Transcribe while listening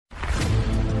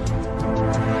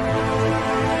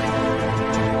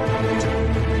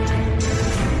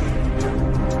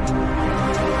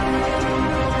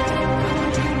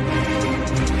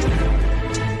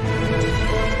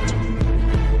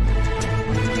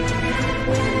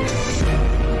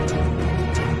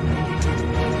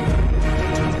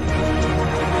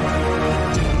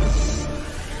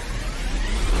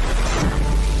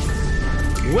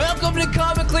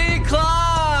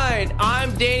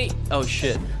Oh,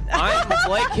 shit. I'm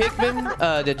Blake Hickman,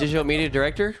 the digital media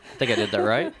director. I think I did that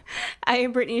right. I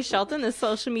am Brittany Shelton, the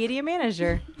social media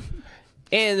manager.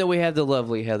 And then we have the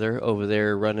lovely Heather over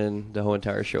there running the whole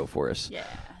entire show for us. Yeah.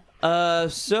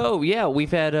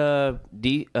 We've had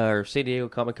San Diego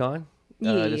Comic-Con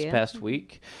this past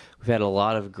week. We've had a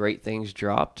lot of great things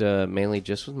dropped, mainly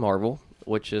just with Marvel,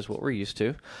 which is what we're used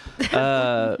to.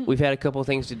 We've had a couple of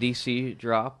things to DC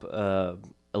drop,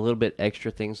 a little bit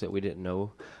extra things that we didn't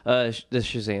know. The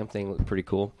Shazam thing looked pretty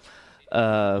cool.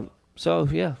 How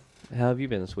have you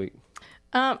been this week?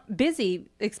 Busy,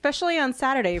 especially on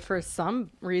Saturday for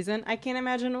some reason. I can't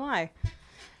imagine why.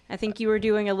 I think you were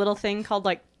doing a little thing called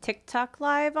like TikTok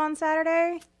Live on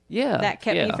Saturday. Yeah. That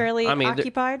kept me fairly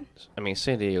occupied.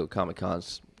 San Diego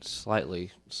Comic-Con's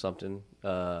slightly something,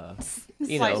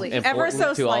 Slightly. important Ever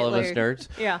so to all of us slightly. nerds.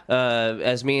 Yeah.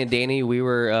 As me and Danny, we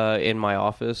were in my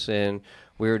office and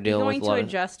we were dealing with a lot going to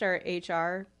adjust our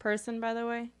HR person, by the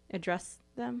way? Address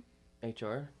them?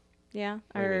 HR? Yeah.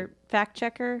 do you Our mean? fact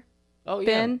checker. Oh, yeah.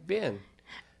 Ben? Ben.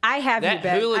 I have That you,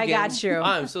 Ben. hooligan. I got you.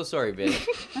 I'm so sorry, Ben.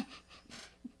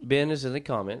 Ben is in the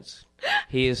comments.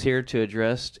 He is here to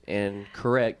address and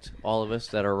correct all of us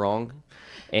that are wrong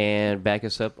and back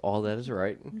us up all that is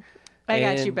right. I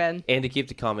got you, Ben. And to keep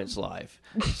the comments live.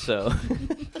 So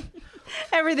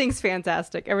Everything's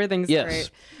fantastic. Everything's yes.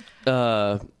 great.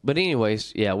 But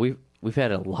anyways, yeah, we've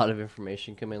had a lot of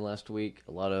information come in last week,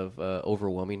 a lot of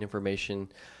overwhelming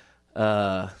information.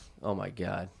 Oh my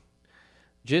God.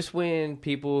 Just when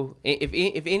people, if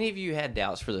any of you had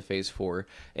doubts for the Phase 4,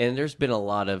 and there's been a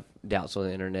lot of doubts on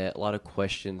the internet, a lot of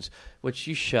questions, which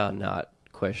you shall not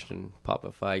question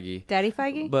Papa Feige. Daddy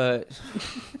Feige? But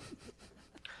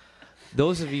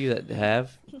those of you that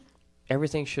have,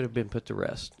 everything should have been put to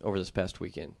rest over this past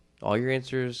weekend. All your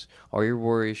answers, all your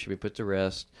worries should be put to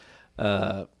rest.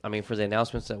 For the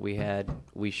announcements that we had,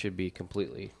 we should be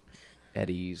completely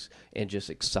at ease and just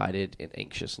excited and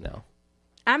anxious now.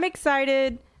 I'm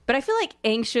excited, but I feel like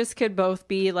anxious could both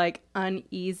be like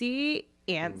uneasy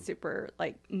and super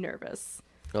like nervous.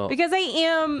 Oh. Because I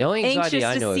am The only anxiety anxious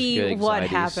I know to is see good what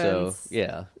anxiety, happens. so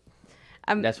yeah.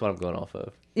 That's what I'm going off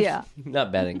of. Yeah.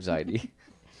 Not bad anxiety.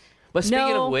 But speaking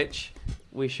No. of which,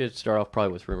 we should start off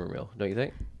probably with Rumor Mill, don't you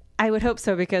think? I would hope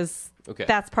so because Okay.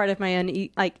 that's part of my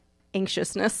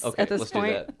anxiousness Okay, at this let's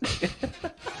point. do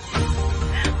that.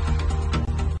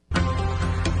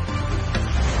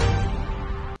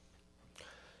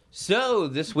 So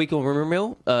this week on Rumor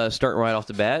Mill, starting right off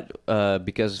the bat,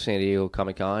 because of San Diego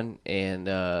Comic-Con and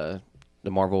the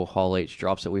Marvel Hall H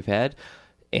drops that we've had,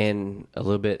 and a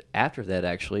little bit after that,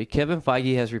 actually, Kevin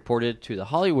Feige has reported to The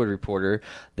Hollywood Reporter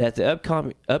that the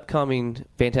upcoming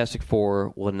Fantastic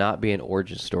Four will not be an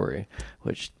origin story,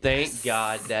 which, thank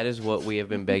God, that is what we have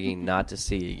been begging not to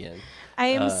see again. I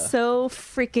am so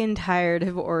freaking tired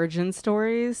of origin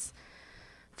stories.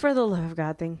 For the love of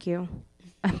God, thank you.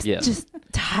 I'm just Thank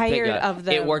tired God. of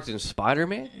them. It worked in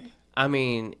Spider-Man. I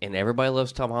mean, and everybody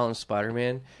loves Tom Holland's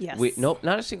Spider-Man. Yes. Nope,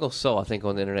 not a single soul, I think,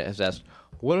 on the internet has asked,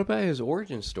 what about his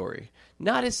origin story?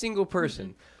 Not a single person.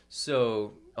 Mm-hmm.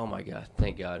 So, oh my God,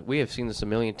 thank God. We have seen this a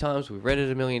million times. We've read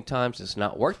it a million times. It's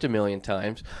not worked a million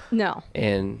times. No.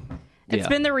 And It's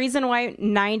been the reason why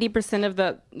 90% of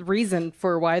the reason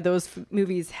for why those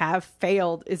movies have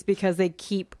failed is because they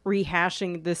keep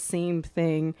rehashing the same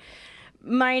thing,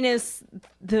 minus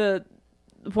the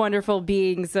wonderful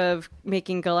beings of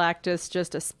making Galactus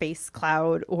just a space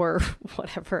cloud or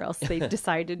whatever else they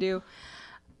decide to do.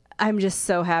 I'm just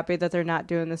so happy that they're not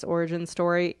doing this origin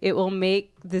story. It will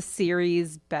make the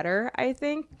series better, I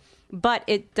think. But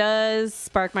it does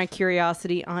spark my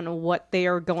curiosity on what they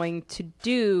are going to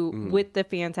do with the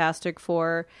Fantastic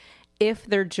Four, if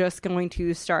they're just going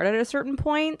to start at a certain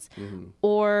point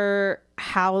or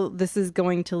how this is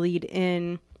going to lead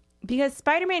in. Because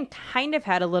Spider-Man kind of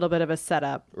had a little bit of a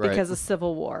setup because of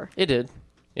Civil War. It did.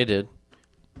 I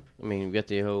mean, we got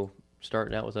the whole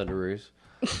starting out with Underoos.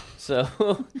 So,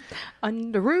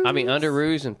 Underoos. I mean,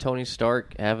 Underoos and Tony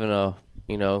Stark having a,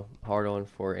 hard-on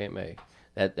for Aunt May.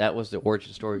 That was the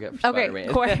origin story we got for Spider-Man.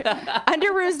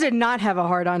 Underoos did not have a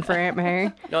hard-on for Aunt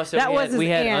May. No, so that we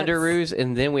had aunts. Underoos,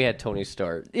 and then we had Tony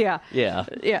Stark. Yeah. Yeah.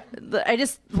 I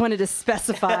just wanted to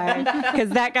specify because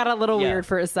that got a little weird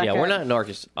for a second. Yeah, we're not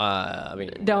anarchists.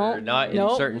 We're not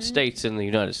in certain states in the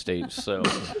United States. So,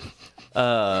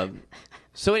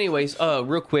 anyways,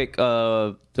 real quick,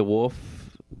 The Wolf,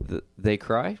 They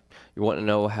Cry. You want to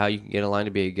know how you can get in line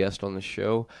to be a guest on the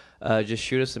show? Just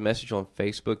shoot us a message on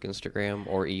Facebook, Instagram,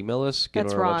 or email us. Get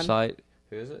That's on our Ron. website.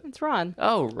 Who is it? It's Ron.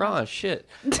 Oh, Ron. Shit.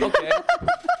 Okay.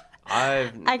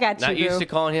 I got you, not used boo. to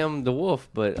calling him the Wolf,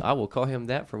 but I will call him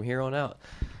that from here on out.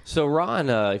 So Ron,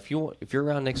 if you're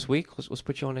around next week, let's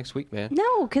put you on next week, man.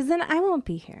 No, because then I won't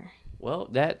be here. Well,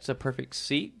 that's a perfect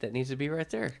seat that needs to be right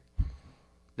there.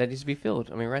 That needs to be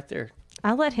filled. I mean, right there.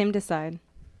 I'll let him decide.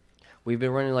 We've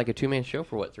been running like a 2-man show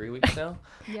for 3 weeks now.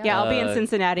 Yeah, I'll be in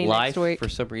Cincinnati next week. Life, for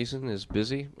some reason, is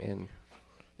busy, and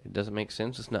it doesn't make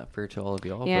sense. It's not fair to all of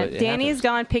y'all. Yeah, but Danny's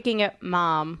gone picking up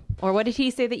Mom. Or what did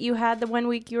he say that you had the 1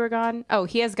 week you were gone? Oh,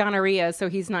 he has gonorrhea, so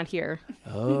he's not here.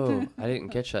 Oh, I didn't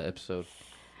catch that episode.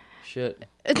 Shit.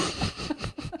 I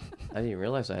didn't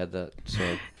realize I had that.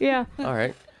 So Yeah. all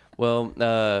right. Well,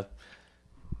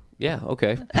 yeah,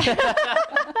 okay.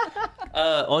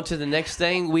 On to the next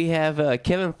thing. We have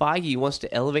Kevin Feige wants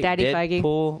to elevate Daddy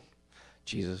Deadpool.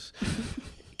 Jesus.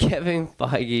 Kevin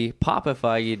Feige, Papa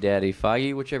Feige, Daddy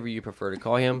Feige, whichever you prefer to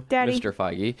call him, Daddy. Mr.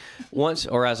 Feige, wants,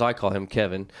 or as I call him,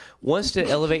 Kevin, wants to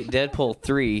elevate Deadpool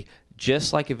 3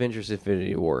 just like Avengers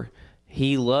Infinity War.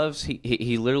 He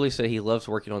literally said he loves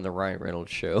working on the Ryan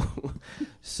Reynolds show.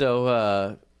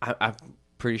 So I'm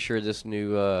pretty sure this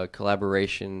new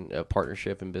collaboration,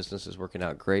 partnership, and business is working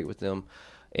out great with them.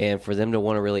 And for them to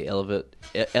want to really elevate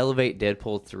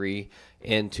Deadpool 3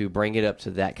 and to bring it up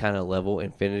to that kind of level,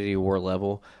 Infinity War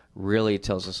level, really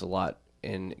tells us a lot.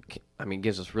 And, I mean,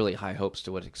 gives us really high hopes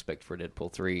to what to expect for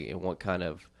Deadpool 3 and what kind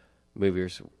of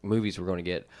movies we're going to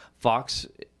get. Fox,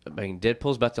 I mean,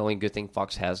 Deadpool's about the only good thing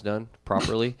Fox has done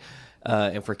properly.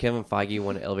 And for Kevin Feige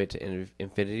want to elevate to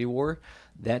Infinity War,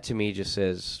 that to me just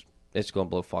says it's going to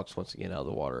blow Fox once again out of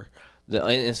the water. And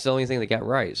it's the only thing they got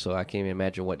right, so I can't even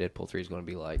imagine what Deadpool 3 is going to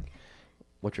be like.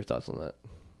 What's your thoughts on that?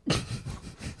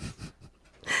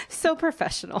 So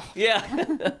professional.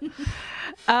 Yeah.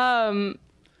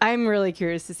 I'm really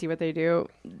curious to see what they do.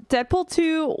 Deadpool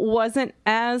 2 wasn't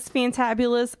as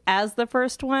fantabulous as the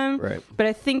first one. Right. But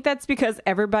I think that's because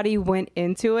everybody went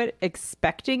into it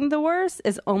expecting the worst,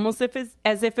 as almost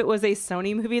as if it was a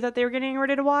Sony movie that they were getting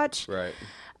ready to watch. Right.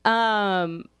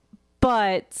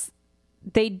 But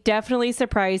they definitely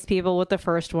surprised people with the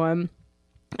first one.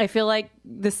 I feel like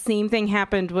the same thing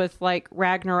happened with like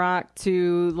Ragnarok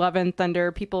to Love and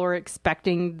Thunder. People were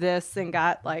expecting this and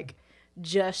got like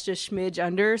just a smidge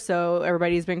under, so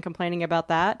everybody's been complaining about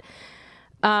that.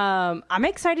 I'm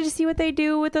excited to see what they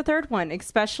do with the third one,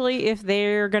 especially if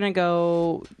they're gonna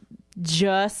go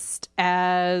just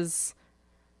as,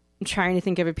 I'm trying to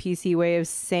think of a PC way of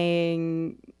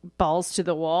saying, balls to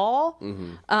the wall,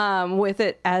 with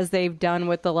it as they've done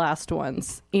with the last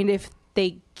ones. And if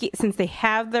since they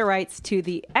have the rights to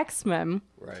the X-Men,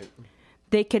 Right.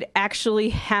 they could actually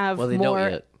have Well, they don't more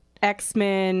yet.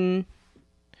 X-Men.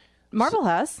 Marvel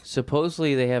has.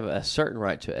 Supposedly they have a certain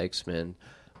right to X-Men,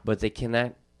 but they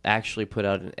cannot actually put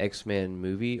out an X-Men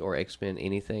movie or X-Men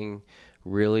anything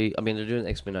really. I mean, they're doing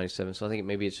X-Men 97, so I think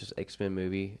maybe it's just X-Men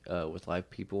movie with live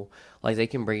people. Like, they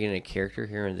can bring in a character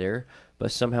here and there,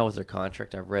 but somehow with their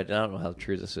contract, I've read, and I don't know how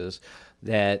true this is,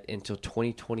 that until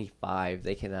 2025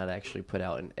 they cannot actually put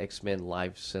out an X-Men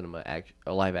live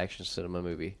action cinema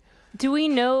movie. Do we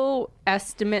know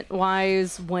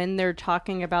estimate-wise when they're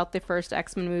talking about the first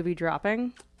X-Men movie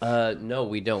dropping? No,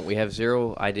 we don't. We have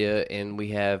zero idea, and we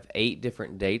have 8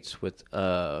 different dates with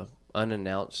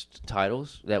unannounced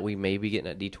titles that we may be getting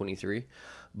at D23.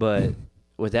 But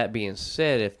with that being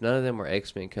said, if none of them are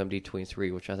X-Men come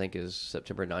D23, which I think is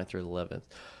September 9th or 11th,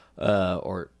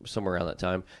 or somewhere around that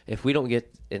time, if we don't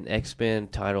get an X-Men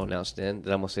title announced then I'm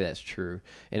going to say that's true.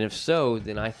 And if so,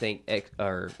 then I think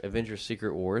our Avengers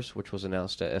Secret Wars, which was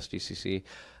announced at SDCC,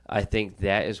 I think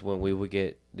that is when we would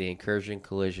get the Incursion,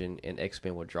 Collision, and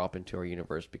X-Men would drop into our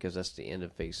universe, because that's the end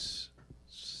of Phase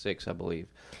 6, I believe.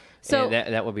 So,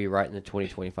 and that would be right in the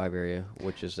 2025 area,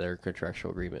 which is their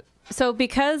contractual agreement. So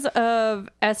because of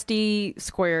SD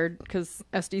squared, because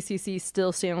SDCC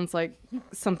still sounds like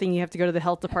something you have to go to the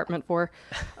health department for.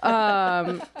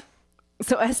 So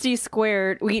SD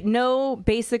squared, we know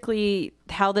basically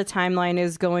how the timeline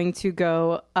is going to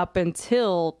go up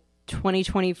until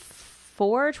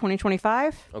 2024,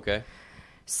 2025. Okay.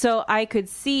 So I could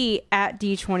see at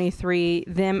D23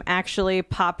 them actually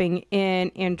popping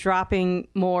in and dropping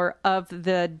more of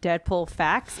the Deadpool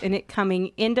facts and it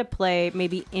coming into play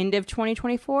maybe end of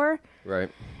 2024. Right.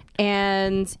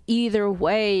 And either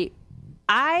way,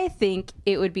 I think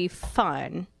it would be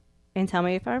fun. And tell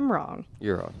me if I'm wrong.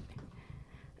 You're wrong.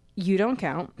 You don't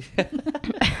count.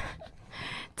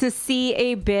 To see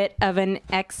a bit of an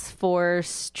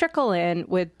X-Force trickle in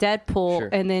with Deadpool, Sure.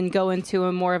 and then go into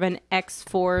a more of an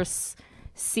X-Force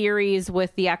series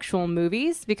with the actual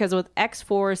movies, because with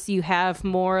X-Force you have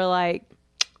more like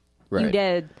Right. you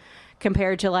did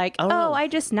compared to like, I don't know. I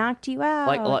just knocked you out.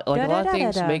 Like a lot of things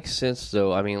Da-da-da-da-da. make sense,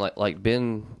 though. I mean, like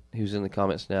Ben, who's in the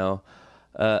comments now,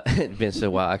 It's been so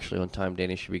while actually on time.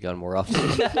 Danny should be gone more often.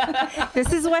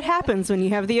 This is what happens when you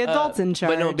have the adults in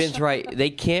charge. But no, Ben's right. They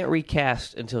can't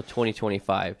recast until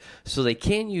 2025. So they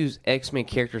can use X-Men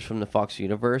characters from the Fox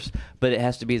universe, but it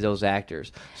has to be those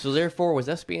actors. So therefore, with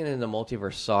us being in the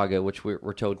multiverse saga, which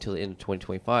we're told till the end of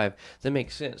 2025, that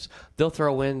makes sense. They'll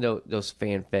throw in those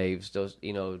fan faves, those,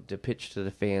 to pitch to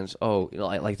the fans,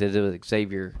 like they did with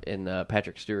Xavier and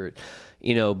Patrick Stewart.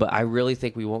 But I really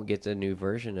think we won't get the new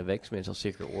version of X-Men until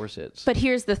Secret Wars hits. But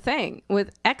here's the thing.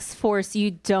 With X-Force,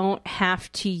 you don't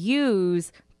have to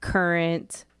use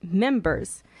current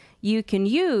members. You can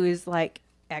use, like,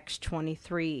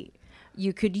 X-23.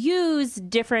 You could use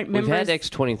different members. We've had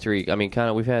X-23. I mean,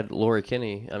 we've had Laura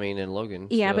Kinney, and Logan.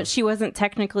 Yeah, so. but she wasn't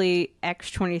technically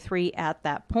X-23 at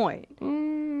that point.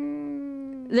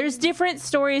 There's different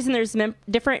stories and there's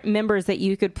different members that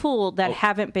you could pull that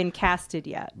haven't been casted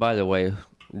yet. By the way,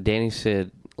 Danny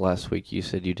said last week you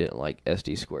said you didn't like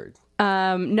SD squared.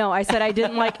 No, I said I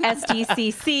didn't like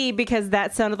SDCC because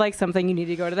that sounded like something you need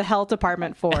to go to the health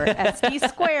department for. SD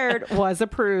squared was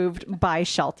approved by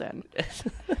Shelton.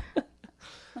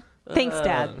 Thanks,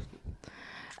 Dad.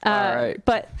 All right.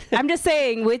 But I'm just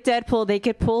saying, with Deadpool, they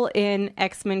could pull in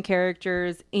X-Men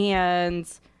characters and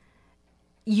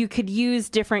you could use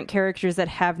different characters that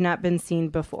have not been seen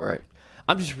before. Right.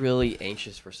 I'm just really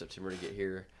anxious for September to get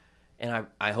here. And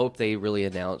I hope they really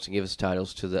announce and give us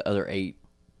titles to the other 8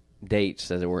 dates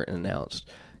that weren't announced.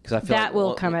 Because I feel that like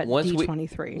will come at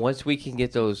D23. Once we can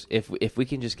get those, if we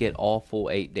can just get all full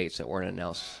 8 dates that weren't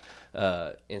announced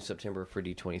in September for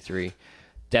D23,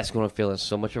 that's going to fill in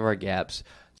so much of our gaps.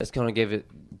 That's going to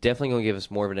definitely going to give us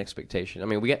more of an expectation. I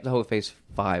mean, we got the whole Phase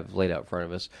 5 laid out in front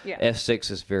of us. Yeah. F6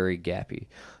 is very gappy.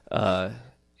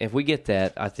 If we get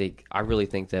that, I really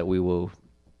think that we'll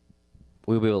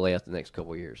be able to lay out the next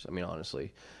couple of years. I mean,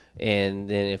 honestly. And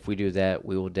then if we do that,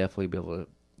 we will definitely be able to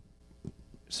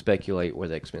speculate where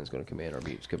the X-Men's going to come in or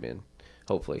mutants come in.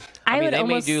 Hopefully. I mean, they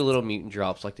may do little mutant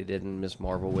drops like they did in Ms.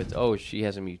 Marvel with, she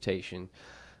has a mutation.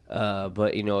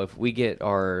 But, if we get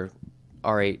our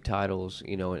 8 titles,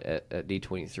 at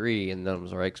D23, and none of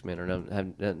them are X-Men or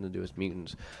have nothing to do with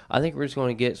mutants, I think we're just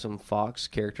going to get some Fox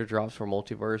character drops for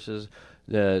multiverses.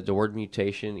 The word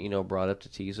mutation, brought up to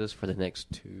tease us for the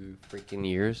next 2 freaking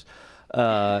years.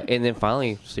 And then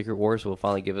finally, Secret Wars will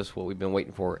finally give us what we've been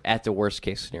waiting for at the worst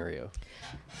case scenario.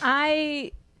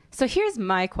 So here's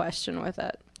my question with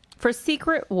it. For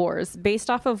Secret Wars, based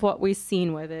off of what we've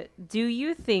seen with it, do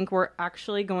you think we're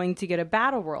actually going to get a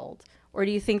battle world? Or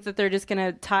do you think that they're just going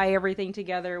to tie everything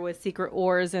together with Secret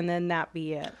Wars and then that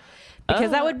be it?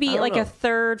 Because that would be like a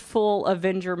third full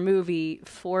Avenger movie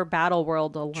for Battle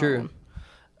World alone. True.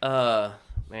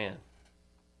 Man.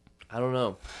 I don't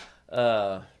know.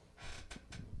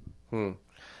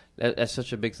 That's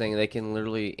such a big thing. They can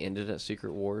literally end it at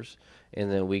Secret Wars,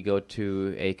 and then we go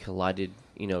to a collided,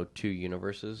 2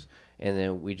 universes, and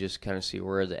then we just kind of see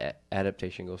where the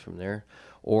adaptation goes from there.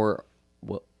 Or,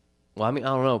 well, I mean,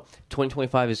 I don't know.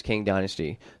 2025 is Kang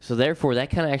Dynasty, so therefore that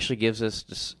kind of actually gives us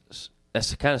this.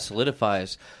 That kind of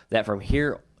solidifies that from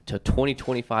here to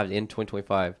 2025, the end of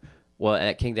 2025. Well,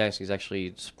 at Kang Dynasty is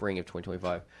actually spring of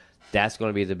 2025. That's going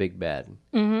to be the big bad.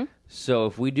 Mm-hmm. So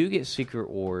if we do get Secret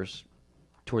Wars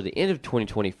toward the end of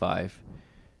 2025,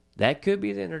 that could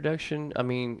be the introduction. I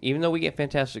mean, even though we get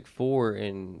Fantastic Four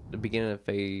in the beginning of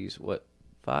Phase,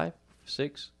 5,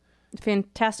 6?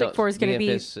 Fantastic Four is going to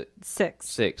be 6.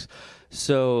 6.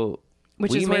 So,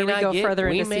 which is where we go further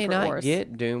into Secret Wars. We may not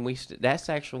get Doom. That's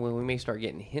actually when we may start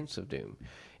getting hints of Doom.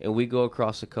 And we go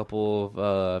across a couple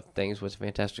of things with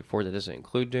Fantastic Four that doesn't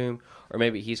include Doom, or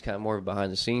maybe he's kind of more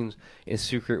behind the scenes. And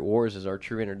Secret Wars is our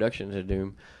true introduction to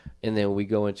Doom, and then we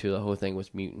go into the whole thing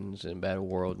with mutants and Battle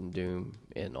World and Doom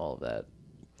and all of that.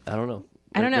 I don't know.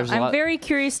 I'm very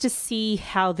curious to see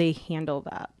how they handle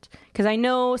that, because I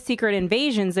know Secret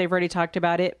Invasions, they've already talked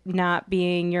about it not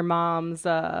being your mom's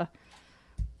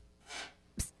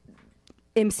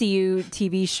MCU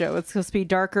TV show. It's supposed to be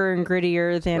darker and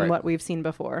grittier than what we've seen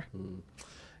before.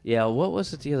 Yeah, what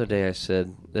was it the other day I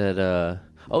said that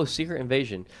Secret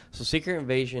Invasion. So Secret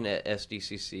Invasion at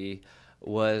SDCC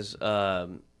was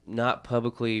not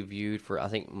publicly viewed for, I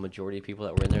think, majority of people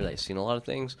that were in there. They've seen a lot of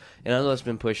things, and I know it's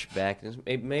been pushed back, and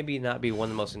it maybe not be one of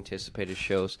the most anticipated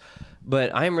shows,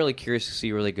 but I am really curious to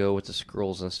see where they go with the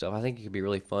Skrulls and stuff. I think it could be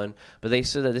really fun, but they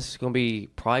said that this is going to be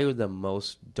probably the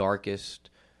most darkest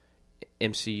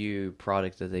MCU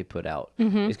product that they put out.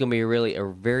 Mm-hmm. It's going to be a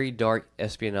very dark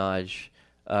espionage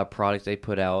product they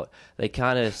put out. They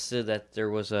kind of said that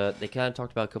they kind of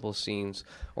talked about a couple of scenes,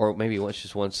 or maybe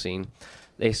just one scene.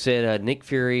 They said Nick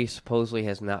Fury supposedly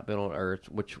has not been on Earth,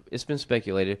 which it's been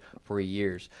speculated for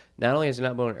years. Not only has he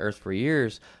not been on Earth for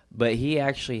years, but he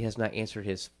actually has not answered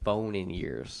his phone in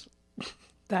years.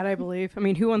 That I believe. I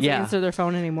mean, who wants to answer their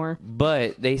phone anymore?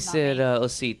 But they said,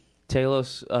 let's see,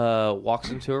 Talos walks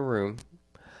into a room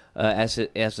as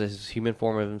his human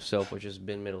form of himself, which is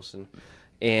Ben Mendelsohn.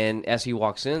 And as he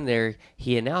walks in there,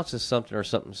 he announces something or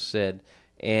something said.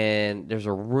 And there's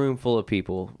a room full of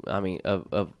people. I mean,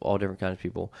 of all different kinds of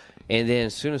people. And then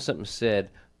as soon as something's said,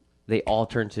 they all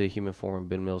turn to the human form of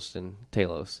Ben Mendelsohn,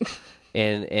 Talos.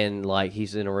 and like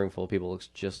he's in a room full of people, looks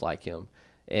just like him.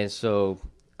 And so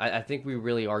I think we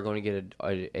really are going to get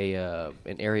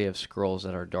an area of Skrulls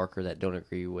that are darker, that don't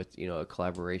agree with a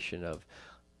collaboration of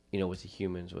with the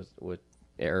humans, with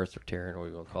Earth or Terran, or what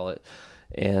you want to call it.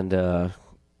 And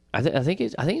I think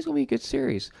it's going to be a good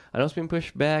series. I know it's been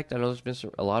pushed back. I know there's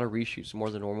been a lot of reshoots, more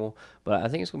than normal, but I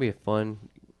think it's going to be a fun,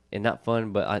 and not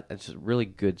fun, but it's a really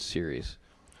good series.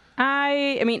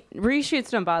 I mean,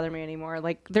 reshoots don't bother me anymore.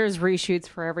 Like, there's reshoots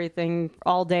for everything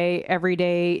all day, every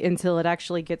day, until it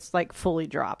actually gets like fully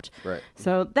dropped. Right.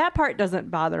 So that part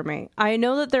doesn't bother me. I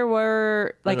know that there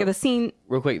were the scene.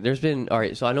 Real quick, there's been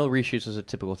so I know reshoots is a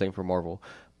typical thing for Marvel,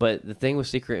 but the thing with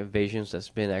Secret Invasions that's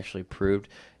been actually proved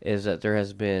is that there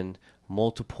has been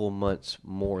multiple months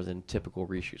more than typical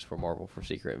reshoots for Marvel for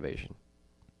Secret Invasion.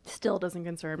 Still doesn't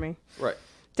concern me. Right.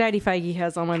 Daddy Feige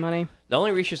has all my money. The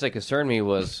only reshoots that concerned me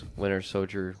was Winter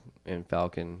Soldier and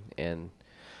Falcon, and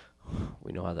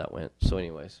we know how that went. So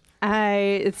anyways.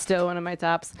 It's still one of my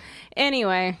tops.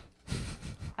 Anyway,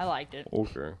 I liked it.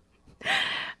 Okay.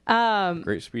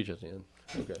 Great speech at the end.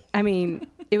 Okay. I mean,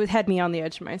 it had me on the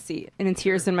edge of my seat and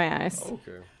tears in my eyes.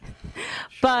 Okay.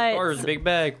 But Cars, big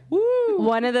bag. Woo!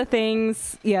 One of the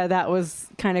things, that was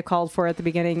kind of called for at the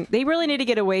beginning. They really need to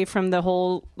get away from the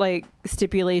whole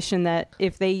stipulation that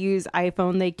if they use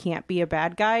iPhone, they can't be a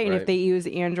bad guy, and if they use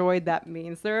Android, that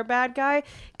means they're a bad guy.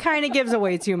 Kind of gives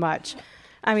away too much.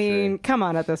 I mean, come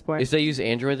on at this point. If they use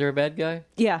Android, they're a bad guy?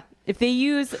 Yeah. If they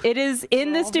use, it is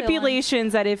in the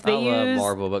stipulations that if they use... I love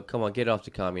Marvel, but come on, get off the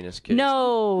communist kids.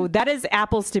 No, that is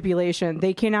Apple's stipulation.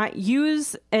 They cannot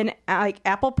use an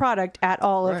Apple product at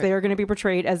all if they are going to be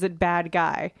portrayed as a bad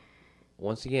guy.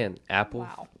 Once again, Apple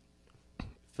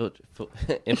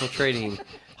infiltrating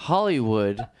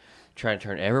Hollywood, trying to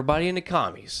turn everybody into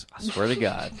commies. I swear to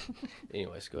God.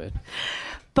 Anyways, go ahead.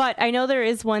 But I know there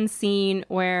is one scene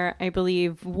where I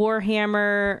believe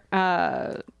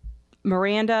Warhammer...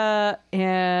 Miranda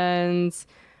and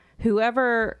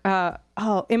whoever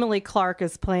Emily Clark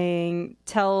is playing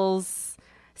tells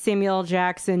Samuel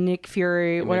Jackson, Nick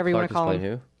Fury, whatever you want to call him.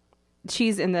 Who?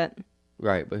 She's in that.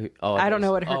 Right, but I don't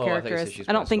know what her character is.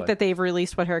 I don't think that they've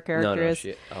released what her character is.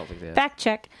 I don't think they have. Fact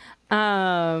check.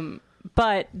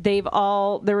 But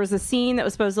there was a scene that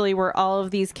was supposedly where all of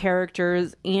these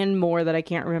characters and more that I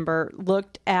can't remember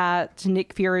looked at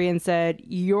Nick Fury and said,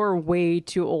 "You're way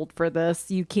too old for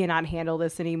this. You cannot handle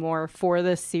this anymore for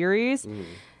this series."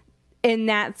 And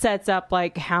that sets up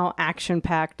how action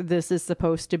packed this is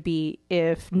supposed to be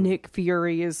if Nick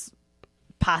Fury is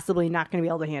possibly not going to be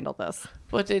able to handle this.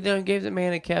 But they done gave the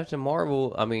man at Captain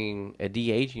Marvel, a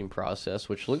de-aging process,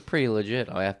 which looked pretty legit,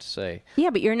 I have to say.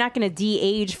 Yeah, but you're not going to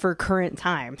de-age for current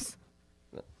times.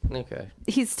 Okay.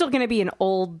 He's still going to be an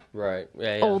old,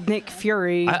 old Nick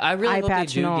Fury. I really hope they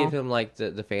do give him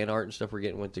the fan art and stuff we're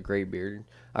getting with the gray beard.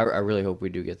 I really hope we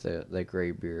do get the gray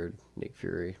beard Nick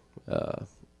Fury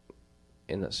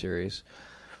in that series.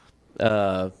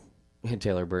 And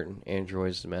Taylor Burton,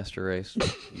 androids, the master race.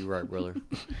 You right, brother.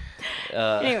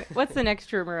 Anyway, what's the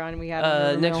next rumor on we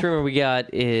have? Next rumor we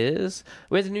got is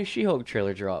we had the new She-Hulk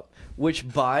trailer drop. Which,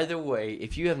 by the way,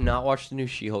 if you have not watched the new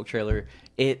She-Hulk trailer,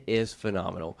 it is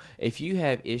phenomenal. If you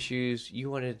have issues,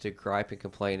 you wanted to gripe and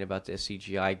complain about the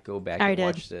CGI, go back and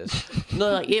watch this.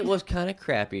 No, it was kind of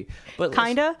crappy, but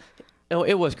kinda. No,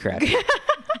 it was crappy.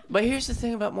 But here's the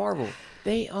thing about Marvel: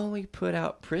 they only put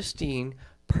out pristine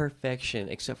perfection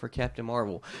except for Captain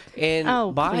Marvel. And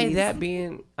with that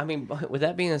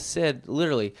being said,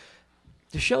 literally,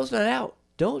 the show's not out.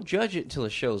 Don't judge it until the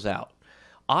show's out.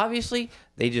 Obviously,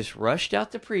 they just rushed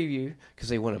out the preview because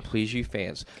they want to please you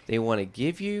fans. They want to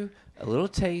give you a little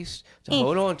taste to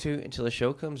hold on to until the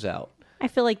show comes out. I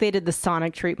feel like they did the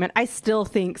Sonic treatment. I still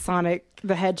think Sonic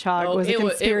the Hedgehog was a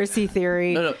conspiracy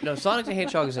theory. No. Sonic the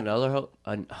Hedgehog is a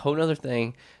whole other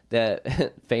thing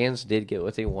that fans did get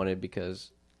what they wanted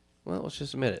because Well, let's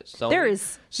just admit it. Sony, There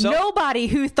is nobody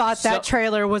who thought that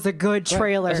trailer was a good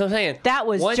trailer. That's what I'm saying. That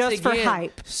was Once just for again,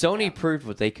 hype. Sony proved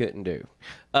what they couldn't do.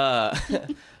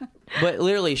 But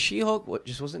literally, She-Hulk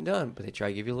just wasn't done. But they tried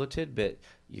to give you a little tidbit.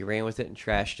 You ran with it and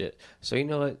trashed it. So you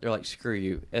know what? They're like, screw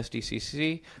you.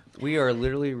 SDCC, we are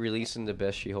literally releasing the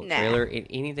best She-Hulk trailer in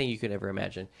anything you could ever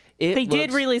imagine. They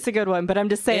did release a good one, but I'm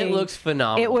just saying. It looks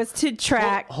phenomenal. It was to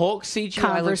track Hulk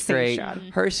CGI looks great.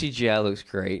 conversation. Her CGI looks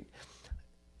great.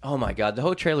 Oh my God, the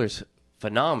whole trailer's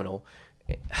phenomenal.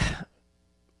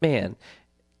 Man,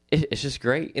 it's just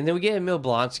great. And then we get Emil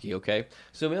Blonsky, okay?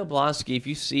 So Emil Blonsky, if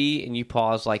you see and you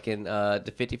pause like in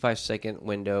the 55-second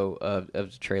window of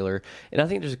the trailer, and I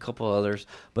think there's a couple others,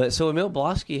 but so Emil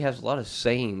Blonsky has a lot of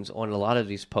sayings on a lot of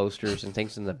these posters and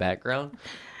things in the background.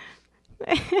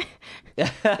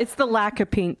 It's the lack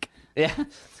of pink. Yeah.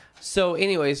 So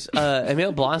anyways,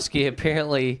 Emil Blonsky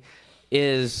apparently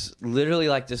is literally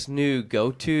like this new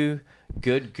go-to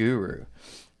good guru.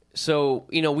 So,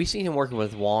 you know, we seen him working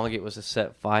with Wong. It was a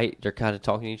set fight. They're kind of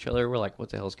talking to each other. We're like, what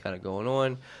the hell's kind of going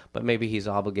on? But maybe he's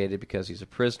obligated because he's a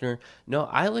prisoner. No,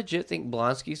 I legit think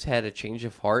Blonsky's had a change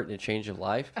of heart and a change of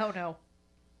life. Oh, no.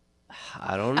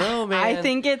 I don't know, man. I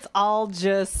think it's all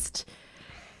just...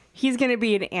 He's going to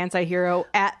be an anti-hero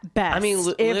at best. I mean, if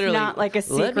literally, not like a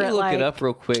secret. Let me look it up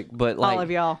real quick. But like, all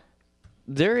of y'all.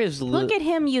 There is... Look at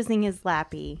him using his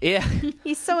lappy. Yeah.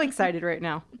 He's so excited right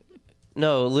now.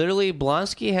 No, literally,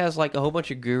 Blonsky has like a whole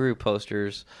bunch of guru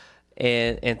posters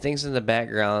and things in the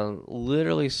background,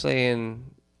 literally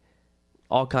saying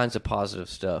all kinds of positive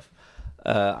stuff.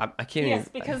 I can't Yes,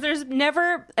 even... because there's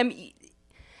never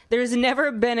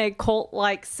been a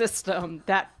cult-like system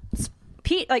that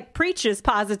preaches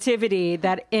positivity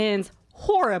that ends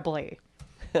horribly.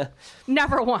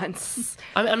 Never once.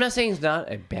 I'm not saying he's not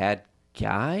a bad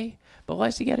guy, but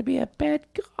why's he got to be a bad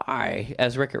guy,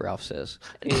 as Wreck-It Ralph says?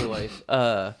 Anyways,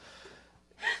 I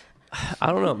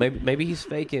don't know. Maybe he's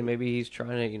faking. Maybe he's trying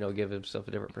to, you know, give himself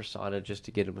a different persona just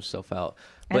to get himself out.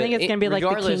 I think it's gonna be like the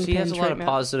regardless, he has a Kingpin lot of treatment.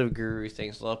 positive guru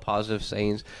things, a lot of positive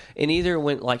sayings, and either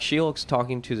when like She-Hulk's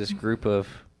talking to this group of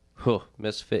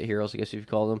misfit heroes, I guess you could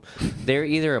call them, they're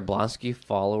either a Blonsky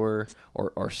follower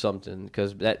or something,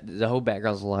 because the whole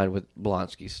background's aligned with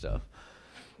Blonsky stuff.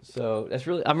 So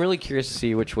I'm really curious to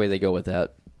see which way they go with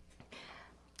that.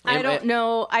 I don't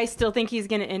know. I still think he's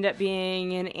going to end up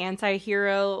being an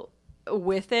anti-hero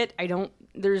with it.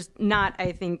 There's not,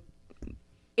 I think,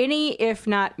 any, if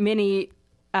not many,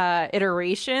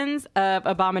 iterations of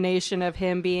Abomination of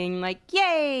him being like,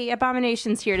 yay,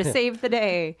 Abomination's here to save the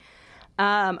day.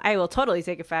 I will totally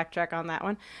take a fact check on that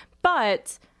one.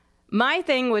 But my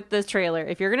thing with this trailer,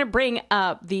 if you're going to bring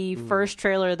up the first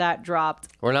trailer that dropped...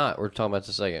 We're not. We're talking about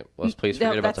the second. Let's please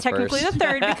forget about the first. That's technically the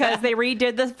third because they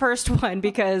redid the first one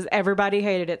because everybody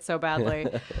hated it so badly.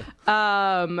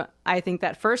 I think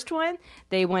that first one,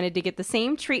 they wanted to get the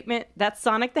same treatment that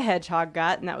Sonic the Hedgehog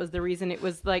got, and that was the reason it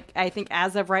was like, I think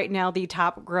as of right now, the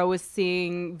top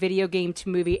grossing video game to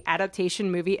movie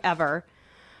adaptation movie ever.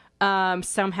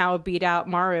 Somehow beat out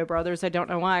Mario Brothers. I don't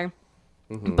know why.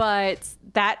 Mm-hmm. But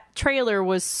that trailer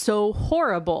was so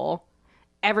horrible,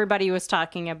 everybody was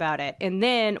talking about it. And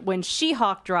then when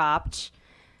She-Hulk dropped,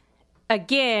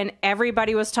 again,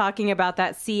 everybody was talking about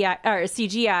that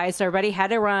CGI. So everybody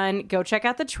had to run, go check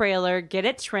out the trailer, get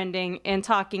it trending, and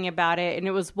talking about it. And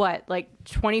it was what, like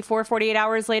 24, 48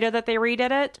 hours later that they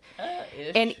redid it?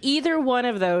 And either one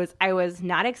of those, I was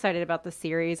not excited about the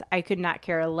series. I could not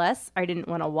care less. I didn't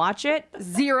want to watch it.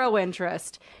 Zero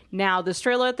interest. Now, this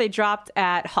trailer that they dropped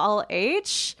at Hall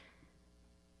H,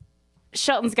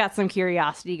 Shelton's got some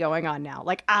curiosity going on now.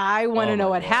 Like, I want to know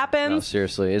what happens. No,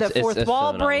 seriously. The fourth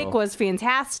wall break was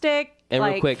fantastic. And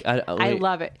like, real quick, I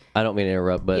love it. I don't mean to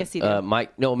interrupt, but yes, you do.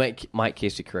 Mike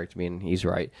Casey corrected me, and he's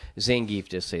right. Zangief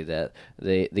did say that.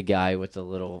 The guy with the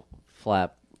little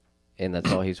flap, and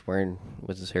that's all he's wearing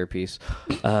with his hairpiece.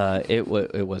 It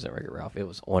wasn't Wreck-It Ralph. It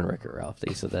was on Wreck-It Ralph that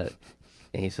he said that,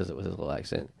 and he says it with his little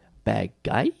accent. Bad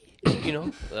guy? You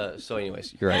know? So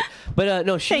anyways, you're right. But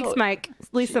no, thanks, Mike.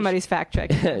 At least somebody's fact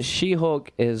checking.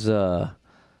 She-Hulk is...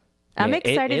 I'm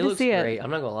excited to see great. it.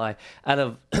 I'm not gonna lie.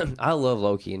 I love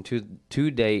Loki, and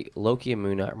to date, Loki and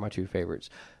Moon Knight are my two favorites.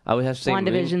 I would have to say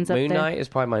Moon Knight is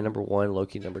probably my number one.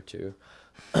 Loki number two.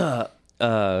 But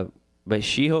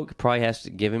She-Hulk probably has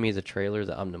to give me the trailer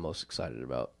that I'm the most excited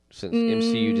about since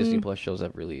MCU Disney Plus shows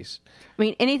have released. I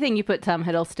mean, anything you put Tom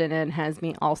Hiddleston in has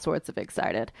me all sorts of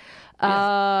excited.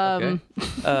 Yeah.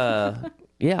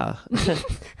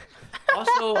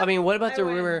 Also, I mean, what about the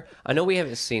rumor? I know we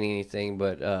haven't seen anything,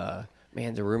 but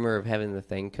man, the rumor of having the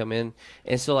Thing come in,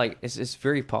 and so like it's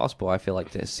very possible. I feel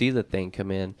like to see the Thing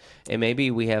come in, and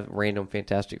maybe we have random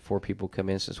Fantastic Four people come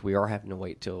in since we are having to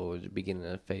wait till the beginning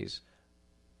of Phase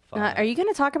 5. Are you going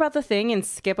to talk about the Thing and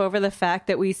skip over the fact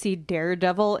that we see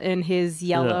Daredevil in his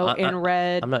yellow and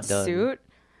red I'm not done. suit?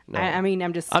 No. I mean,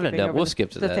 I'm just I'm not skipping done. over We'll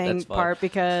skip to the that. Thing That's fine. part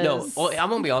because No, well, I'm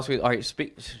gonna be honest with you. All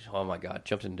right, oh my God,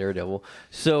 jumped in Daredevil.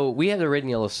 So we have the red and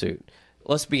yellow suit.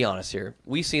 Let's be honest here.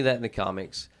 We see that in the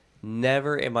comics.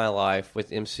 Never in my life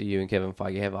with MCU and Kevin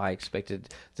Feige have I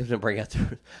expected them to bring out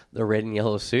the red and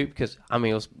yellow suit because, I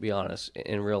mean, let's be honest.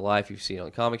 In real life, you've seen it on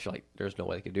the comics, you're like, there's no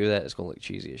way they could do that. It's going to look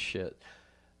cheesy as shit.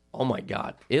 Oh, my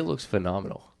God. It looks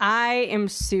phenomenal. I am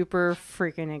super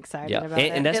freaking excited about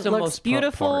it. And that's it the looks most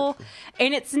beautiful, part.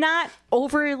 and it's not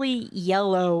overly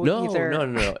yellow either.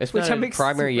 No. It's which not I'm a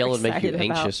primary super yellow to make you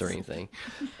excited anxious about. or anything.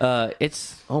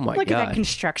 It's, oh, my Look God. at that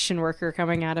construction worker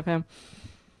coming out of him.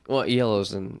 Well,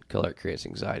 yellows and color creates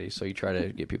anxiety, so you try to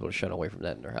get people to shut away from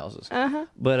that in their houses. Uh-huh.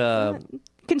 But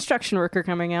Construction worker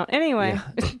coming out. Anyway,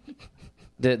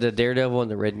 the Daredevil in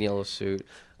the red and yellow suit,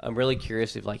 I'm really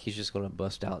curious if like he's just going to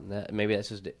bust out in that. Maybe that's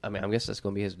his. I mean, I guess that's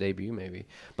going to be his debut, maybe.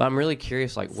 But I'm really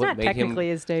curious, like it's what not made technically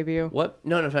him. his debut. What?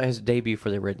 No, it's not his debut for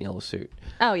the red and yellow suit.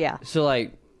 Oh yeah. So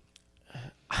like,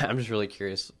 I'm just really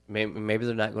curious. Maybe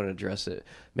they're not going to address it.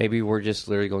 Maybe we're just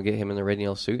literally going to get him in the red and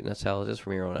yellow suit, and that's how it is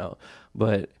from here on out.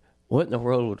 But what in the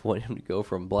world would want him to go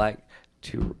from black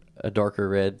to a darker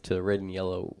red to red and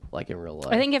yellow, like in real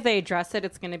life? I think if they address it,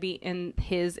 it's going to be in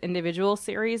his individual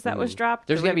series that was dropped.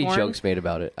 There's The going to be Reborn. jokes made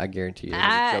about it. I guarantee you.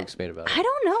 There's jokes made about it. I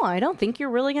don't know. I don't think you're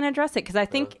really going to address it because I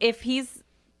think if he's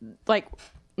like,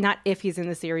 not if he's in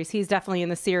the series, he's definitely in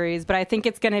the series, but I think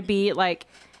it's going to be like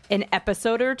an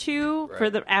episode or two for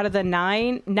the out of the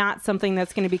 9, not something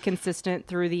that's going to be consistent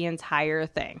through the entire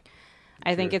thing.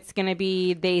 I think it's going to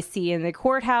be they see in the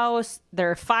courthouse,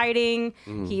 they're fighting,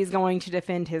 he's going to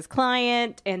defend his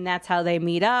client, and that's how they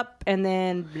meet up, and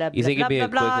then blah, blah, You think blah, it'd be blah, a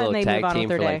quick blah, little and they move tag on team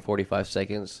with for their like day. 45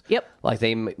 seconds? Yep. Like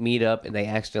they meet up and they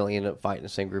accidentally end up fighting the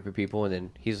same group of people, and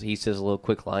then he says a little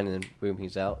quick line, and then boom,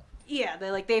 he's out. Yeah,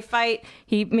 they fight.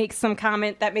 He makes some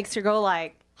comment that makes her go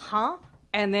like, huh?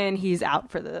 And then he's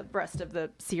out for the rest of the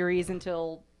series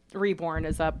until Reborn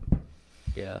is up.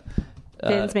 Yeah.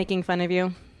 Ben's making fun of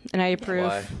you, and I approve.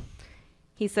 Why?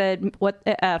 He said, what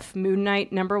the F? Moon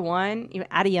Knight #1? You're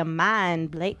out of your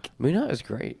mind, Blake. Moon Knight is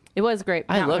great. It was great,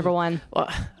 but I not love number one. Well,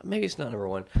 maybe it's not number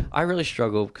one. I really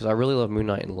struggle because I really love Moon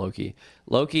Knight and Loki.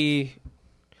 Loki,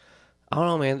 I don't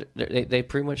know, man. They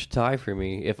pretty much tie for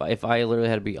me. If I literally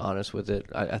had to be honest with it,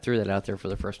 I threw that out there for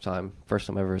the first time. First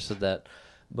time I ever said that.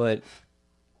 But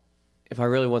if I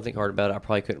really want to think hard about it, I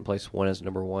probably couldn't place one as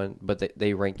number one. But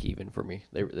they rank even for me.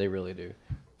 They really do.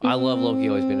 I love Loki.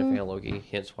 Always been a fan of Loki.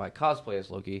 Hence why I cosplay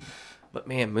as Loki. But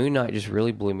man, Moon Knight just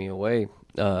really blew me away.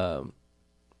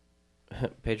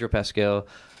 Pedro Pascal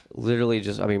literally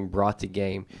just, brought the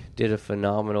game. Did a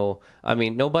phenomenal.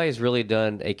 Nobody's really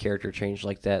done a character change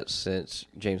like that since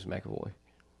James McAvoy.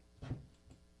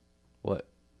 What?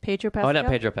 Pedro Pascal? Oh, not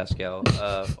Pedro Pascal.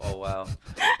 Oh, wow.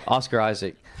 Oscar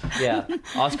Isaac. Yeah,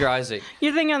 Oscar Isaac.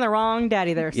 You're thinking on the wrong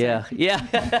daddy there, sir.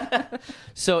 Yeah.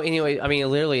 So anyway,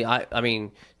 literally,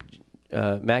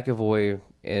 McAvoy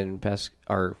and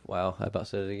wow, I about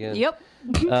said it again. Yep.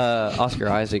 Oscar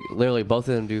Isaac, literally, both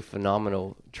of them do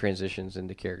phenomenal transitions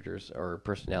into characters or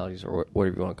personalities or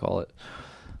whatever you want to call it.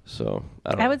 So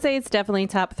I would say it's definitely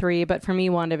top 3, but for me,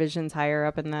 WandaVision's higher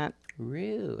up in that.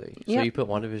 Really? So Yep. you put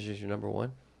WandaVision as your number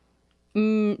one?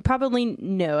 Probably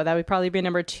no. That would probably be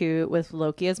number 2 with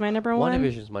Loki as my number 1.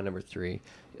 WandaVision's my number 3.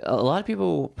 A lot of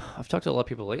people, I've talked to a lot of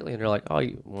people lately, and they're like, "Oh,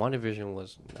 WandaVision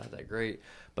was not that great."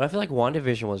 But I feel like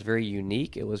WandaVision was very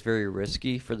unique. It was very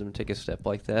risky for them to take a step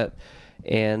like that,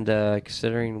 and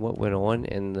considering what went on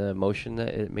and the emotion that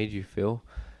it made you feel,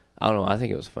 I don't know. I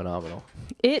think it was phenomenal.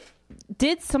 It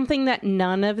did something that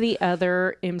none of the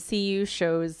other MCU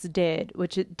shows did,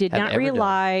 which it did Have not ever done.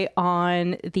 rely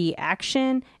on the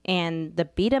action and the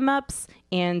beat 'em ups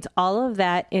and all of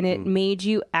that, and it made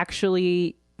you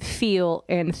actually feel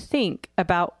and think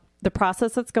about the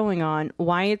process that's going on,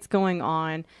 why it's going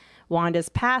on, Wanda's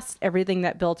past, everything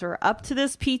that built her up to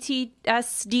this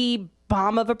PTSD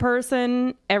bomb of a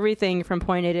person, everything from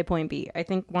point A to point B. I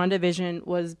think WandaVision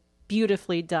was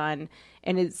beautifully done,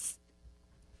 and it's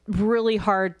really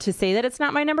hard to say that it's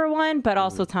not my number 1, but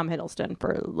also Tom Hiddleston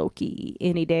for Loki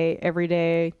any day, every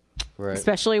day. Right.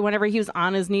 Especially whenever he was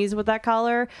on his knees with that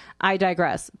collar. I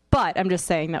digress. But I'm just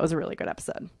saying that was a really good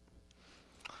episode.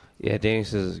 Yeah, Danny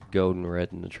says golden red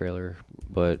in the trailer,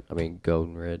 but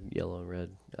golden red, yellow and red.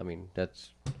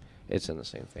 That's it's in the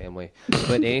same family.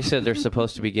 But he said they're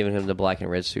supposed to be giving him the black and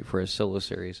red suit for his solo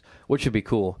series, which would be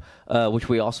cool. Which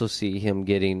we also see him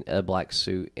getting a black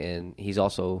suit, and he's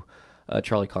also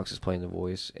Charlie Cox is playing the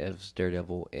voice as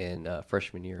Daredevil in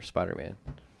freshman year Spider-Man.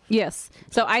 Yes.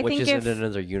 So I which think is if in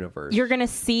another universe, you're going to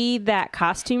see that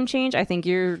costume change, I think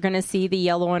you're going to see the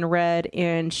yellow and red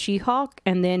in She-Hulk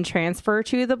and then transfer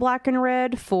to the black and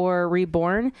red for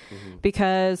Reborn.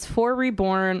 Because for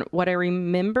Reborn, what I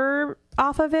remember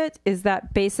off of it is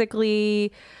that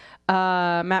basically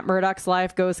Matt Murdock's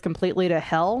life goes completely to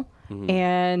hell.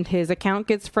 And his account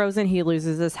gets frozen. He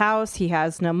loses his house. He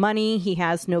has no money. He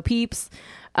has no peeps.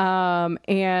 And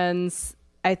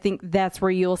I think that's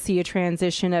where you'll see a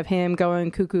transition of him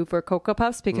going cuckoo for Cocoa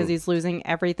Puffs because he's losing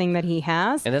everything that he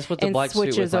has. and that's what the black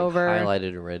suit was like, over. highlighted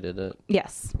in red, didn't it?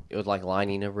 Yes. It was like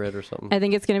lining of red or something. I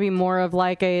think it's going to be more of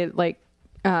like a,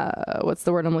 what's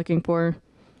the word I'm looking for?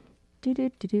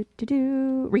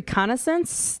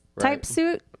 Reconnaissance type Right.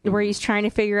 suit where he's trying to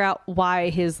figure out why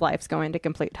his life's going to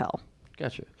complete hell.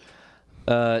 Gotcha.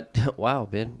 Wow,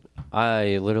 Ben.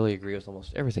 I literally agree with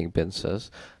almost everything Ben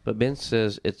says. But Ben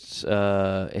says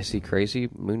is he crazy?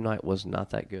 Moon Knight was not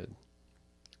that good.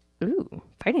 Ooh,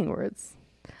 fighting words.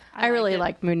 I liked really it.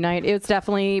 like Moon Knight. It's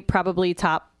definitely probably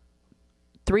top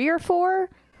 3 or 4.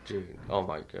 Dude, oh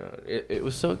my god. It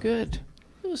was so good.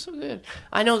 It was so good.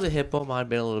 I know the hippo might have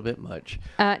been a little bit much.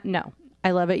 No.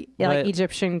 I love it. I like But-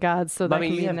 Egyptian gods, so that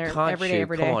can be in there every day,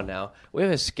 every day. Come on now. We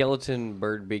have a skeleton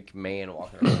bird beak man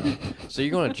walking around. So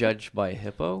you're going to judge by a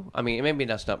hippo? I mean, maybe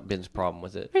that's not Ben's problem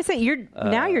with it. I say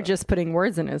now you're just putting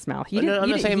words in his mouth. You No, didn't, I'm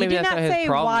you not did, saying you maybe did that's not not his say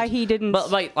problem. why he didn't.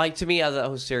 But like to me, I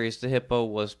was serious. The hippo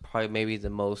was probably maybe the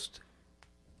most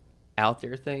out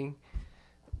there thing.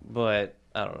 But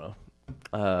I don't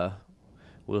know.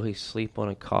 Will he sleep on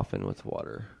a coffin with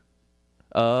water?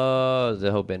 Oh, the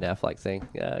whole Ben Affleck thing.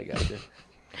 Yeah, I gotcha.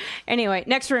 Anyway,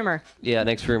 next rumor. Yeah,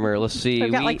 next rumor. Let's see.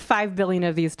 We've got like 5 billion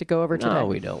of these to go over today. No,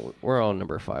 we don't. We're on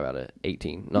number 5 out of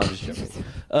 18. No, I'm just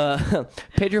joking.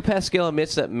 Pedro Pascal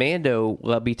admits that Mando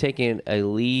will be taking a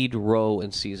lead role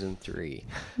in season 3,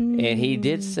 and he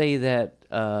did say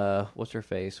that what's her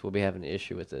face will be having an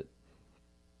issue with it.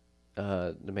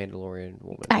 The Mandalorian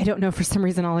woman. I don't know. For some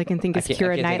reason, all I can think is I Keira can't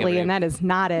think of Knightley, her and name. that is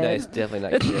not it. No, it's definitely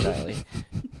not Keira Knightley.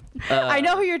 I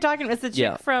know who you're talking about. It's the chick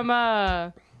yeah. from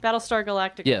Battlestar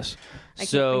Galactica. Yes. I can't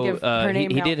So think of her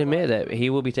name he now. did admit that he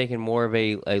will be taking more of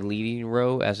a leading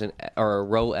role as a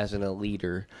role as a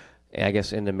leader, I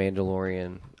guess, in the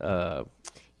Mandalorian. Yeah,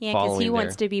 because following he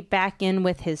wants there. to be back in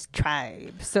with his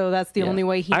tribe. So that's the Yeah. only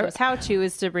way he I- knows how to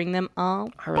is to bring them all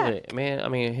I really, man, I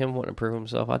mean, him wanting to prove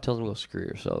himself, I tell him, go screw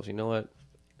yourselves. You know what?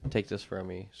 Take this from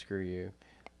me. Screw you.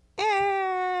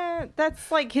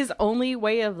 That's like his only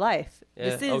way of life. Yeah,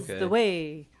 This is okay. the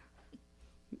way.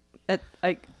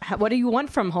 What do you want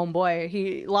from homeboy?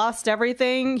 He lost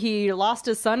everything. He lost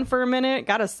his son for a minute,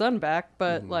 got his son back,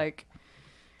 but I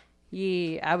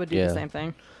would do Yeah. the same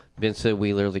thing. Ben said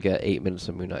we literally got 8 minutes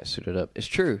of Moon Knight suited up. It's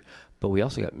true, but we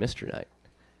also got Mr. Knight.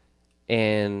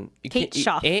 And Kate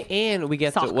Schaff. and we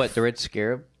got Schaff. the Red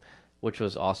Scarab, which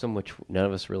was awesome, which none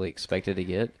of us really expected to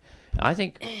get. I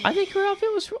think her outfit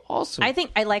was awesome. I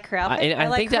think I like her outfit. and I I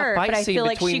like think that her, fight but I scene feel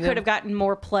like she between could them- have gotten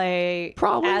more play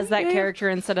Probably, as that yeah. character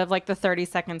instead of like the 30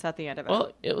 seconds at the end of it.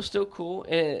 Well, it was still cool.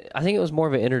 And I think it was more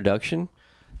of an introduction.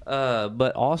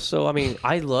 But also, I mean,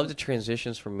 I love the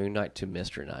transitions from Moon Knight to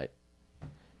Mr. Knight.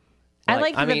 I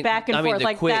liked the back and forth, the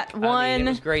like that one. it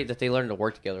was great that they learned to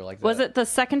work together like that. Was it the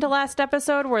second to last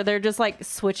episode where they're just like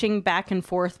switching back and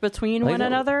forth between think one that-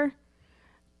 another?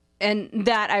 And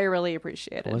that I really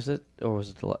appreciated. Was it, or was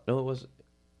it the? No, it was. It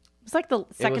was like the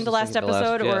second to the last second to last,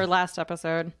 episode yeah. or last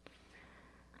episode.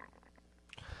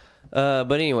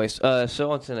 But anyways,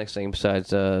 so on to the next thing besides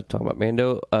talking about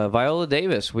Mando. Viola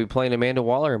Davis, we playing Amanda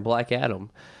Waller in Black Adam.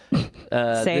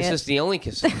 This it. is the only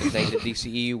consistent thing that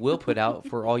DCEU will put out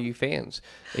for all you fans.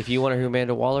 If you wonder who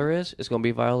Amanda Waller is, it's going to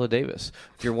be Viola Davis.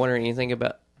 If you're wondering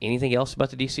anything else about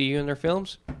the DCEU and their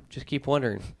films, just keep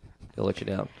wondering. They'll let you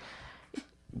down.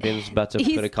 Ben's about to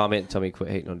put a comment and tell me to quit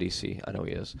hating on DC. I know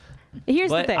he is. Here's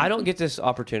the But thing. I don't get this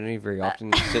opportunity very often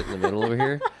to sit in the middle over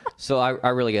here. So I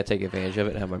really got to take advantage of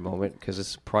it and have my moment because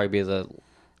this will probably be the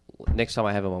next time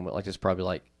I have a moment like this, probably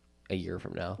like a year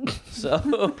from now.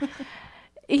 So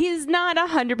He's not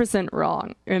 100%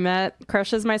 wrong, and that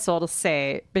crushes my soul to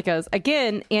say because,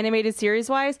 again, animated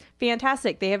series-wise,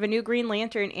 fantastic. They have a new Green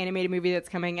Lantern animated movie that's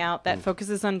coming out that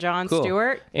focuses on Jon cool.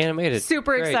 Stewart. Animated.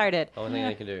 Super Great. excited. Only thing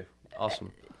I can do.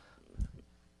 Awesome.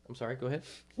 I'm sorry. Go ahead.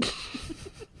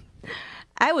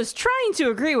 I was trying to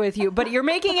agree with you, but you're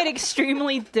making it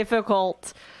extremely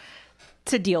difficult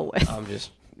to deal with. I'm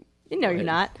just No, you're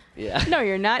not. Yeah. No,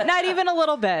 you're not. Not even a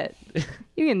little bit.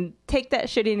 You can take that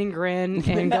shit-eating grin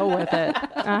and go with it.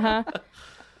 Uh-huh.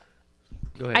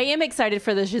 Go ahead. I am excited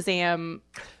for the Shazam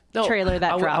trailer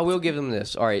that dropped. I will give them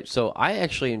this. All right, so I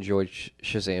actually enjoyed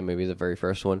Shazam movie, the very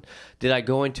first one. Did I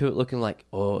go into it looking like,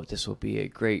 oh, this will be a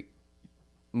great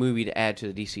movie to add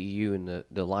to the DCU and the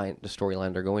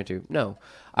storyline they're going to? No.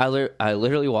 I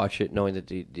literally watched it knowing that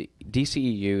the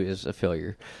DCEU is a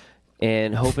failure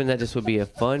and hoping that this would be a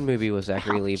fun movie with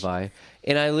Zachary Levi.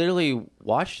 And I literally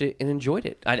watched it and enjoyed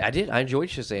it. I did. I enjoyed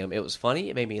Shazam. It was funny.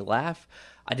 It made me laugh.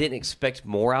 I didn't expect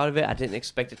more out of it. I didn't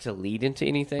expect it to lead into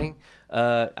anything.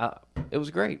 It was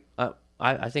great.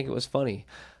 I think it was funny.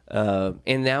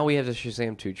 And now we have the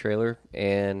Shazam 2 trailer,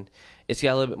 and it's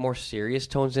got a little bit more serious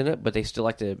tones in it, but they still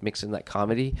like to mix in that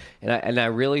comedy. And I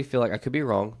really feel like, I could be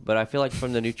wrong, but I feel like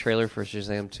from the new trailer for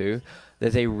Shazam 2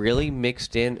 that they really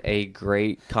mixed in a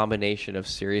great combination of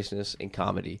seriousness and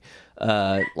comedy.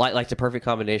 Like the perfect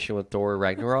combination with Thor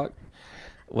Ragnarok.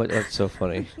 What's so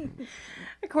funny?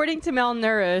 According to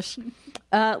Malnourished,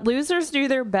 losers do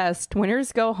their best.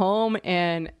 Winners go home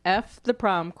and F the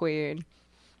prom queen.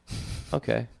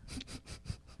 Okay.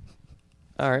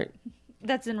 All right.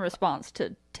 That's in response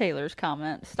to Taylor's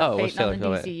comment. Stop what's hating on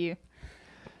the Taylor's comment?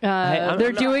 DCU.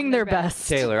 They're doing their best.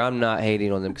 Taylor, I'm not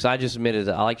hating on them because I just admitted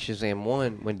that I like Shazam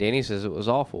 1 when Danny says it was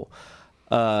awful.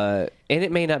 And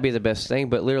it may not be the best thing,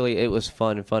 but literally it was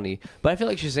fun and funny. But I feel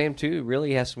like Shazam 2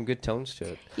 really has some good tones to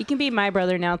it. You can be my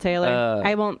brother now, Taylor.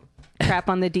 I won't crap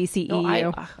on the DCEU.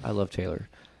 No, I love Taylor.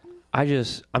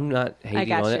 I'm not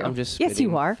hating on it. I'm just Yes,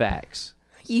 you are. Facts.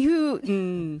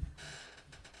 You.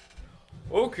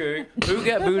 Okay. Who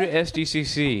got booed at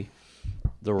SDCC?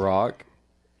 The Rock.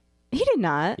 He did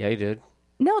not. Yeah, he did.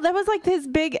 No, that was like his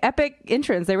big epic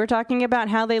entrance. They were talking about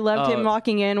how they loved him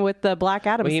walking in with the Black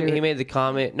Adam suit. He made the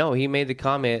comment. No, he made the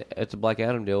comment at the Black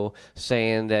Adam deal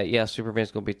saying that, yeah,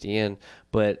 Superman's going to be at the end,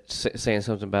 but saying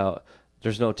something about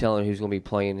there's no telling who's going to be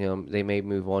playing him. They may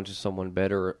move on to someone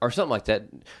better or something like that.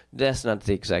 That's not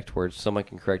the exact words. Someone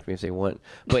can correct me if they want.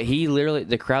 But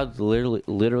the crowd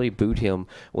literally booed him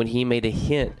when he made a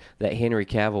hint that Henry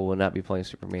Cavill will not be playing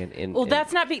Superman.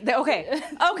 That's not okay.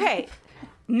 Okay.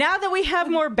 Now that we have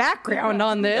more background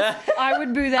on this, I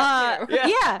would boo that too.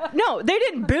 Yeah, no, they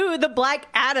didn't boo the Black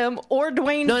Adam or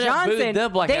Dwayne Johnson. Booed the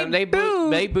Black Adam.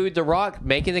 They booed The Rock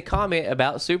making the comment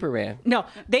about Superman. No,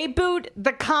 they booed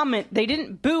the comment. They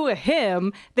didn't boo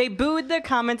him. They booed the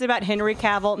comments about Henry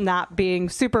Cavill not being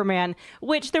Superman,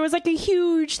 which there was like a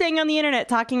huge thing on the internet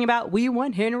talking about, we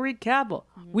want Henry Cavill.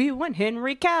 We want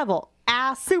Henry Cavill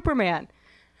as Superman.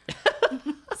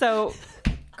 So...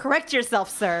 correct yourself,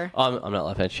 sir. I'm not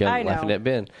laughing at you. I'm laughing at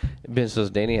Ben. Ben says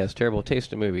Danny has terrible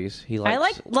taste in movies. I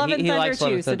like Love and Thunder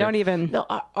too, so don't even. No,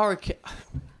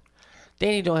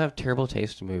 Danny don't have terrible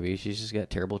taste in movies. She's just got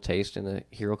terrible taste in the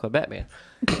hero called Batman.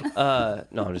 No,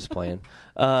 I'm just playing.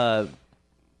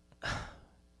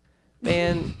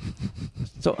 Man,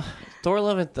 so Thor: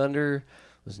 Love and Thunder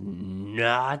was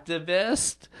not the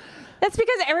best. That's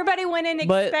because everybody went in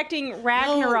expecting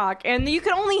Ragnarok, and you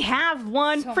could only have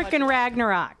one freaking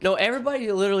Ragnarok. No,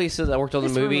 everybody literally said that worked on the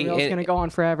movie. It's going to go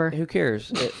on forever. Who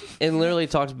cares? And literally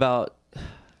talked about.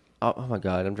 Oh my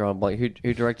God, I'm drawing a blank.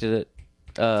 Who directed it?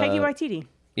 Taika Waititi.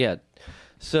 Yeah.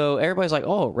 So everybody's like,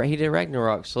 "Oh, he did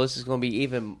Ragnarok, so this is going to be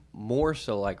even more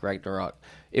so like Ragnarok."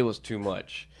 It was too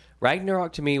much.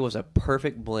 Ragnarok to me was a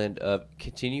perfect blend of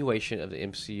continuation of the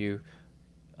MCU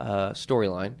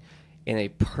storyline. And a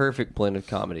perfect blend of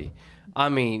comedy. I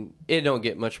mean, it don't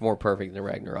get much more perfect than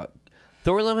Ragnarok.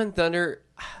 Thor: Love and Thunder,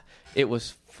 it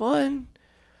was fun,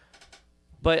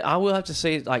 but I will have to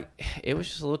say, like, it was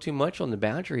just a little too much on the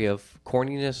boundary of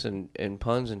corniness and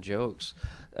puns and jokes.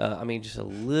 I mean, just a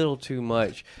little too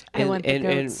much. I want the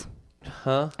goats.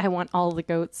 I want all the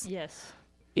goats. Yes.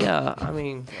 Yeah, I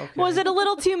mean, okay. Was it a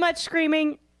little too much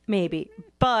screaming? Maybe,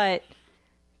 but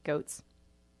goats.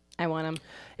 I want them.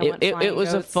 It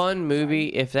was a fun movie.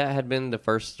 If that had been the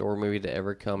first Thor movie to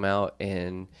ever come out,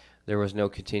 and there was no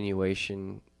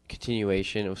continuation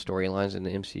of storylines in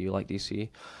the MCU like DC, it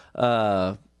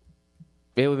would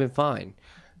have been fine.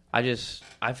 I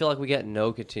feel like we got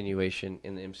no continuation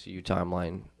in the MCU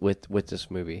timeline with this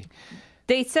movie.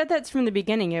 They said that's from the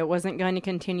beginning. It wasn't going to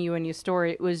continue a new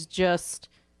story. It was just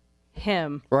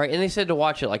him. Right, and they said to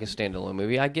watch it like a standalone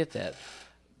movie. I get that.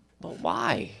 But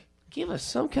why? Give us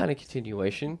some kind of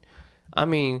continuation. I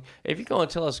mean, if you're going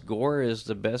to tell us Gore is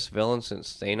the best villain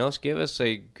since Thanos, give us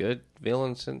a good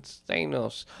villain since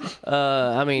Thanos.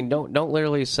 I mean, don't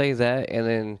literally say that, and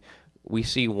then we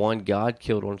see one god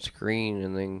killed on screen,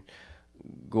 and then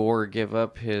Gore give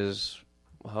up his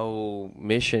whole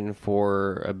mission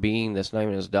for a being that's not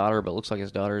even his daughter, but looks like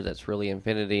his daughter, that's really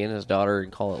infinity in his daughter,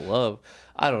 and call it love.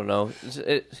 I don't know.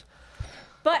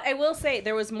 But I will say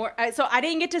there was more. So I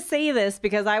didn't get to say this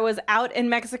because I was out in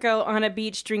Mexico on a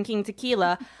beach drinking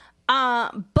tequila.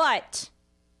 But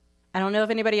I don't know if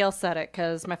anybody else said it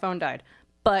because my phone died.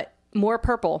 But more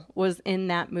purple was in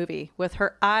that movie. With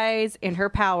her eyes and her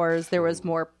powers, there was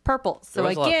more purple. So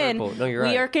was a lot of again, purple. No, you're we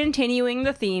right. are continuing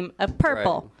the theme of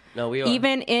purple. Right. No, we are.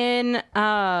 Even in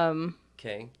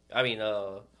Okay. I mean,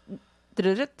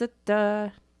 was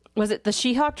it the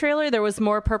She-Hulk trailer? There was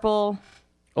more purple.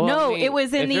 well, No, I mean, it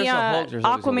was in if the there's a Hulk, there's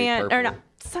always gonna be Aquaman. Or no, purple.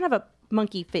 son of a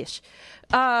monkey fish.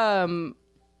 Never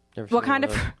seen Wakanda,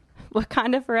 those.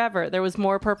 Wakanda Forever. There was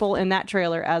more purple in that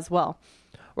trailer as well.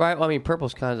 Right. Well, I mean,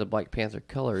 purple's kind of the Black Panther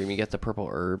color. I mean, you got the purple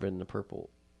herb and the purple.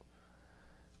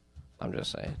 I'm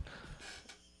just saying.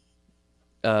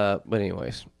 But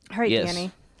anyways. All right, yes.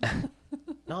 Danny.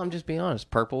 No, I'm just being honest.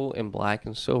 Purple and black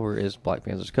and silver is Black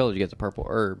Panther's colors. You get the purple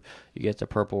herb. You get the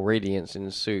purple radiance in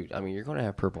the suit. I mean, you're going to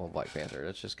have purple in Black Panther.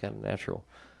 That's just kind of natural.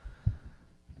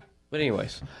 But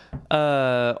anyways,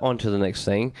 on to the next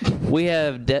thing. We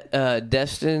have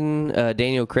Destin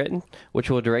Daniel Cretton, which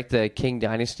will direct the King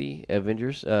Dynasty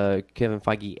Avengers. Kevin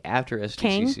Feige after SDCC.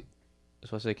 King?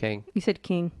 That's what I say, King. You said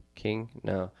king. King?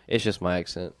 No, it's just my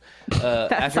accent.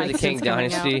 After the King accent's coming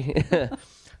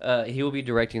Dynasty, he will be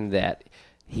directing that.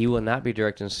 He will not be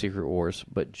directing Secret Wars,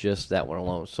 but just that one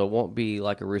alone. So it won't be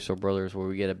like a Russo brothers where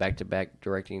we get a back-to-back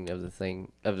directing of the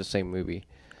same movie.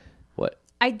 What?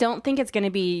 I don't think it's going to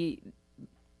be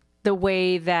the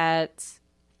way that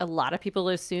a lot of people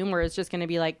assume, where it's just going to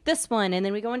be like this one and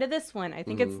then we go into this one. I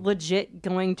think it's legit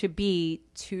going to be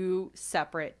two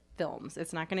separate films.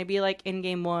 It's not going to be like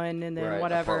Endgame 1 and then Right,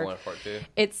 whatever. Part 1, Part 2.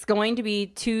 It's going to be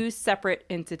two separate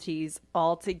entities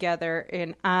all together,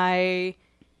 and I'm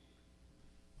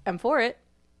for it.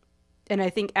 And I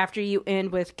think after you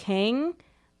end with King,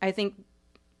 I think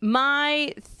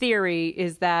my theory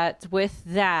is that with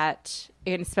that,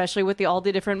 and especially with all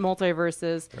the different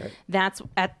multiverses, Right. that's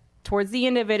towards the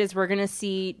end of it is we're going to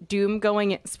see Doom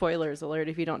going. Spoilers alert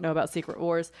if you don't know about Secret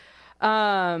Wars.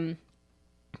 You're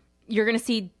going to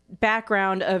see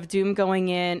background of Doom going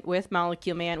in with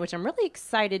Molecule Man, which I'm really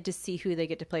excited to see who they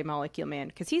get to play Molecule Man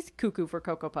because he's cuckoo for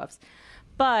Cocoa Puffs.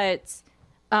 But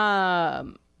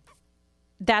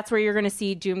that's where you're going to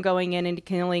see Doom going in and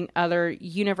killing other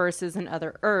universes and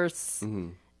other Earths. Mm-hmm.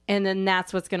 And then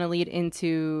that's what's going to lead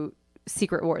into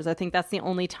Secret Wars. I think that's the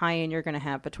only tie-in you're going to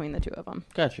have between the two of them.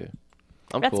 Gotcha.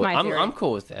 That's cool. my theory. I'm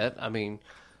cool with that. I mean,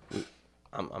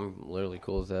 I'm literally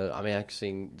cool with that. I mean, I've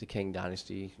seen the King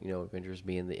Dynasty, Avengers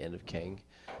being the end of King.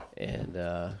 And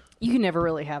you can never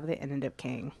really have the end of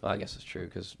King. well, I guess it's true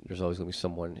because there's always going to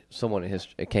be someone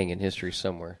a king in history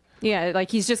somewhere. Yeah, like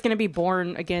he's just going to be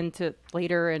born again to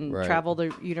later and Right. travel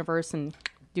the universe and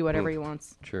do whatever he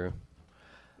wants. True.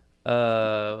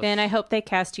 And I hope they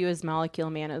cast you as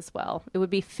Molecule Man as well. It would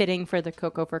be fitting for the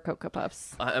Cocoa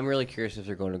Puffs. I'm really curious if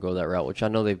they're going to go that route, which I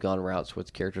know they've gone routes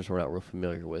with characters we're not real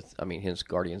familiar with. I mean, hence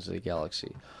Guardians of the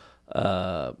Galaxy.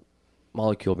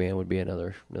 Molecule Man would be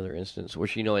another instance,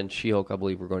 which, in She-Hulk, I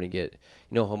believe we're going to get,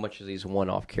 how much of these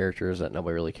one-off characters that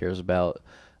nobody really cares about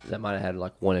that might have had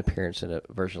like one appearance in a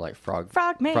version like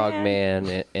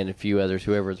Frogman and a few others,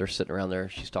 whoever they're sitting around there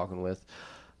she's talking with.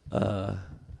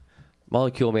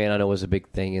 Molecule Man, I know, was a big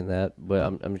thing in that, but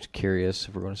I'm just curious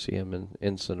if we're going to see him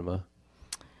in cinema.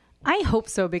 I hope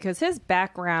so because his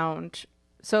background.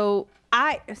 So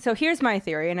here's my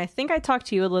theory, and I think I talked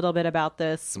to you a little bit about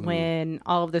this when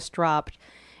all of this dropped.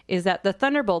 Is that the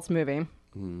Thunderbolts movie?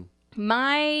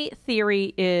 My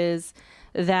theory is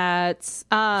that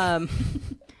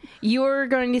you're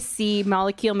going to see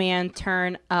Molecule Man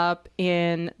turn up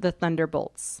in the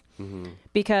Thunderbolts.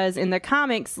 Because in the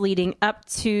comics leading up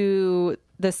to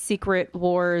the Secret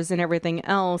Wars and everything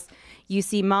else, you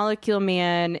see Molecule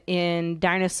Man in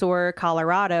Dinosaur,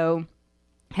 Colorado,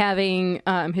 having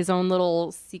his own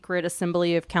little secret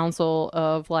assembly of council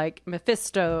of like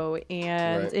Mephisto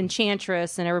and Right.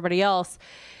 Enchantress and everybody else.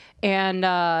 And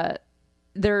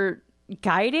they're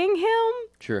guiding him,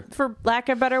 Sure. for lack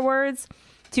of better words,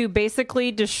 to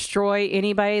basically destroy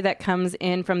anybody that comes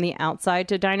in from the outside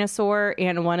to Dinosaur.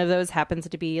 And one of those happens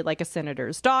to be like a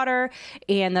senator's daughter.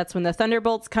 And that's when the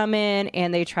Thunderbolts come in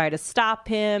and they try to stop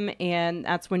him. And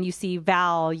that's when you see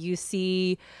Val, you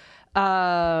see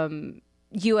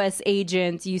U.S.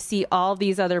 agents, you see all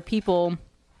these other people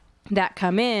that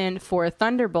come in for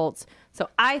Thunderbolts. So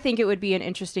I think it would be an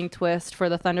interesting twist for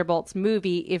the Thunderbolts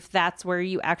movie if that's where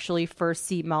you actually first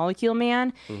see Molecule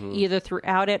Man, either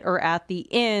throughout it or at the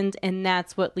end, and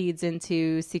that's what leads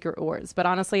into Secret Wars. But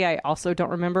honestly, I also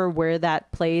don't remember where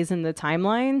that plays in the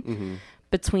timeline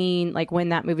between like when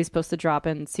that movie's supposed to drop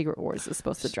and Secret Wars is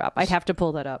supposed to drop. I'd have to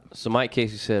pull that up. So Mike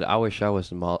Casey said, I wish I was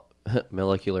the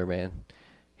Molecular Man.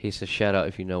 He says, shout out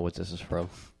if you know what this is from.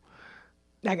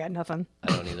 I got nothing. I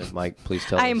don't either. Mike, please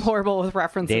tell us. I am horrible with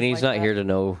references. Danny's like not that. here to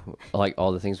know like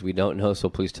all the things we don't know, so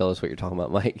please tell us what you're talking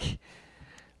about, Mike.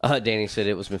 Danny said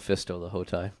it was Mephisto the whole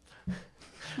time.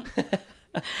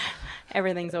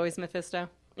 Everything's always Mephisto.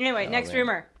 Anyway, next man.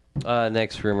 rumor.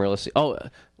 Next rumor, let's see. Oh,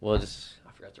 well,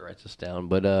 I forgot to write this down,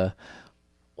 but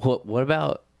what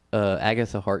about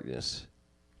Agatha Harkness?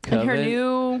 And her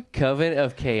new... Coven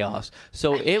of Chaos.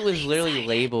 So it was literally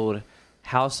labeled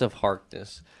House of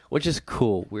Harkness, which is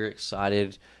cool. We're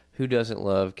excited. Who doesn't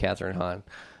love Catherine Hahn?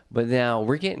 But now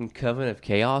we're getting Coven of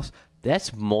Chaos.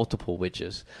 That's multiple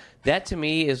witches. That to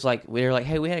me is like, we're like,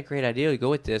 hey, we had a great idea. We go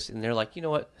with this. And they're like, you know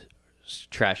what?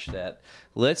 Trash that.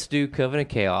 Let's do Coven of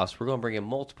Chaos. We're going to bring in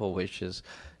multiple witches.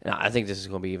 And I think this is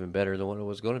going to be even better than what it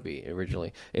was going to be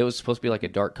originally. It was supposed to be like a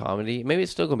dark comedy. Maybe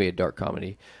it's still going to be a dark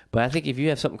comedy. But I think if you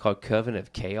have something called Coven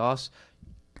of Chaos,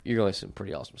 you're going to see some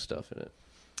pretty awesome stuff in it.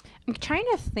 I'm trying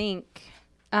to think.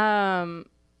 So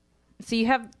you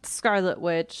have Scarlet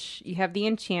Witch, you have the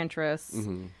Enchantress,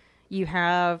 you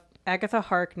have Agatha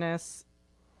Harkness.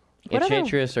 What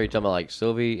Enchantress, are you talking about like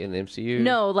Sylvie in the MCU?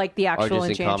 No, like the actual just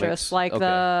in Enchantress, comics? like Okay.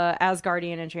 the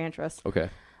Asgardian Enchantress. Okay.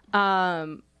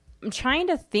 I'm trying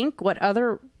to think what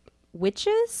other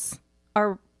witches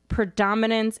are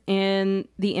predominant in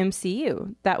the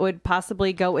MCU that would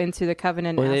possibly go into the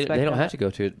Covenant Well, they aspect don't of have it. to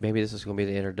go to it. Maybe this is going to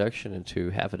be the introduction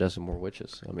into half a dozen more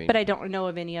witches. I mean, But I don't know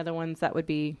of any other ones that would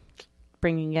be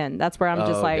bringing in. That's where I'm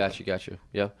just like... got you.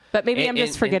 Yeah. But maybe I'm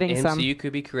just forgetting some. So you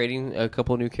could be creating a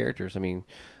couple new characters. I mean,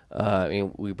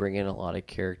 we bring in a lot of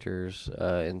characters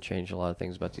and change a lot of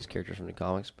things about these characters from the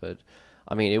comics. But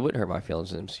I mean, it wouldn't hurt my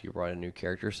feelings if MCU brought a new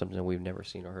character, something we've never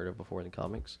seen or heard of before in the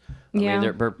comics. I Yeah.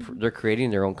 mean, they're creating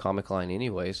their own comic line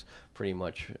anyways, pretty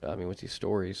much. I mean, with these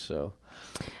stories, so.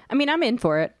 I mean, I'm in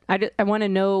for it. I want to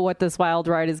know what this wild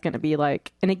ride is going to be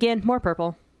like. And again, more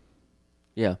purple.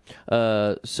 Yeah.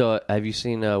 So have you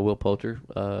seen Will Poulter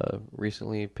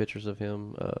recently? Pictures of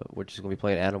him, which is going to be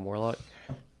playing Adam Warlock.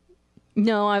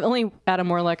 No, I've only Adam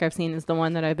Warlock I've seen is the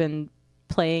one that I've been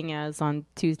playing as on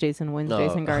Tuesdays and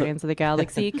Wednesdays Oh. in Guardians of the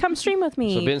Galaxy. Come stream with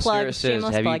me. So Ben Plug, Stewart says,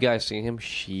 shameless "Have you plug. guys seen him?"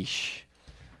 Sheesh.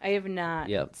 I have not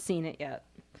Yep. seen it yet.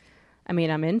 I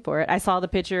mean, I'm in for it. I saw the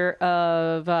picture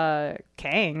of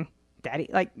Kang.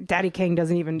 Daddy Kang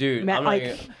doesn't even Dude, ma- I'm not like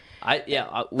gonna,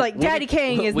 like Daddy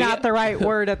Kang is not the right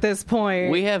word at this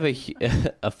point. We have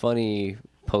a funny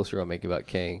poster I'll make about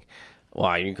Kang.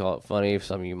 Well, you can call it funny.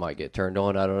 Some of you might get turned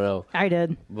on. I don't know. I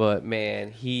did. But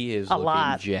man, he is looking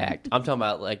lot. jacked. I'm talking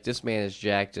about like this man is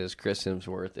jacked as Chris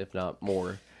Hemsworth, if not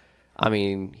more. I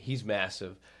mean, he's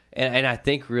massive, and I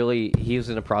think really he was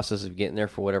in the process of getting there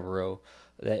for whatever role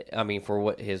for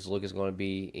what his look is going to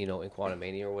be, in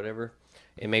Quantumania or whatever.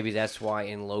 And maybe that's why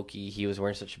in Loki he was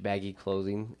wearing such baggy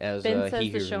clothing as Ben says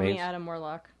he to who show remains. me Adam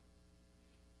Warlock.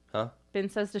 Huh? Ben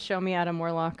says to show me Adam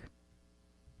Warlock.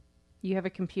 You have a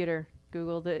computer.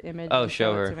 Google the image. Oh, and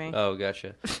show it her. to me. Oh,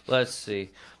 gotcha. Let's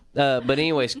see. But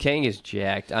anyways, Kang is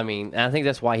jacked. I mean, I think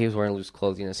that's why he was wearing loose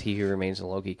clothing as he who remains in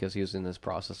Loki, because he was in this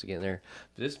process of getting there.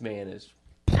 This man is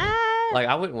like,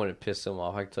 I wouldn't want to piss him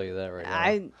off. I can tell you that right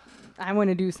now. I want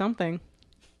to do something.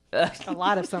 A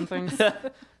lot of somethings.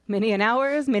 Many an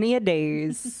hours, many a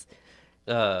days.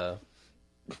 Okay.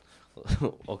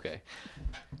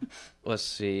 Let's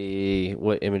see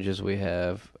what images we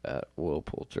have at Will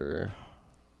Poulter.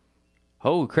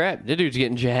 Oh crap! That dude's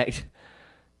getting jacked.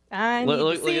 I need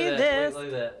to see at this. that. Look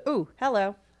at that. Ooh,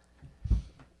 hello.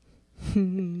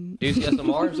 Dude's got some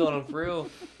arms on him for real.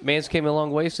 Man's came a long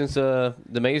way since the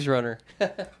Maze Runner.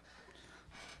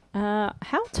 How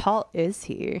tall is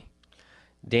he?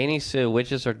 Danny said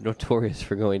witches are notorious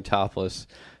for going topless.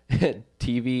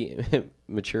 TV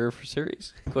mature for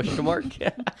series? Question mark.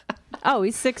 Oh,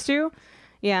 he's 6'2"?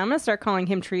 Yeah, I'm gonna start calling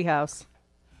him Treehouse.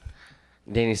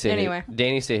 Danny said. Anyway.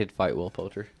 Danny said he'd fight Will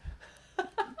Poulter.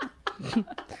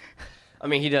 I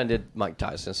mean, he done did Mike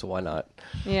Tyson, so why not?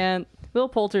 Yeah, Will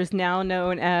Poulter's now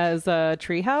known as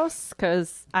Treehouse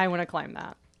because I want to climb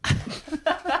that.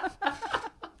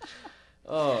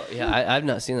 Oh yeah, I've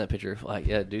not seen that picture. Like,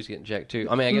 yeah, dude's getting jacked too.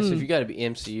 I mean, I guess if you got to be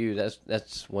MCU,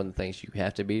 that's one of the things you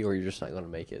have to be, or you're just not going to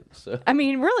make it. So I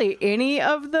mean, really, any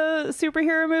of the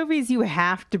superhero movies, you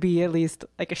have to be at least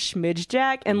like a schmidge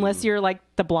jack, unless you're like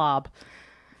the Blob.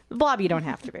 Blob, you don't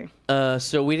have to be.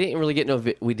 So we didn't really get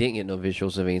we didn't get no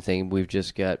visuals of anything. We've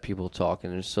just got people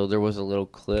talking. And so there was a little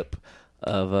clip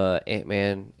of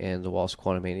Ant-Man and the Wasp: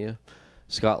 Quantumania.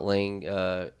 Scott Lang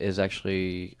is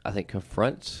actually, I think,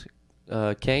 confronts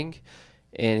Kang,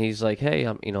 and he's like, "Hey,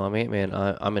 I'm Ant-Man.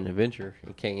 I'm an Avenger."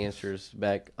 And Kang answers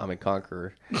back, "I'm a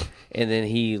Conqueror." And then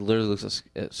he literally looks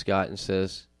at Scott and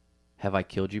says, "Have I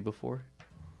killed you before?"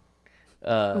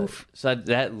 So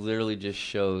that literally just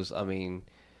shows, I mean,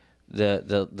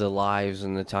 the lives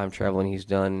and the time traveling he's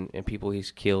done and people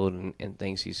he's killed and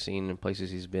things he's seen and places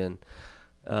he's been.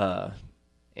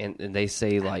 And they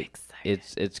say like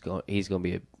he's gonna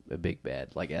be a big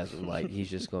bad, like as in, like he's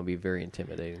just gonna be very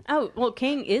intimidating. Oh well,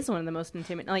 Kang is one of the most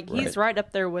intimidating. Like he's right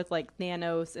up there with like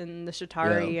Thanos and the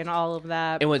Chitauri and all of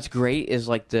that. And what's great is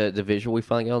like the visual we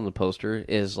finally got on the poster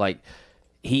is like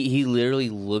he literally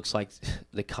looks like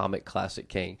the comic classic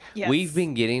Kang. Yes. We've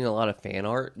been getting a lot of fan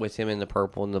art with him in the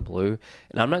purple and the blue,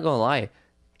 and I'm not gonna lie.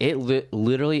 It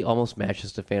literally almost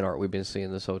matches the fan art we've been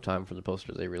seeing this whole time for the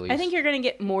poster they released. I think you're going to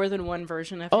get more than one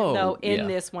version of him, though, in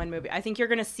this one movie. I think you're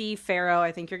going to see Pharaoh.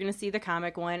 I think you're going to see the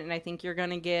comic one. And I think you're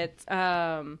going to get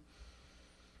Fudger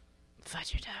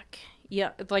Duck.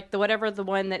 Yeah, like the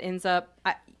one that ends up...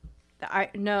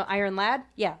 Iron Lad?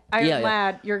 Yeah, Iron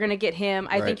Lad. You're going to get him.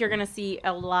 I think you're going to see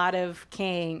a lot of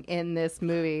Kang in this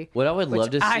movie. What I would love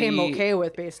to see... I am okay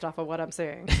with based off of what I'm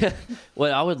saying.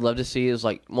 What I would love to see is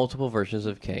like multiple versions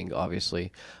of Kang,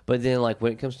 obviously. But then like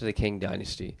when it comes to the Kang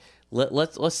Dynasty,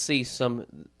 let's see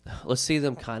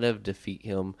them kind of defeat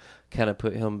him, kind of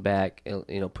put him back,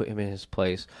 put him in his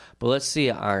place. But let's see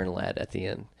an Iron Lad at the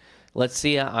end. Let's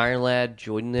see an Iron Lad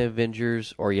join the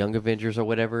Avengers or Young Avengers or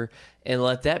whatever, and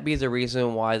let that be the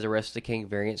reason why the rest of the Kang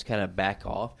variants kind of back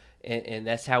off. And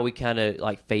that's how we kind of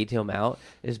like fade him out,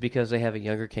 is because they have a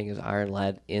younger Kang as Iron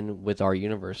Lad in with our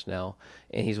universe now,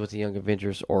 and he's with the Young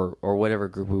Avengers or whatever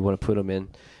group we want to put him in.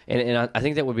 And I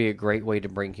think that would be a great way to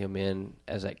bring him in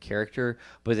as that character,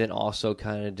 but then also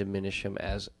kind of diminish him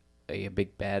as a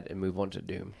big bad and move on to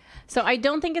Doom. So I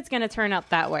don't think it's going to turn out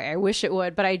that way. I wish it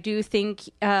would, but I do think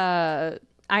Iron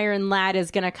Lad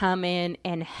is going to come in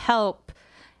and help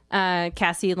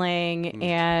Cassie Lang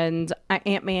and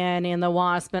Ant-Man and the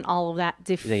Wasp and all of that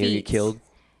defeat. You think he'll get killed?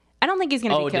 I don't think he's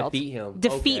going to be killed. Defeat him.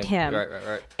 Defeat him.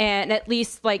 Right. And at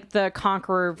least like the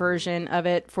Conqueror version of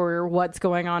it for what's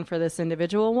going on for this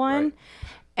individual one. Right.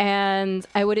 And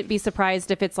I wouldn't be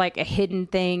surprised if it's like a hidden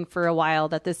thing for a while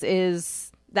that this is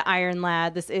the Iron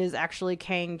Lad. This is actually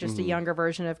Kang, just a younger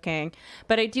version of Kang.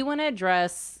 But I do want to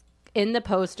address in the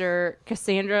poster,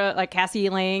 Cassie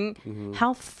Lang,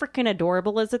 how freaking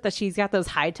adorable is it that she's got those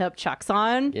high top Chucks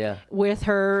on with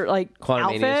her like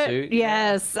Quantumania outfit? suit.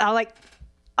 Yes. I like,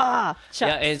 Chucks.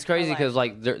 Yeah, and it's crazy because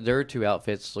like their two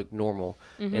outfits look normal,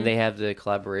 and they have the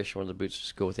collaboration where the boots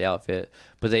just go with the outfit,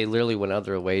 but they literally went out of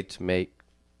their way to make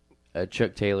a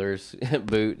Chuck Taylor's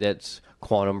boot that's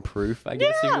quantum proof, I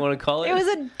guess if you want to call it. It was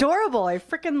adorable. I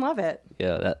freaking love it.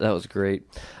 Yeah, that was great.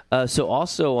 So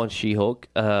also on She-Hulk,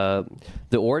 the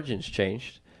origins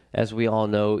changed. As we all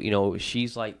know,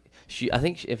 she's like, I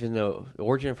think if the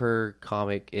origin of her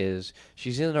comic is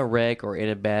she's in a wreck or in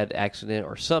a bad accident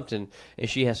or something, and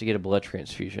she has to get a blood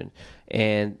transfusion.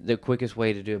 And the quickest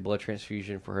way to do a blood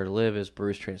transfusion for her to live is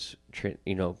Bruce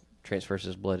transfers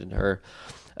his blood into her.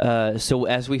 So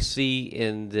as we see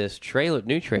in this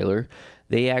new trailer,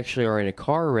 they actually are in a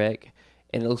car wreck,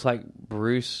 and it looks like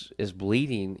Bruce is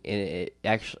bleeding, and it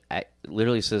actually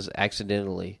literally says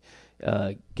accidentally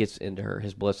gets into her.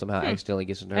 His blood somehow accidentally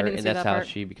gets into her, and that's how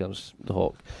she becomes the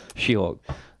Hulk, She-Hulk.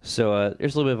 So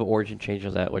there's a little bit of an origin change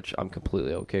on that, which I'm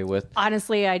completely okay with.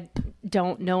 Honestly, I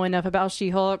don't know enough about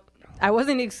She-Hulk. I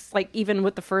wasn't even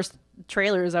with the first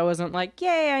trailers, I wasn't like,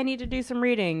 yay, I need to do some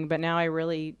reading. But now I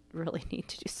really, really need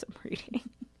to do some reading.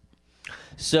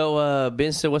 So,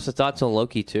 Ben said, what's the thoughts on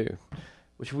Loki 2?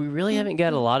 Which we really haven't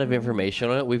got a lot of information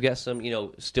on it. We've got some,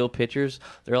 still pictures.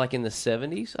 They're like in the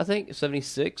 70s, I think,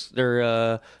 76.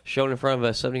 They're shown in front of a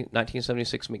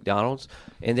 1976 McDonald's.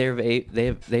 And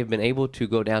they've been able to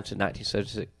go down to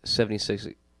 1976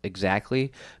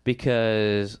 exactly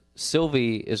because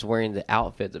Sylvie is wearing the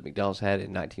outfit that McDonald's had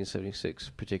in 1976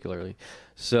 particularly.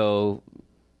 So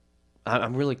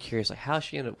I'm really curious, like, how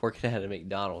she ended up working at a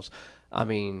McDonald's. I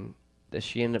mean, does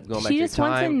she end up going back to time just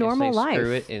wants a normal and say, life.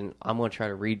 screw it, and I'm going to try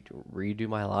to redo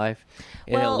my life?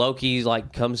 And then Loki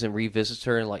like comes and revisits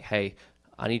her and like, hey,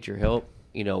 I need your help.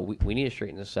 We need to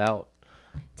straighten this out.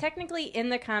 Technically, in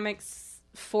the comics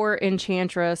for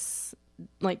Enchantress,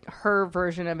 like her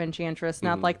version of Enchantress,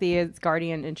 not like the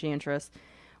Guardian Enchantress,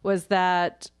 was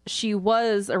that she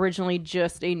was originally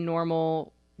just a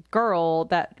normal girl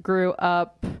that grew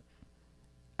up.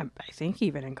 I think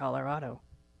even in Colorado.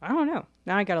 I don't know.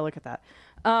 Now I got to look at that.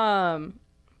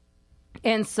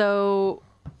 And so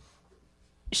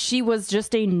she was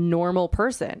just a normal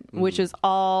person, which is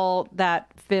all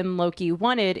that Finn Loki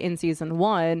wanted in season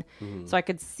 1. So I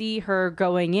could see her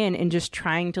going in and just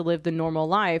trying to live the normal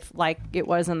life like it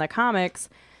was in the comics,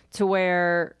 to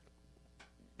where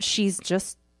she's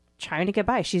just trying to get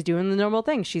by. She's doing the normal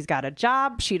thing. She's got a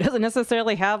job. She doesn't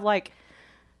necessarily have like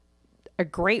a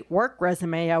great work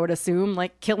resume, I would assume.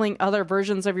 Like killing other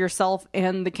versions of yourself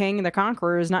and the King and the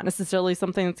Conqueror is not necessarily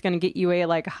something that's going to get you a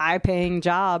like high paying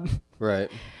job.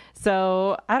 Right.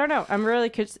 So I don't know. I'm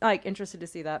really like interested to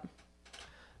see that.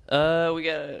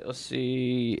 Let's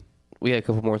see. We got a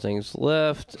couple more things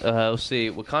left. Let's see.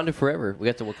 Wakanda Forever. We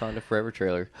got the Wakanda Forever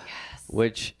trailer. Yes.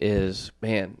 Which is,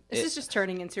 man. This is just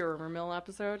turning into a Rumor Mill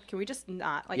episode. Can we just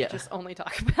not, just only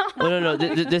talk about it? Well, no.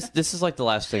 This is like the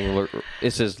last thing.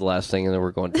 This is the last thing, and then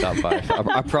we're going to top 5.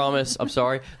 I promise. I'm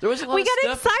sorry. There was a lot we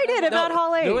got excited about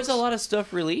Hall H. There was a lot of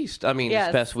stuff released. I mean,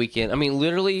 this past weekend. I mean,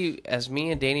 literally, as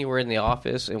me and Danny were in the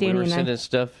office, and we were sending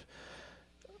stuff.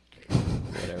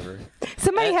 Whatever.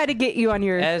 Somebody had to get you on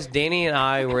your... As Danny and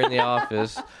I were in the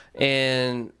office,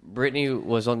 and Brittany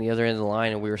was on the other end of the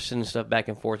line, and we were sending stuff back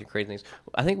and forth and creating things.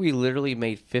 I think we literally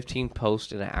made 15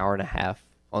 posts in an hour and a half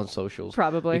on socials.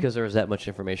 Probably. Because there was that much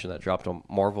information that dropped on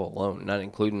Marvel alone, not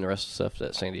including the rest of the stuff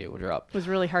that San Diego dropped. It was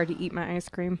really hard to eat my ice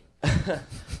cream.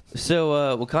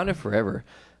 So, Wakanda Forever.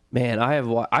 Man, I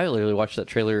literally watched that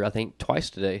trailer, I think, twice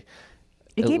today.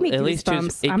 It gave me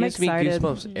goosebumps. It gives me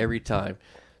goosebumps every time.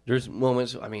 There's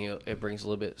moments, I mean, it brings a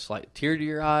little bit slight tear to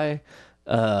your eye.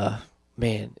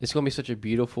 Man, it's going to be such a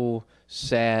beautiful,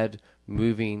 sad,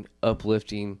 moving,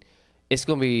 uplifting. It's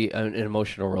going to be an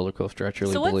emotional roller coaster, I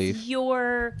truly believe. So what's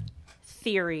your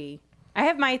theory? I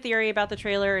have my theory about the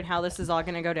trailer and how this is all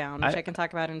going to go down, which I can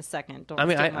talk about in a second. Don't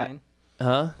steal mine.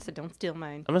 So don't steal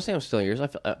mine. I'm not saying I'm stealing yours.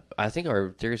 I think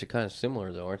our theories are kind of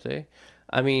similar, though, aren't they?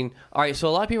 I mean, all right, so a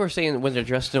lot of people are saying when they're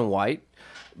dressed in white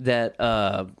that...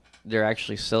 they're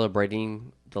actually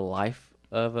celebrating the life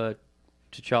of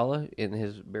T'Challa in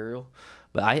his burial.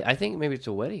 But I think maybe it's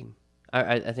a wedding.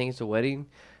 I think it's a wedding,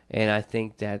 and I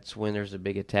think that's when there's a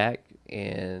big attack,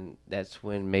 and that's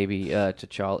when maybe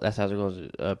T'Challa, that's how they're going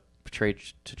to portray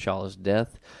T'Challa's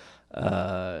death.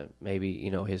 Maybe,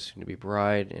 his soon-to-be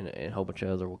bride and a whole bunch of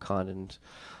other Wakandans.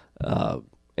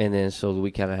 And then so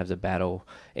we kind of have the battle.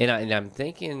 And I'm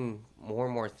thinking more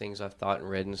and more things I've thought and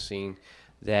read and seen.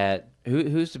 That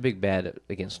who's the big bad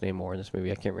against Namor in this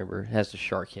movie? I can't remember. It has the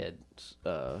shark head.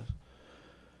 The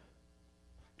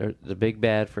big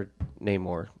bad for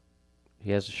Namor.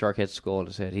 He has the shark head skull on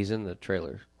his head. He's in the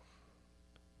trailer.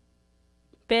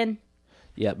 Ben.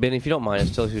 Yeah, Ben, if you don't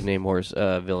mind, tell us who Namor's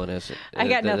villain is. I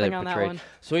got nothing on that one.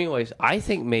 So anyways, I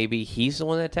think maybe he's the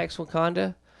one that attacks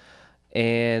Wakanda.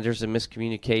 And there's a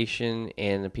miscommunication,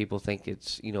 and the people think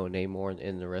it's, Namor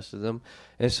and the rest of them.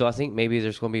 And so I think maybe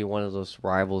there's going to be one of those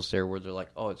rivals there where they're like,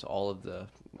 oh, it's all of the,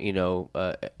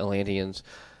 Atlanteans,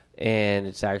 and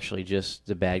it's actually just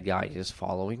the bad guy just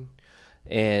following.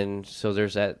 And so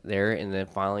there's that there. And then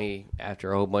finally,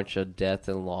 after a whole bunch of death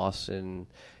and loss and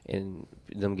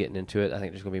them getting into it, I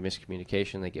think there's going to be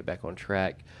miscommunication. They get back on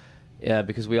track. Yeah,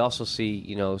 because we also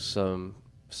see, some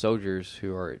soldiers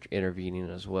who are intervening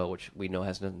as well, which we know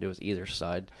has nothing to do with either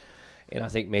side. And I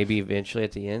think maybe eventually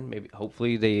at the end,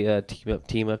 hopefully they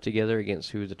team up together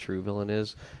against who the true villain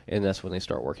is, and that's when they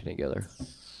start working together.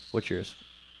 What's yours?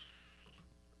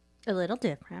 A little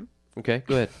different. Okay,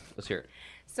 go ahead. Let's hear it.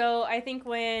 So I think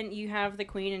when you have the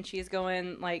queen and she's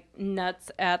going like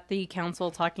nuts at the council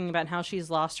talking about how she's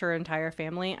lost her entire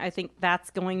family, I think that's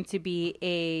going to be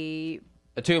a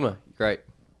Atuma. Great.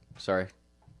 Sorry.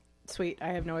 Sweet. I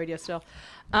have no idea still.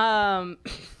 But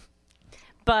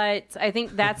I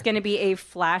think that's going to be a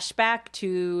flashback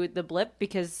to the blip,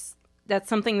 because that's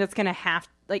something that's going to have,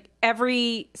 like,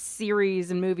 every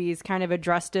series and movies kind of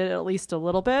addressed it at least a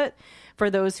little bit for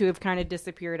those who have kind of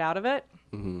disappeared out of it.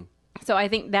 Mm-hmm. So I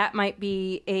think that might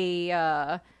be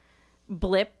a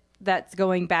blip that's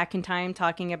going back in time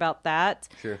talking about that.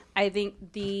 Sure. I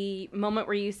think the moment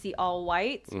where you see all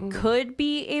white could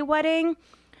be a wedding.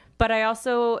 But I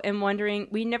also am wondering,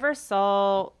 we never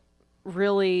saw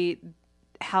really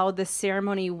how the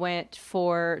ceremony went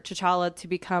for T'Challa to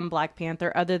become Black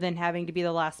Panther, other than having to be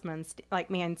the last man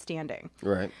standing.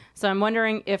 Right. So I'm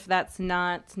wondering if that's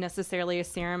not necessarily a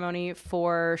ceremony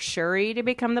for Shuri to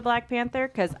become the Black Panther,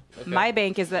 because my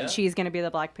bank is that she's going to be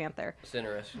the Black Panther. It's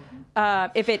interesting.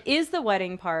 If it is the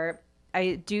wedding part,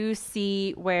 I do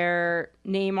see where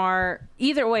Namor,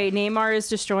 either way, Namor is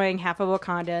destroying half of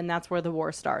Wakanda, and that's where the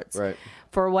war starts. Right.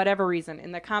 For whatever reason.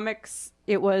 In the comics,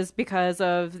 it was because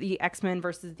of the X-Men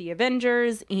versus the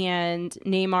Avengers, and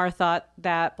Namor thought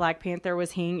that Black Panther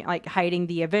was hiding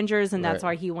the Avengers, and that's Right.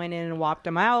 why he went in and walked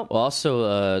them out. Well,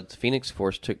 also, the Phoenix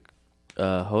Force took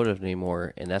hold of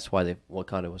Namor, and that's why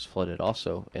Wakanda was flooded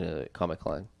also in a comic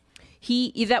line.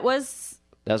 That was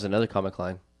another comic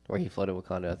line where he flooded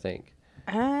Wakanda, I think.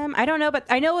 I don't know, but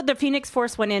I know the Phoenix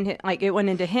Force went in, like it went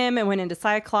into him, it went into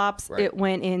Cyclops, Right. it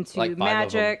went into Like 5 of them.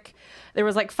 Magic. There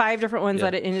was like 5 different ones Yeah.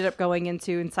 that it ended up going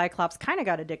into, and Cyclops kind of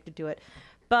got addicted to it.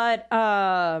 But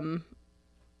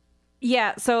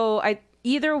yeah, so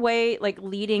either way, like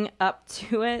leading up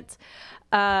to it,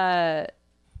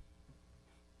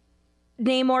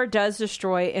 Namor does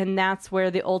destroy, and that's where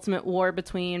the ultimate war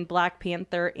between Black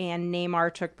Panther and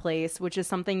Namor took place, which is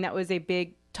something that was a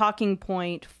big talking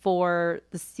point for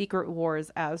the Secret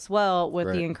Wars as well with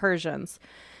Right. the incursions.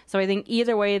 So I think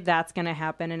either way, that's going to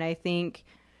happen, and I think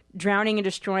drowning and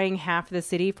destroying half the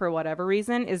city for whatever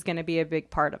reason is going to be a big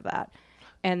part of that.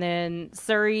 And then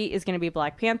Shuri is going to be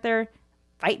Black Panther.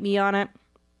 Fight me on it.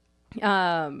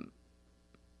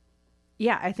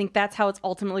 Yeah, I think that's how it's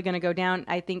ultimately going to go down.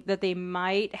 I think that they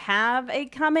might have a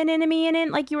common enemy in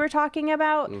it, like you were talking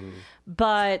about.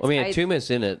 But I mean, Atuma's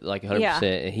in it like 100%, Yeah.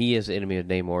 and he is the enemy of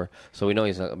Namor, so we know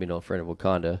he's not going to be no friend of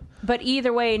Wakanda. But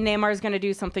either way, Neymar's going to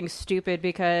do something stupid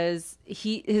because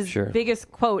his Sure.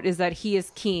 biggest quote is that he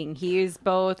is king. He is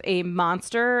both a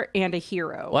monster and a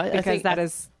hero Well, I because think- that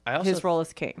is I also his role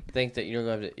as king. I think that you're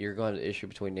going to have the issue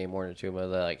between Namor and Atuma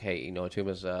that, like, hey,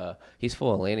 Atuma's he's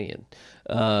full Atlantean,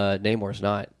 Namor's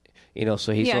not.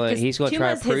 So he's going to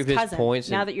try to prove his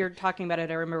points. Now that you're talking about it,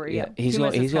 I remember. Yeah, he's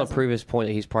Tuma's going his to cousin. prove his point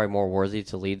that he's probably more worthy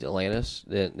to lead Atlantis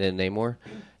than Namor,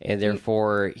 and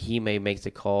therefore he may make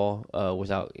the call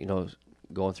without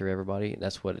going through everybody. And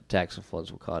that's what attacks and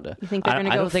floods Wakanda. You think they're going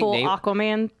to go full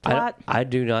Aquaman plot? I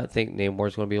do not think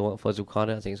Namor's going to be the one that floods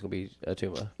Wakanda. I think it's going to be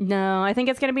Atuma. No, I think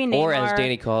it's going to be Namor. Or as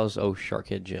Danny calls,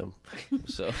 Sharkhead Jim.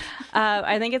 So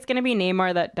I think it's going to be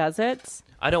Namor that does it.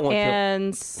 I don't want.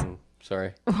 And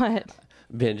Sorry, what?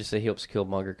 Ben just said he hopes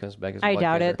Killmonger comes back as I Black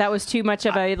doubt Panther. it. That was too much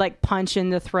of a punch in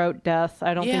the throat death.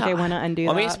 I don't think they want to undo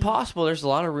that. I mean, it's possible. There's a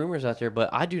lot of rumors out there, but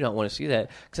I do not want to see that.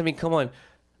 Because I mean, come on,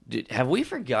 have we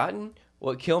forgotten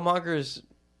what Killmonger's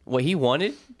what he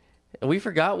wanted? Have we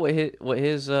forgot what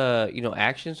his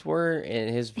actions were and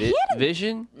his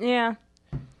vision? Yeah.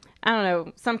 I don't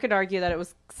know. Some could argue that it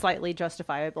was slightly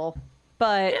justifiable.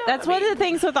 But that's one of the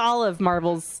things with all of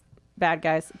Marvel's bad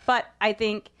guys. But I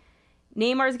think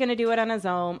Neymar's going to do it on his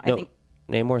own. I think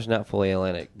Namor's not fully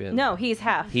Atlantic, Ben. no, he's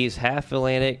half. He's half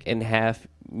Atlantic and half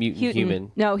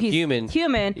human. No, he's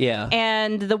human. Yeah.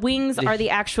 And the wings are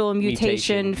the actual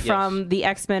mutation yes. from the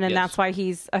X-Men, and Yes. that's why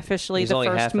he's officially He's the only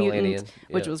first half mutant, Atlantean.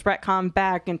 which Yeah. was retconned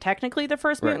back, and technically the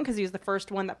first Right. mutant because he was the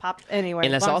first one that popped. Anyway,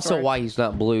 And that's long also story. why he's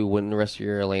not blue when the rest of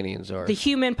your Atlanteans are. The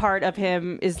human part of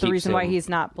him is the Keeps reason why him- he's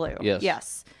not blue. Yes.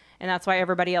 Yes. And that's why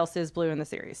everybody else is blue in the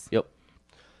series. Yep.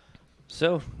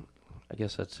 So, I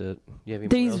guess that's it. You have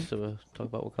anything These- else to talk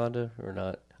about Wakanda or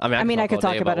not? I mean, I could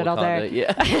talk about it all day.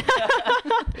 Yeah.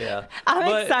 Yeah. I'm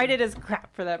But, excited as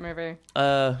crap for that movie.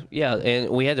 Yeah, and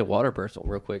we had the water burst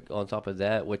real quick on top of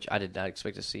that, which I did not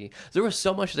expect to see. There was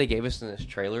so much they gave us in this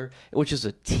trailer, which is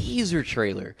a teaser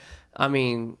trailer. I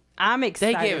mean, I'm they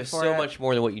excited gave us for so it. much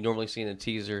more than what you normally see in a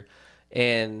teaser,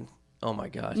 and oh my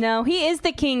gosh. No, he is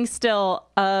the king still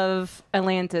of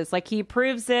Atlantis. Like, he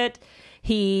proves it.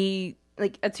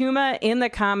 Atuma in the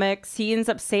comics, he ends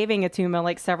up saving Atuma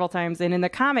like several times. And in the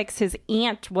comics, his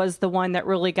aunt was the one that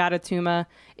really got Atuma.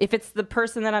 If it's the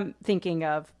person that I'm thinking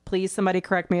of, please somebody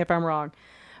correct me if I'm wrong.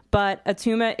 But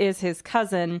Atuma is his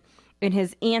cousin, and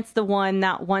his aunt's the one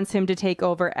that wants him to take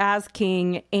over as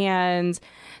king and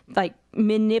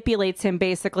manipulates him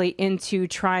basically into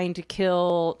trying to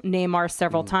kill Namor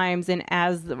several times. And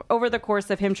over the course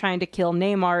of him trying to kill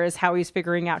Namor is how he's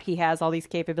figuring out he has all these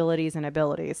capabilities and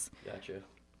abilities. Gotcha.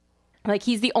 Like,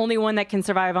 he's the only one that can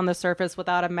survive on the surface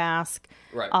without a mask.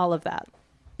 Right. All of that.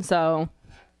 So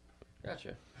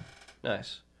Gotcha.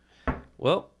 Nice.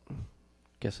 Well,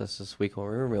 guess that's this week on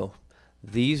Rumor Mill.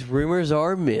 These rumors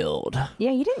are milled. yeah,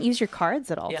 you didn't use your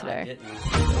cards at all today. I didn't.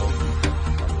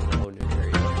 I'm in a whole new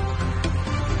area.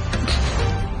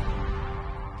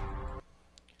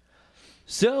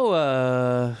 So,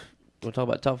 want to talk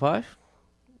about top 5?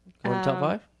 Going to top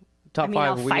 5? Top I mean, 5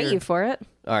 I'll fight weird. you for it.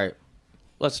 All right.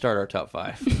 Let's start our top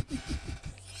 5.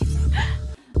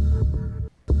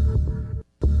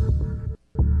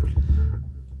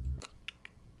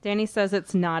 Danny says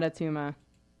it's not Atuma.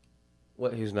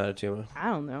 What? Who's not Atuma? I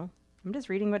don't know. I'm just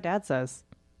reading what Dad says.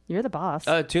 You're the boss.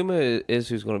 Tuma is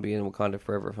who's going to be in Wakanda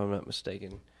forever, if I'm not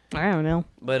mistaken. I don't know.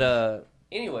 But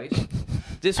anyways,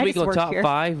 this I week just on work Top here.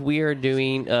 5, we are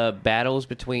doing battles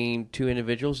between two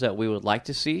individuals that we would like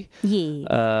to see.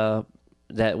 Yeah.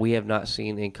 That we have not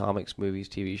seen in comics, movies,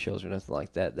 TV shows, or nothing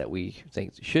like that that we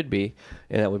think should be,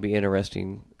 and that would be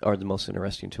interesting, or the most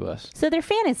interesting to us. So they're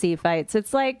fantasy fights.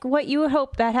 It's like what you would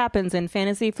hope that happens in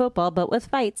fantasy football, but with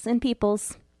fights and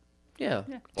peoples. Yeah.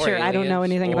 Or Sure, I don't know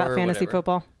aliens, anything about or fantasy whatever.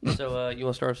 football. So you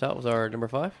want to start us out with our number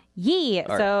 5? Yeah. All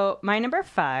right. So my number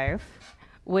 5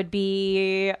 would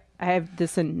be, I have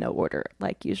this in no order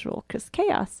like usual because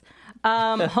chaos.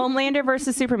 Homelander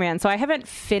versus Superman. So I haven't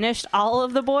finished all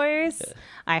of The Boys.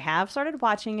 I have started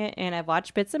watching it and I've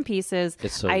watched bits and pieces.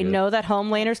 It's so I good. know that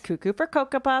Homelander's cuckoo for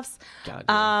Cocoa Puffs, God,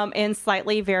 yeah. and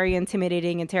slightly very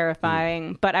intimidating and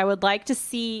terrifying. But I would like to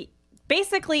see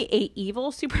basically a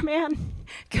evil Superman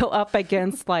go up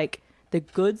against like the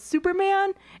good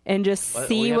Superman and just Well, we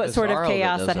see have what sort of Bizarro that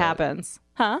chaos does that that. happens.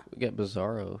 Huh? We got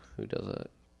Bizarro who does that.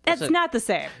 That's not the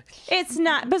same. It's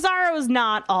not. Bizarro's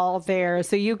not all there,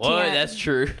 so you Well, can't. that's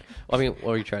true. I mean,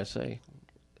 what are you trying to say?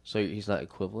 So he's not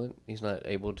equivalent? He's not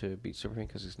able to beat Superman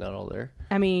because he's not all there?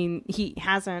 I mean, he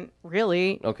hasn't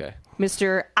really. Okay.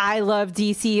 Mr. I love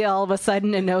DC all of a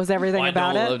sudden and knows everything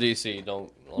about I it. don't love DC.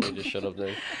 Don't let me just shut up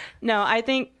there. No, I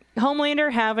think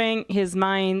Homelander having his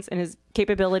minds and his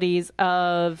capabilities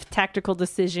of tactical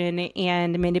decision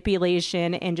and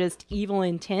manipulation and just evil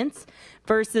intents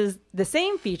versus the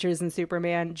same features in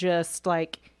Superman, just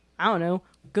like, I don't know,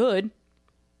 good,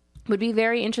 would be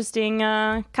very interesting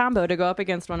combo to go up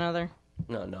against one another.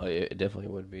 No, it definitely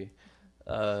would be.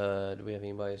 Do we have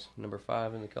anybody's number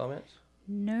 5 in the comments?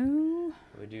 No.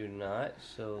 We do not.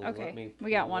 So let me Okay,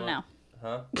 we got pull one up- now.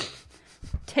 Huh?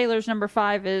 Taylor's number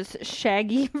 5 is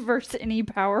Shaggy versus any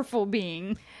powerful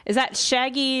being. Is that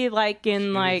Shaggy like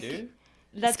in like Scooby-Doo?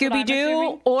 That's what I'm Scooby Doo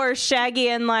assuming. or Shaggy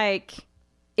in like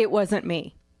It Wasn't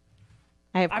Me?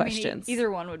 I have I mean, questions.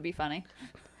 either one would be funny.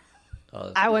 Oh,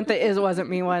 that's I want the It Wasn't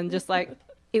Me one, just like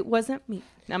It Wasn't Me.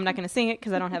 Now, I'm not going to sing it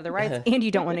because I don't have the rights, and you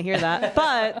don't want to hear that.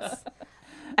 But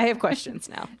I have questions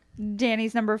now.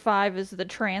 Danny's number 5 is the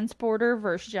Transporter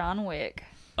versus John Wick.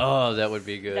 Oh, that would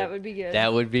be good. That would be good.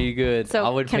 That would be good. So, I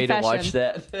would pay to watch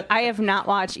confession. that. I have not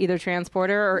watched either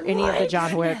Transporter or any of the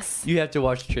John Wicks. You have to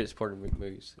watch the Transporter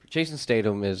movies. Jason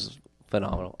Statham is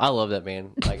phenomenal. I love that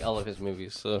man. Like, I love his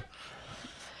movies. So,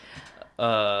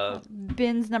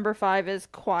 Ben's number 5 is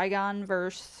Qui-Gon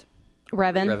versus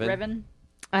Revan. Revan. Revan.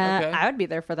 Okay. I would be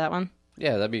there for that one.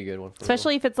 yeah, that'd be a good one. For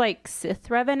Especially if it's like Sith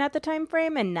Revan at the time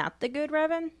frame and not the good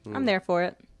Revan. I'm there for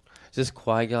it. Is this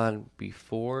Qui-Gon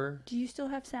before? Do you still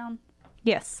have sound?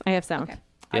 Yes, I have sound. Okay.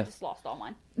 Yeah. I just lost all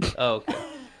mine. Oh, okay.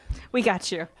 We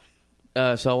got you.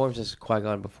 So I wonder if this is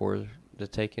Qui-Gon before the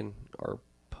Taken or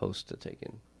post the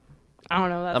Taken. I don't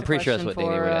know. That's I'm a pretty sure that's what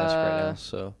question Danny for, would ask right now.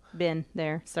 So, Ben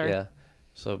there, sir. yeah.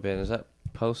 So, Ben, is that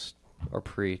post or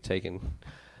pre-Taken?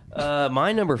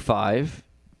 My number 5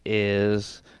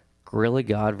 is Gorilla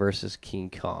God versus King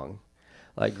Kong.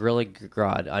 Like Gorilla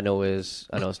God, I know is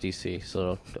DC,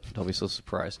 so don't be so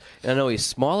surprised. And I know he's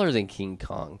smaller than King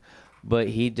Kong, but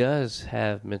he does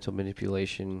have mental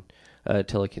manipulation,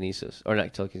 telekinesis, or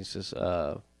not telekinesis.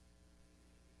 No,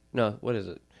 what is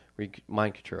it?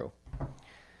 Mind control.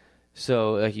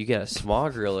 So like you got a small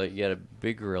gorilla, you got a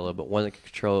big gorilla, but one that can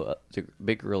control the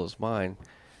big gorilla's mind.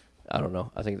 I don't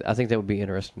know. I think that would be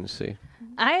interesting to see.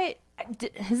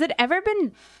 Has it ever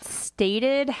been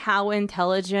stated how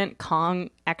intelligent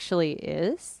Kong actually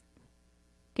is?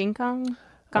 King Kong?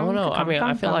 I don't know. I mean,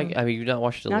 I feel Kong. like you've not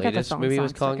watched the Now I got the latest song movie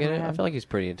with stuck Kong in in my it. I head. feel like he's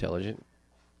pretty intelligent.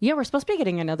 Yeah, we're supposed to be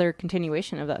getting another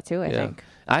continuation of that too, I think.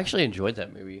 I actually enjoyed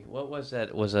that movie. What was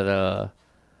that? Was it what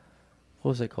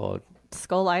was it called?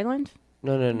 Skull Island?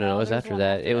 No, it was there's after one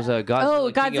that. after It was that. Godzilla.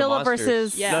 Oh, King of Godzilla Monsters.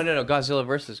 versus- Yeah. No, Godzilla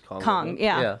versus Kong. Kong, wasn't it?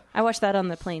 yeah. I watched that on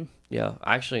the plane. Yeah.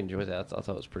 I actually enjoyed that. I thought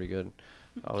it was pretty good.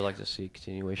 I would like to see a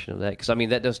continuation of that because I mean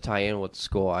that does tie in with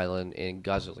Skull Island and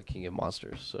Godzilla King of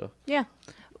Monsters. So Yeah.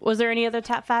 Was there any other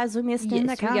top fives we missed in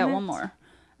the Yes, we comments? got one more.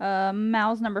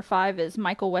 Mal's number 5 is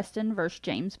Michael Weston versus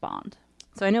James Bond.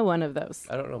 So I know one of those.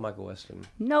 I don't know Michael Weston.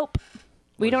 Nope.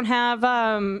 We don't have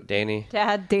Danny.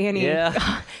 Dad Danny Yeah.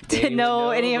 to Danny would know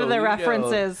any but of the we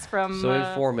references from. don't. So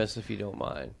inform us if you don't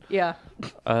mind. Yeah.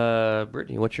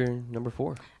 Brittany, what's your number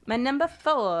 4? My number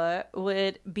 4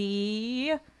 would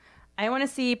be. I want to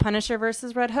see Punisher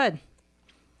versus Red Hood.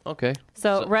 Okay.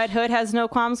 So Red Hood has no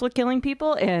qualms with killing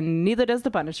people, and neither does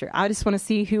the Punisher. I just want to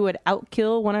see who would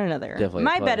outkill one another. Definitely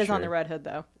My the bet is on Punisher. the Red Hood,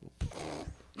 though.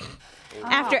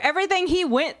 After everything he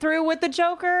went through with the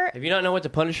Joker, Have you not know what the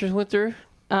Punishers went through?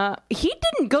 He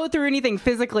didn't go through anything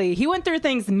physically. He went through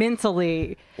things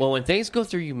mentally. Well, when things go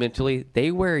through you mentally,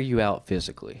 they wear you out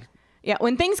physically. Yeah,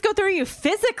 when things go through you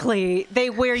physically, they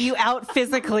wear you out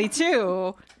physically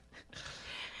too.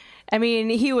 I mean,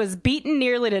 he was beaten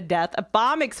nearly to death. A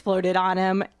bomb exploded on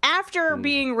him after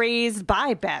being raised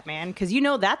by Batman, because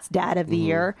that's Dad of the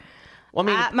Year. Well,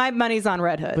 I mean, My money's on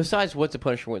Red Hood. besides what the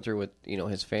Punisher went through with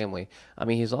his family, I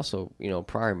mean, he's also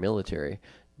prior military.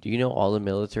 Do you know all the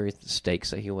military stakes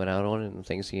that he went out on and the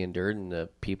things he endured and the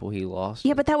people he lost?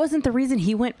 Yeah, but that wasn't the reason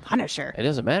he went Punisher. It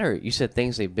doesn't matter. You said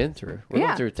things they've been through. We're Yeah.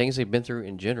 going through things they've been through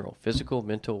in general, physical,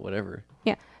 mental, whatever.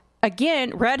 Yeah.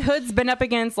 Again, Red Hood's been up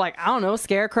against,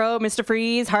 Scarecrow, Mr.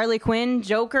 Freeze, Harley Quinn,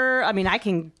 Joker. I mean, I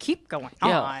can keep going on.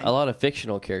 Yeah, a lot of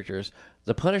fictional characters.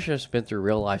 The Punisher's been through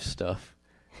real life stuff.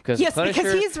 Yes, Punisher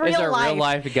because he's real is a life. real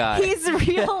life guy. He's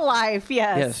real life,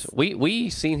 yes. Yes,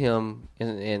 we seen him,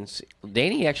 and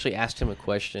Danny actually asked him a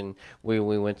question when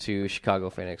we went to Chicago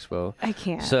Fan Expo. I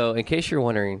can't. So, in case you're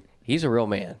wondering, he's a real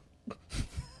man.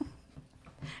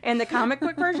 And the comic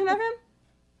book version of him?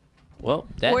 Well,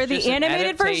 that's Or the just an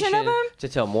animated version of adaptation him? to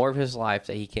tell more of his life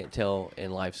that he can't tell in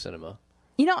live cinema.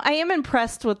 I am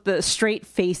impressed with the straight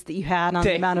face that you had on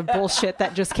the amount of bullshit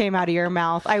that just came out of your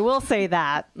mouth. I will say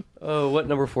that. Oh, what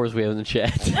number 4s we have in the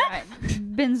chat? All right.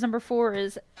 Ben's number 4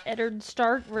 is Eddard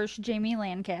Stark versus Jamie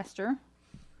Lancaster.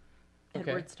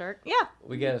 Okay. Edward Stark. Yeah.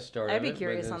 We got to start. I'd be of it,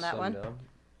 curious but on then that one. some down.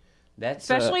 That's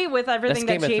Especially with everything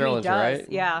that Game of Jamie Thrones, does. right?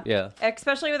 Yeah. Yeah.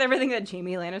 Especially with everything that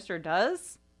Jamie Lannister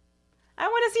does. I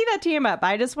want to see that team up.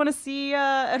 I just want to see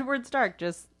Edward Stark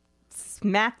just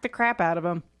smack the crap out of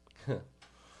him.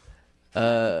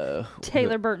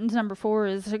 Taylor Burton's number 4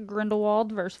 is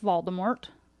Grindelwald versus Voldemort.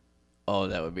 Oh,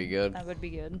 that would be good. That would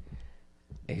be good.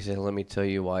 He said, "Let me tell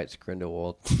you why it's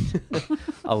Grindelwald.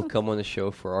 I will come on the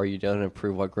show for Are You Done and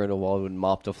prove why Grindelwald would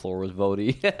mop the floor with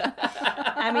Vody."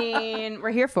 I mean,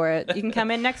 we're here for it. You can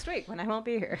come in next week when I won't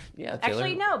be here. Yeah, Taylor.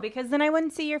 Actually, no, because then I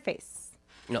wouldn't see your face.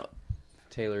 No,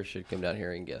 Taylor should come down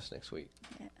here and guest next week.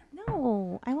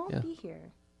 No, I won't Yeah. be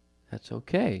here. That's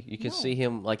okay. You can No. see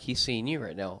him like he's seeing you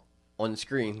right now on the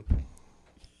screen.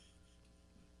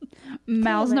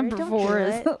 Mal's Taylor, number don't 4 do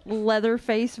is it.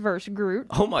 Leatherface versus Groot.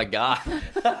 Oh my god.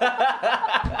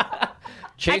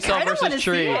 Chainsaw kinda wanna versus see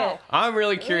tree. it. I'm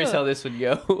really curious how this would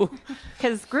go.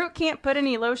 Because Groot can't put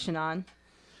any lotion on.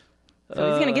 So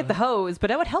he's going to get the hose, but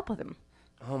that would help with him.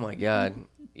 Oh my god.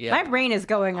 Yeah. My brain is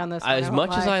going on this one. As won't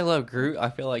much as lie. I love Groot, I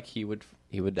feel like he would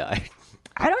die.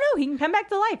 I don't know. He can come back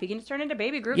to life. He can just turn into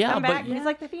baby Groot, Yeah, come but- back. He's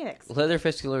like the Phoenix.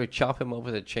 Leatherface could literally chop him up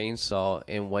with a chainsaw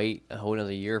and wait a whole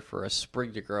another year for a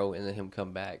sprig to grow and then him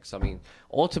come back. So I mean,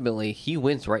 ultimately, he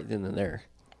wins right then and there.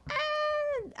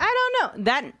 I don't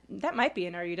know. That might be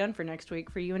an Are You Done for next week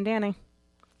for you and Danny.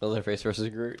 Leatherface versus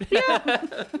Groot.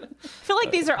 I feel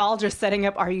like these are all just setting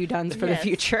up Are You Dones for the Yes.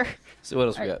 future. So what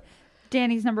else we got?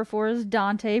 Danny's number 4 is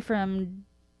Dante from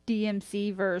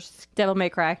DMC versus Devil May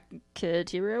Cry.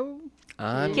 Katiro.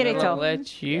 I'm Kirito. gonna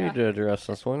let you address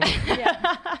this one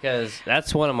because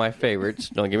that's one of my favorites.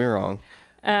 Don't get me wrong.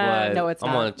 But No, it's I'm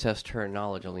not. gonna test her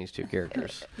knowledge on these two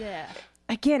characters. Yeah.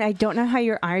 Again, I don't know how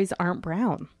your eyes aren't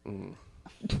brown.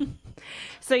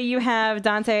 So you have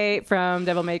Dante from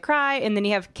Devil May Cry, and then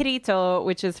you have Kirito,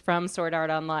 which is from Sword Art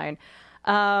Online.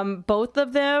 Both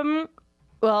of them,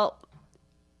 well,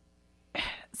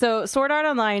 so Sword Art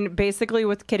Online, basically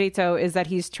with Kirito, is that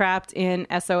he's trapped in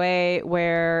SOA,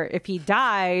 where if he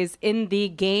dies in the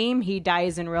game, he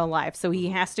dies in real life. So he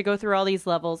has to go through all these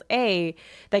levels, that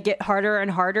get harder and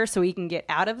harder so he can get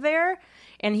out of there.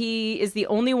 And he is the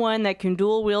only one that can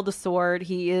dual wield a sword.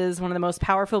 He is one of the most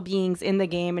powerful beings in the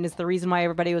game and is the reason why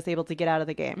everybody was able to get out of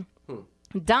the game.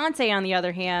 Dante, on the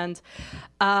other hand,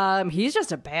 he's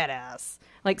just a badass.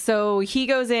 Like, so he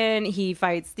goes in, he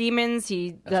fights demons,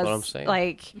 he That's does, what I'm saying.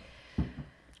 like,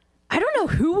 I don't know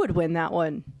who would win that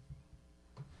one.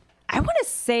 I want to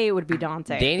say it would be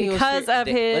Dante Danny, because of let's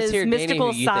his hear Danny,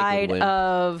 mystical who you think would side win.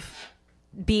 of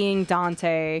being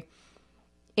Dante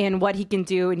and what he can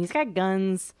do, and he's got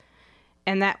guns,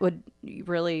 and that would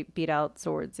really beat out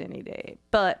swords any day.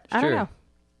 But I don't Sure. know.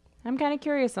 I'm kind of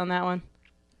curious on that one.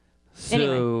 So,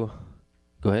 Anyway.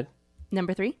 go ahead.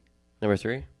 Number 3. Number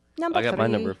 3. Number I got my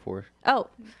 3. number 4. Oh,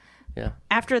 Yeah.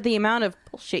 after the amount of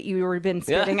bullshit you were been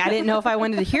spitting, I didn't know if I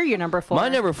wanted to hear your number 4. My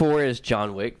number 4 is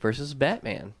John Wick versus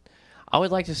Batman. I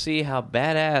would like to see how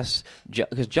badass,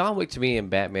 because John Wick to me and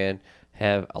Batman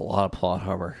have a lot of plot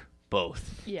armor,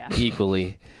 both Yeah.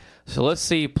 equally. So let's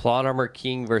see plot armor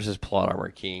king versus plot armor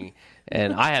king.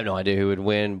 And I have no idea who would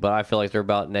win, but I feel like they're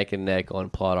about neck and neck on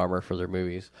plot armor for their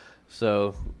movies.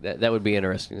 So that would be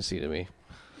interesting to see to me.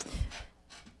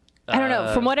 I don't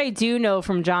know. From what I do know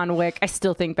from John Wick, I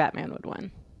still think Batman would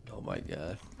win. Oh my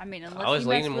god. I mean, unless I was he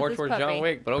messed leaning with more his towards puppy. John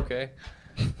Wick, but okay.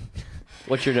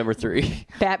 What's your number 3?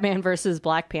 Batman versus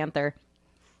Black Panther.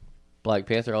 Black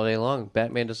Panther all day long.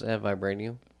 Batman doesn't have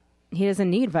vibranium. He doesn't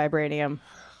need vibranium.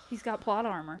 He's got plot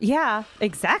armor. Yeah,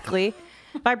 exactly.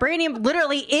 Vibranium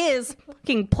literally is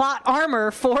fucking plot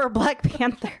armor for Black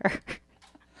Panther.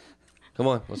 Come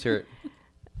on, let's hear it.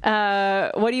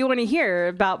 What do you want to hear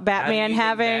about Batman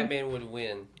having? Batman would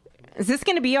win. Is this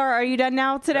going to be our Are You Done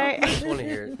Now today? I just want to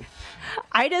hear it.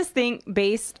 I just think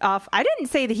based off, I didn't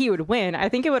say that he would win. I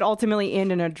think it would ultimately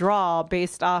end in a draw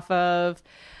based off of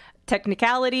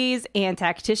technicalities and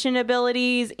tactician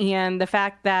abilities and the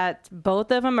fact that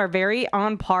both of them are very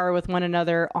on par with one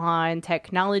another on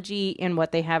technology and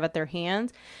what they have at their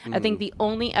hands. I think the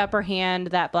only upper hand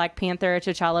that Black Panther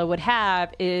T'Challa would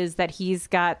have is that he's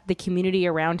got the community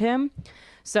around him.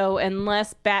 So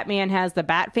unless Batman has the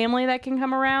Bat family that can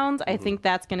come around, I think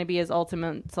that's going to be his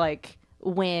ultimate like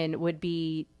win would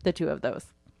be the two of those.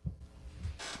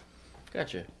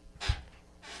 Gotcha.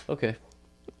 Okay.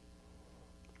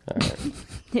 All right.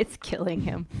 It's killing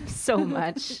him so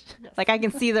much. Like I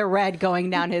can see the red going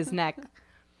down his neck.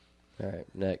 All right.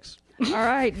 Next. All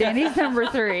right, Danny's number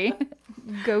 3.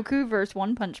 Goku versus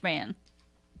One Punch Man.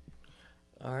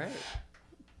 All right.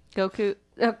 Goku.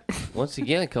 Once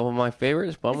again, a couple of my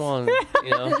favorites, but I'm on,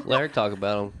 let her talk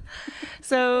about them.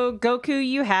 So Goku,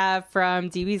 you have from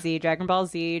DBZ, Dragon Ball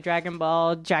Z, Dragon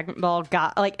Ball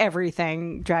God, like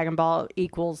everything. Dragon Ball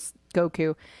equals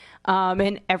Goku.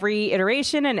 In every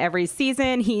iteration and every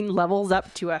season, he levels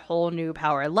up to a whole new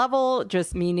power level,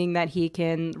 just meaning that he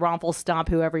can Rampal stomp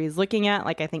whoever he's looking at.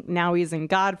 Like I think now he's in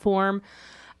God form,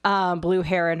 blue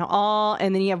hair and all.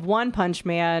 And then you have One Punch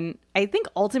Man. I think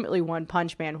ultimately One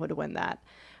Punch Man would win that.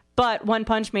 But One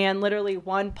Punch Man, literally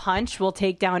one punch will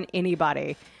take down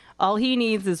anybody. All he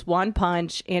needs is one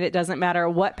punch, and it doesn't matter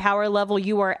what power level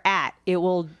you are at. It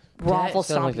will Rampal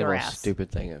stomp like the your most ass. stupid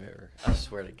thing I've ever. I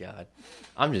swear to God.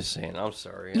 I'm just saying. I'm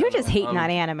sorry. You're just hating on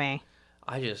anime.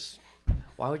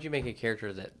 Why would you make a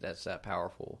character that's that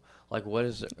powerful? Like, what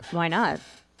is it? Why not?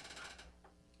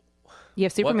 You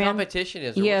have What Superman. competition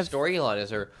is there? You What have- storyline is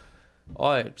there?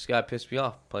 Oh, this guy pissed me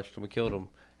off. Punched him and killed him.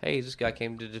 Hey, this guy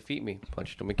came to defeat me.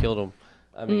 Punched him and killed him.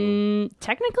 I mean,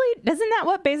 Technically, isn't that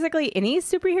what basically any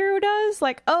superhero does?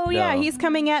 Like, oh yeah, No. he's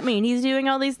coming at me and he's doing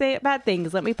all these bad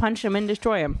things. Let me punch him and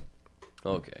destroy him.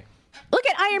 okay. Look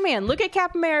at Iron Man. Look at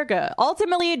Captain America.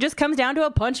 Ultimately, it just comes down to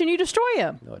a punch and you destroy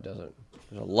him. No, it doesn't.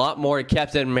 There's a lot more to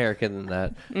Captain America than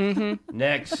that. Mm-hmm.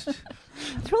 Next.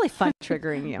 It's really fun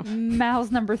triggering you. Mal's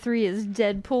number 3 is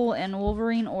Deadpool and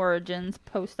Wolverine Origins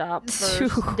post-op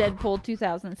versus Deadpool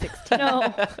 2016. No.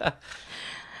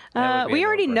 That would be We a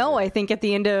already no-brainer. know, I think, at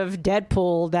the end of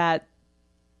Deadpool that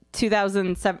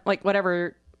 2007, like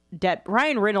whatever,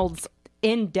 Ryan Reynolds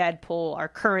in Deadpool, our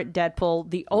current Deadpool,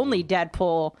 the only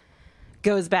Deadpool,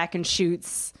 goes back and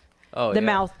shoots Oh, the yeah.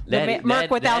 mouth, That- Merc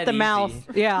that- without that the easy.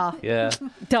 mouth. Yeah, Yeah.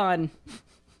 done.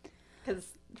 Because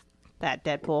that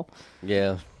Deadpool.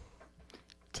 Yeah.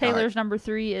 Taylor's number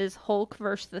 3 is Hulk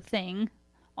versus the Thing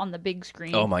on the big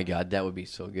screen. Oh my God, that would be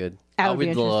so good. I I would be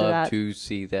would interested in love that. to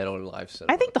see that on live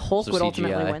cinema. I think the Hulk Some would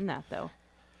ultimately CGI. win that, though.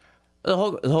 The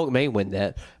Hulk may win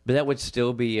that, but that would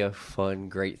still be a fun,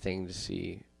 great thing to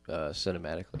see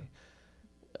cinematically.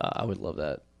 I would love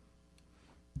that.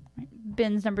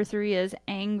 Ben's number 3 is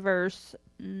Aang versus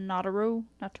Naruto.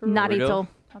 Narito.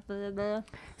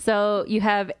 So you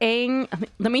have Aang.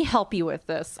 Let me help you with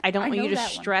this. I don't I want you know to that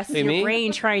one. stress Hey, your me?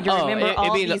 brain trying to remember it'd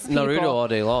all be these Naruto people. all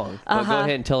day long. But go ahead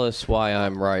and tell us why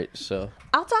I'm right. So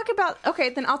I'll talk about. Okay,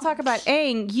 then I'll talk about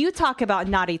Aang. You talk about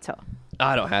Narito.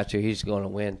 I don't have to. He's going to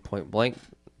win point blank.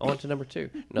 On to number 2.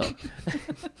 No,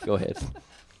 go ahead.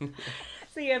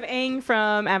 So you have Aang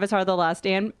from Avatar: The Last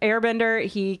Airbender.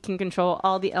 He can control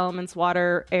all the elements: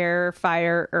 water, air,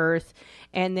 fire, earth.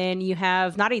 And then you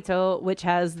have Narito, which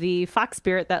has the fox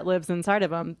spirit that lives inside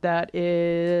of him. That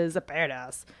is a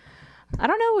badass. I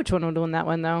don't know which one would win that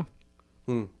one though.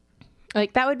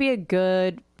 Like that would be a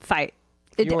good fight.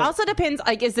 It You want- also depends.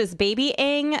 Like, is this baby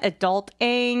Aang, adult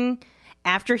Aang?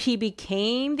 After he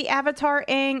became the Avatar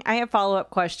Aang, I have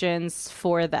follow-up questions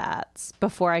for that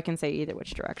before I can say either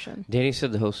which direction. Danny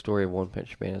said the whole story of One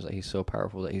Punch Man is that he's so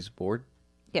powerful that he's bored.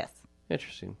 Yes.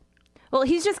 Interesting. Well,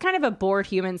 he's just kind of a bored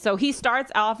human. So he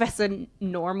starts off as a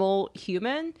normal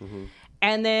human,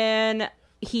 and then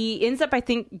he ends up, I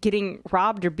think, getting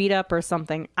robbed or beat up or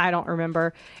something. I don't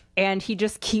remember. And he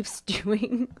just keeps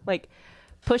doing like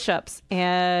push-ups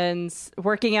and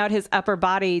working out his upper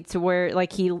body to where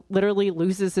like he literally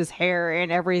loses his hair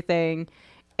and everything.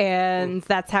 and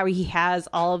that's how he has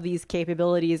all of these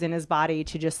capabilities in his body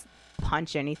to just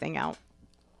punch anything out.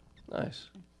 Nice.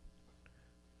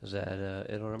 Is that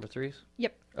it on number 3s?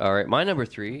 Yep. All right, my number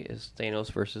 3 is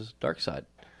Thanos versus Darkseid,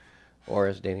 or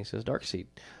as Danny says, Darkseid.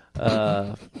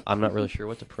 I'm not really sure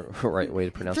what the right way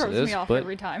to pronounce Throws it is, me off but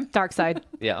every time. Darkseid.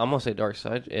 yeah, I'm gonna say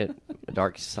Darkseid.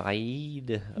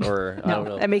 Darkseid, or I don't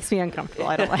know. That makes me uncomfortable.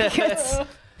 I don't like it.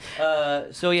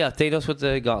 So yeah, Thanos with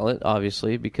the gauntlet,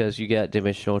 obviously, because you got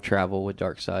dimensional travel with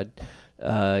Darkseid.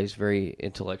 He's very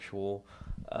intellectual.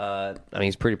 I mean,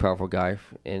 he's a pretty powerful guy,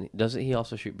 and doesn't he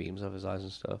also shoot beams out of his eyes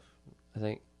and stuff? I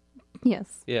think. Yes.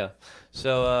 Yeah.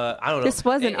 So I don't know. This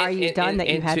wasn't Are You Done that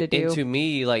you had to do. And to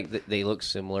me, like they look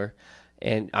similar.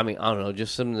 And I mean, I don't know,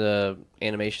 just some of the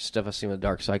animation stuff I've seen with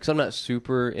Darkseid. Because I'm not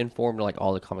super informed in, like,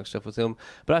 all the comic stuff with him,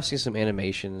 but I've seen some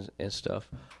animations and stuff.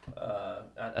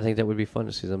 I think that would be fun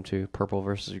to see them too. Purple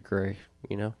versus gray.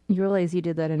 You know. You realize you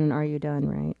did that in an Are You Done,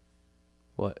 right?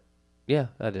 What? Yeah,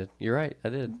 I did. You're right. I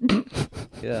did.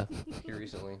 Yeah, here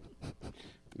recently.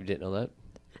 You didn't know that?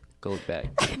 Go look back.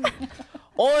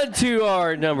 On to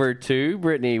our number 2.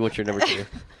 Brittany, what's your number 2?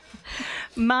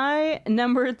 My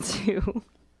number 2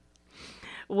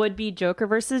 would be Joker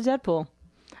versus Deadpool.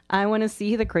 I want to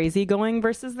see the crazy going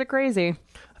versus the crazy.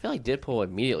 I feel like Deadpool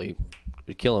immediately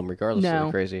would kill him regardless of No.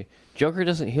 the crazy. Joker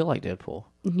doesn't heal like Deadpool.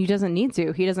 He doesn't need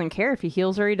to. He doesn't care if he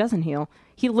heals or he doesn't heal.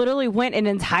 He literally went an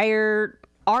entire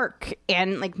arc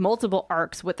and like multiple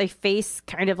arcs with a face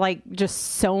kind of like just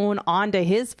sewn onto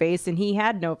his face, and he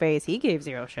had no face. He gave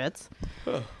zero shits.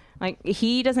 Like,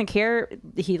 he doesn't care.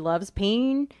 He loves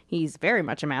pain. He's very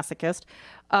much a masochist.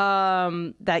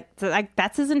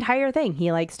 That's his entire thing.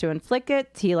 He likes to inflict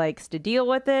it. He likes to deal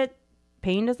with it.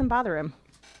 Pain doesn't bother him.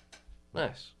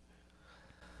 Nice.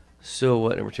 So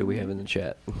what number 2 we have in the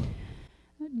chat?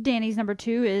 Danny's number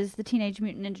 2 is the Teenage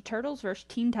Mutant Ninja Turtles versus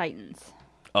Teen Titans.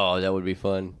 Oh, that would be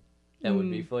fun. That would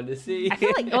be fun to see. I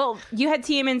feel like, well, you had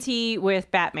TMNT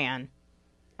with Batman.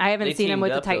 I haven't seen him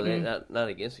with the Titan. Not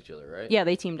against each other, right? Yeah,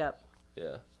 they teamed up.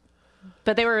 Yeah.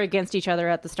 But they were against each other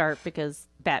at the start because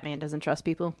Batman doesn't trust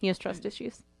people. He has trust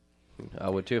issues. I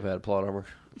would too if I had plot armor.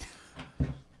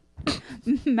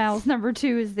 Mal's number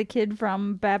 2 is the kid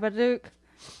from Babadook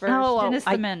versus Dennis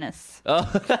the Menace.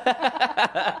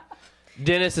 Oh.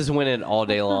 Dennis is winning all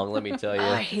day long, let me tell you.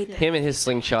 I hate it. Him and his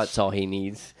slingshot's all he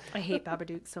needs. I hate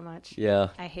Babadook so much. Yeah.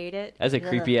 I hate it. As a Ugh.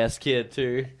 creepy ass kid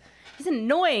too. He's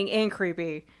annoying and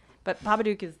creepy. But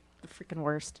Babadook is the freaking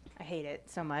worst. I hate it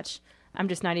so much. I'm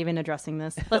just not even addressing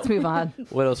this. Let's move on.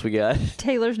 What else we got?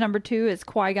 Taylor's number 2 is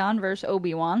Qui-Gon versus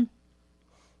Obi-Wan.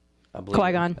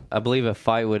 Qui-Gon. I believe a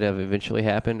fight would have eventually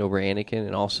happened over Anakin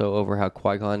and also over how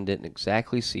Qui-Gon didn't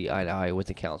exactly see eye to eye with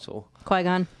the Council.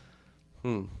 Qui-Gon.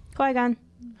 Qui-Gon.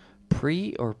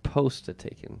 Pre or post the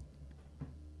Taken?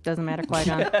 Doesn't matter,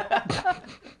 Qui-Gon.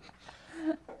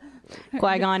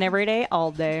 Qui-Gon every day,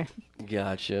 all day.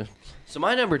 Gotcha. So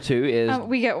my number 2 is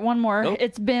We get one more. Nope.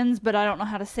 It's Ben's, but I don't know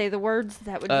how to say the words.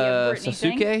 That would be a Brittany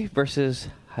Sasuke thing. versus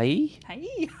Hai.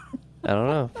 Hey. I don't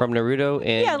know. From Naruto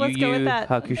and Yeah, let's Yu go with Yu that.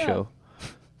 Hakusho.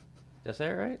 Did I say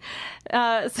it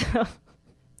right? So,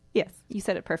 yes, you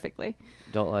said it perfectly.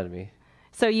 Don't lie to me.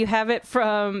 So you have it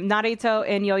from Naruto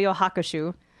and Yo-Yo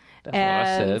Hakusho. That's what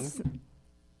I said.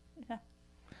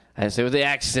 I didn't say it with the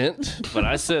accent, but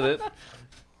I said it.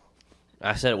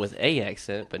 I said it with a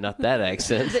accent, but not that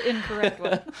accent. The incorrect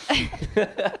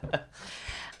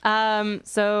one.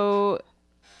 So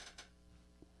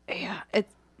yeah,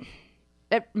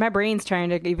 my brain's trying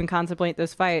to even contemplate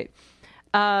this fight.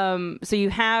 So you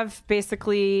have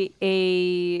basically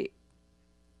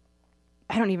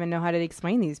I don't even know how to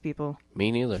explain these people.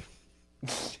 Me neither.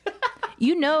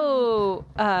 You know,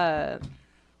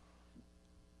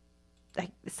 like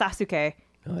Sasuke.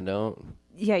 No, I don't.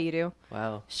 Yeah, you do.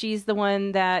 Wow. She's the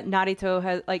one that Naruto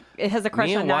has a crush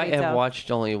Me on and White Naruto. have watched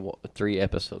only 3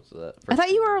 episodes of that. I thought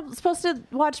you were supposed to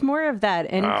watch more of that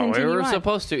and we continue were on.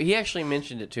 supposed to. He actually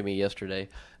mentioned it to me yesterday.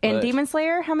 And but Demon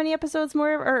Slayer, how many episodes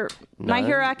more? Or My none.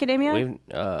 Hero Academia?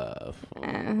 I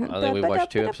think we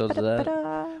watched 2 episodes of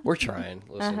that. We're trying.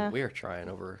 Listen, we are trying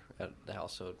over at the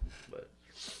household, but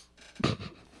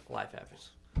life happens.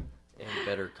 And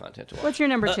better content to watch. What's your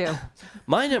number 2?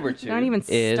 My number 2 Don't even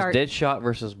is start. Deadshot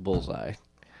versus Bullseye.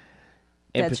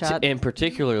 And, Deadshot. and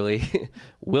particularly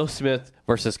Will Smith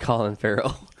versus Colin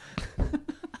Farrell.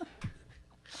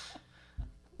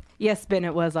 Yes, Ben,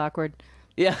 it was awkward.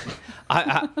 Yeah.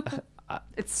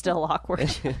 It's still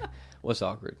awkward. What's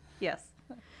awkward? Yes.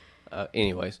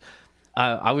 Anyways,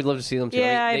 I would love to see them too.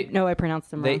 Yeah, I I mean, know I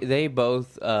pronounced them wrong. they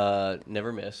both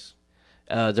never miss.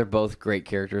 They're both great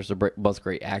characters. They're both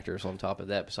great actors on top of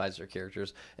that, besides their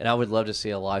characters. And I would love to see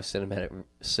a live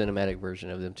cinematic version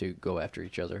of them two go after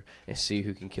each other and see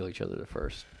who can kill each other the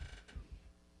first.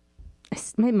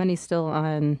 My money's still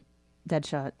on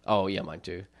Deadshot. Oh, yeah, mine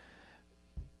too.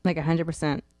 Like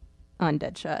 100% on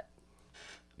Deadshot.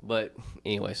 But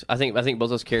anyways, I think both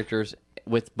those characters,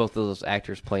 with both of those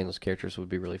actors playing those characters, would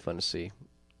be really fun to see.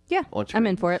 Yeah, I'm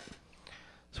in for it.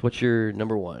 So what's your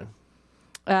number one?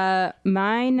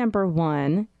 My number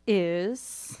one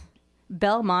is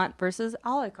Belmont versus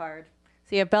Alucard.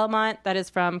 So you have Belmont, that is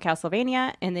from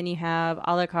Castlevania, and then you have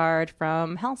Alucard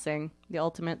from Hellsing, the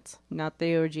Ultimate, not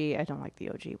the OG. I don't like the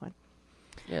OG one.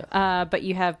 Yeah. But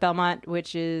you have Belmont,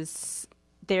 which is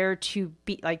there to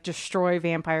destroy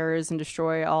vampires and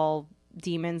destroy all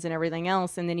demons and everything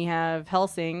else. And then you have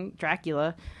Hellsing,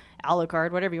 Dracula,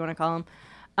 Alucard, whatever you want to call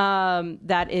him.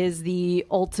 That is the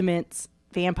ultimate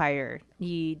vampire.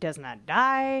 He does not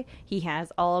die. He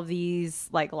has all of these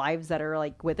lives that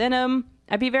are within him.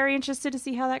 I'd be very interested to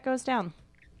see how that goes down.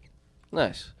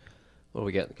 Nice. What do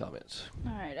we get in the comments?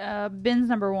 All right. Ben's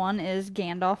number one is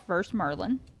Gandalf versus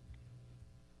Merlin.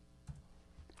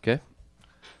 Okay.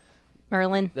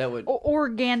 Merlin. That would Or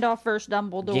Gandalf versus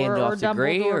Dumbledore. Gandalf or the Dumbledore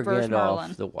Grey or versus Gandalf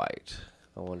Merlin. the White.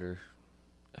 I wonder.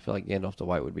 I feel like Gandalf the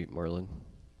White would beat Merlin.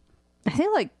 I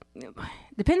think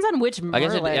depends on which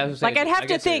Merlin. I'd have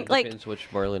to think depends which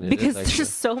Merlin it because is, there's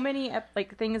just so many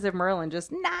things of Merlin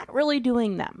just not really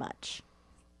doing that much.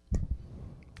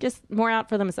 Just more out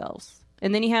for themselves.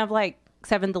 And then you have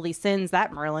Seven Deadly Sins.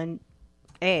 That Merlin,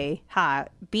 A,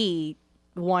 hot. B,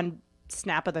 one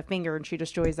snap of the finger and she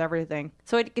destroys everything.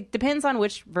 So it depends on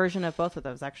which version of both of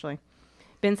those. Actually,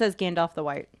 Ben says Gandalf the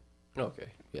White. Okay,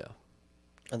 yeah.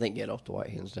 I think Gandalf the White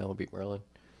hands down will beat Merlin.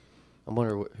 I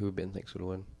wonder who Ben thinks would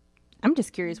win. I'm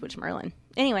just curious which Merlin.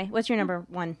 Anyway, what's your number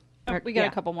one? We got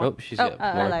a couple more. Oh, she's got more.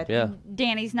 I lied. Yeah.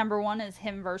 Danny's number one is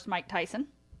him versus Mike Tyson.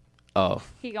 Oh,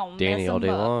 He gonna Danny mess all him day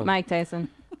up. long. Mike Tyson.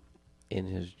 In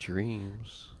his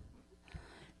dreams.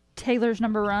 Taylor's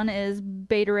number one is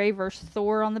Beta Ray versus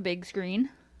Thor on the big screen.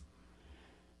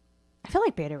 I feel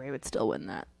like Beta Ray would still win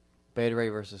that. Beta Ray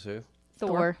versus who?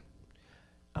 Thor.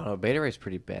 I don't know. Beta Ray's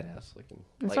pretty badass looking.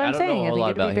 That's what I'm I don't saying. know I a think lot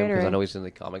it'd be about him Beta because I Ray. know he's in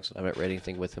the comics and I haven't read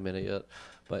anything with him in it yet.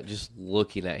 But just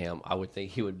looking at him, I would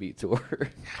think he would beat Thor.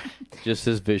 Just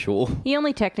his visual. He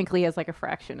only technically has a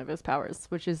fraction of his powers,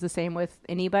 which is the same with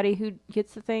anybody who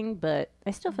gets the thing, but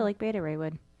I still feel like Beta Ray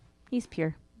would. He's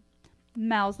pure.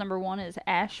 Mal's number one is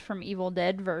Ash from Evil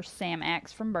Dead versus Sam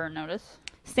Axe from Burn Notice.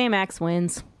 Sam Axe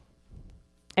wins.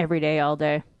 Every day, all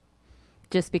day.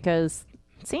 Just because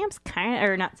Sam's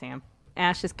not Sam.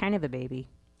 Ash is kind of a baby.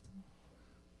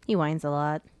 He whines a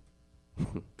lot.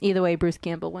 Either way, Bruce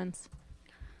Campbell wins.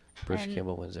 Bruce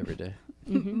Campbell wins every day.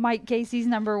 Mike Casey's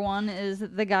number one is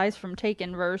the guys from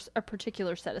Taken versus a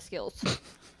particular set of skills.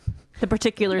 The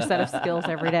particular set of skills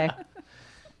every day.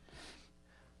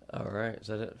 All right. Is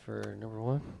that it for number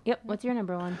one? Yep. What's your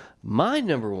number one? My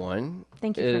number one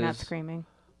Thank you for not is screaming.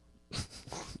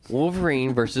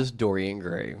 Wolverine versus Dorian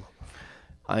Gray.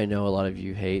 I know a lot of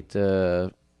you hate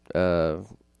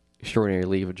Extraordinary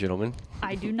League of Gentlemen.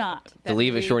 I do not. The League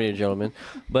of Extraordinary Gentlemen.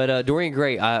 But Dorian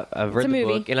Gray, I've read a the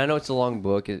movie. book, and I know it's a long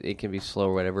book. It can be slow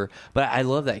or whatever. But I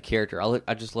love that character.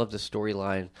 I just love the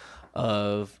storyline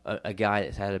of a guy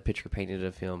that had a picture painted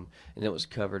of him, and it was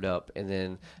covered up. And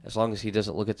then as long as he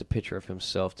doesn't look at the picture of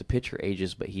himself, the picture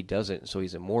ages, but he doesn't, so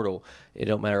he's immortal. It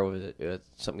don't matter whether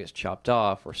something gets chopped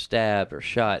off or stabbed or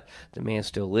shot. The man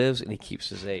still lives, and he keeps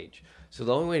his age. So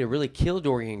the only way to really kill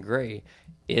Dorian Gray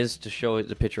is to show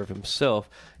the picture of himself.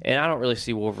 And I don't really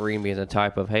see Wolverine being the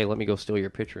type of, hey, let me go steal your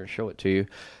picture and show it to you.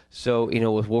 So,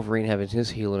 with Wolverine having his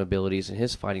healing abilities and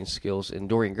his fighting skills, and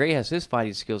Dorian Gray has his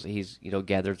fighting skills that he's,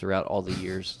 gathered throughout all the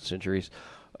years, centuries,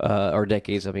 or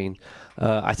decades, I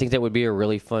think that would be a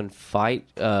really fun fight,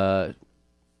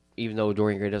 even though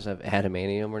Dorian Gray doesn't have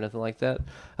adamantium or nothing like that.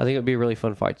 I think it would be a really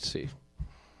fun fight to see.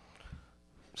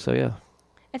 So, yeah.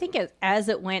 I think as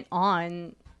it went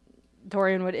on,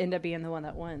 Dorian would end up being the one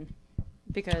that won.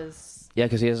 Because... Yeah,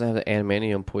 because he doesn't have the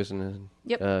adamantium poison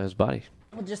in his body.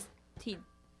 Well, he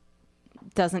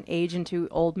doesn't age into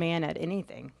old man at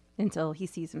anything until he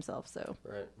sees himself, so...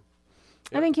 Right.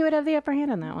 I think he would have the upper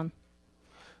hand on that one.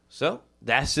 So,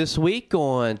 that's this week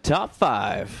on Top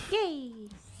 5. Yay!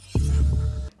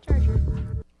 Charger.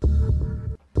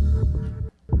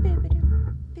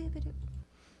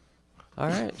 All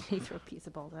right. He threw a piece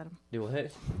of balls at him. Do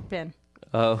what? Ben.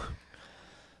 Oh.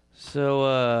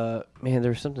 So, man, there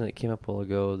was something that came up a while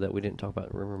ago that we didn't talk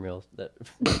about in Rumor Mill that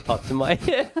popped in my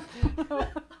head.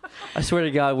 I swear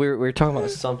to God, we were talking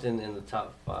about something in the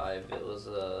top 5. It was,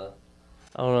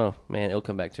 I don't know, man. It'll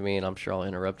come back to me, and I'm sure I'll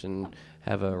interrupt and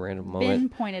have a random Ben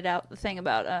moment. pointed out the thing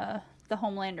about the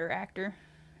Homelander actor.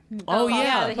 Oh,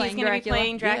 yeah. That he's going to be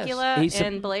playing Dracula Yes. He's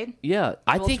in Blade. Yeah,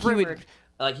 I Well, think it's he would. rumored.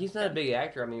 Like, he's not a big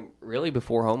actor. I mean, really,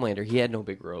 before Homelander, he had no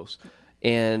big roles.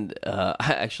 And I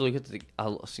actually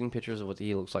I've seen pictures of what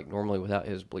he looks like normally without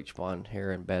his bleach blonde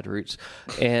hair and bad roots.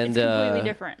 And It's completely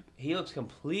different. He looks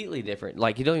completely different.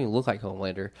 Like, he doesn't even look like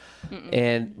Homelander.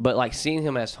 But like seeing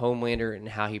him as Homelander and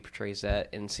how he portrays that,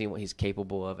 and seeing what he's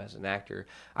capable of as an actor,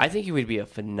 I think he would be a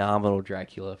phenomenal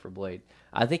Dracula for Blade.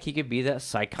 I think he could be that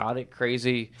psychotic,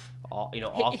 crazy, off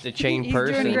the chain He's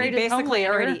person. doing great. He basically Homelander,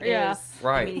 already yeah. is.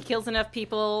 Right. I mean, he kills enough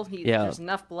people. Yeah. There's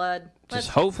enough blood. Just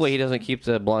hopefully he doesn't keep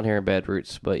the blonde hair and bad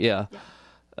roots. But yeah.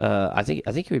 I think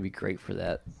he would be great for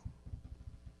that.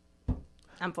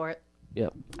 I'm for it.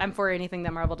 Yep. I'm for anything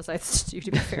that Marvel decides to do,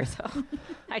 to be fair, so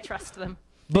I trust them.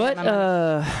 But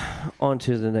Yeah, on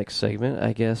to the next segment,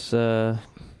 I guess. You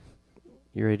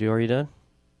ready? Are you done?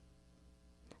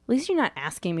 At least you're not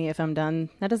asking me if I'm done.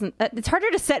 It's harder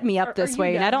to set me up Are this you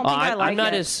way, and I done? don't think I like I'm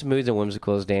not it. as smooth and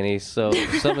whimsical as Danny, so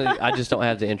I just don't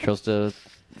have the intros to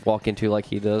walk into like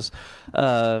he does.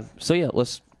 So yeah,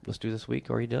 let's do this week.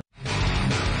 Are you done?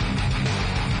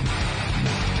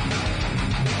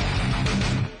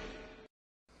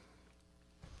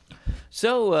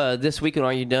 So this week on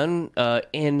Are You Done? I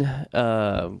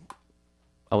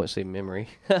wouldn't say memory.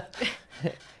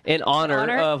 In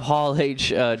honor of Hall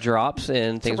H drops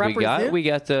and things we got. represent. We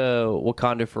got the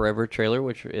Wakanda Forever trailer,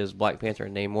 which is Black Panther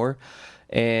and Namor.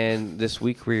 And this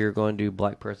week we are going to do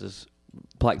Black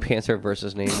Panther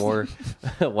versus Namor.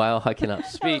 Wow, I cannot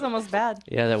That speak. was almost bad.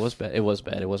 Yeah, that was bad. It was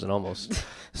bad. It wasn't almost.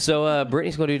 So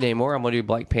Brittany's going to do Namor. I'm going to do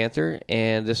Black Panther.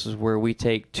 And this is where we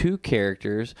take two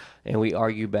characters and we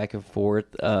argue back and forth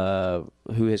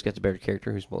who has got the better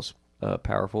character, who's most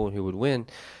powerful, and who would win.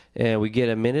 And we get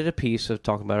a minute apiece of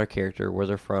talking about our character, where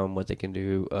they're from, what they can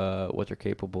do, what they're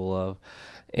capable of.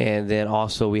 And then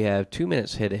also we have 2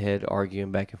 minutes head-to-head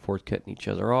arguing back and forth, cutting each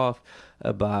other off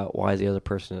about why the other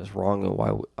person is wrong and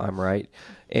why I'm right.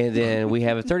 And then we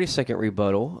have a 30-second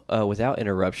rebuttal without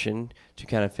interruption to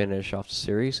kind of finish off the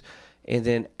series. And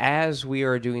then as we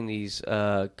are doing these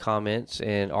comments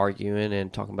and arguing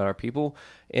and talking about our people,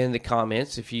 in the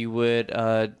comments, if you would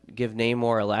give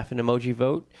Namor a laughing emoji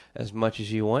vote as much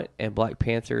as you want, and Black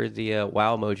Panther the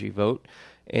wow emoji vote.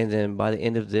 And then by the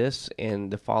end of this and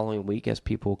the following week, as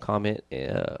people comment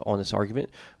on this argument,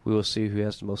 we will see who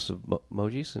has the most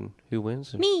emojis and who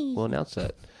wins. And Me. We'll announce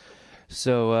that.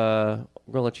 So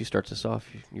we're going to let you start this off.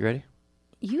 You ready?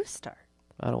 You start.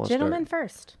 I don't want to Gentlemen start.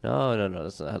 first. No,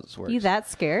 that's not how this works. You that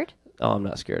scared? Oh, I'm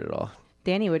not scared at all.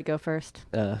 Danny would go first.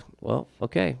 Well,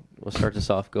 okay. We'll start this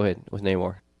off. Go ahead with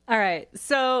Namor. All right,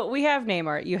 so we have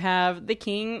Namor. You have the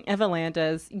King of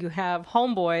Atlantis. You have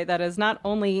Homeboy, that is not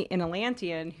only an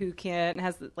Atlantean who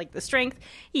has like the strength.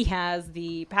 He has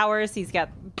the powers. He's got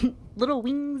little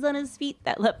wings on his feet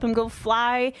that let him go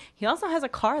fly. He also has a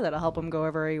car that'll help him go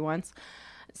wherever he wants.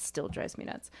 It still drives me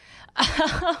nuts.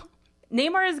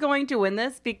 Namor is going to win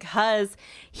this because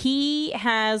he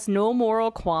has no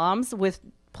moral qualms with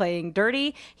playing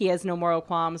dirty. He has no moral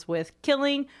qualms with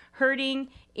killing, hurting,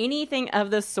 anything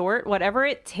of the sort. Whatever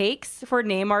it takes for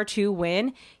Namor to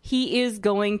win, he is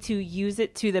going to use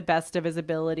it to the best of his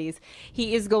abilities.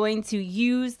 He is going to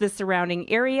use the surrounding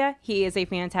area. He is a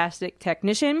fantastic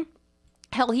technician.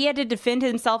 Hell, he had to defend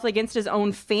himself against his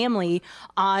own family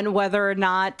on whether or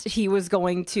not he was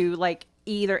going to, like,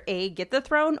 either A, get the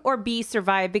throne, or B,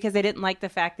 survive, because they didn't like the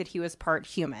fact that he was part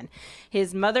human.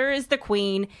 His mother is the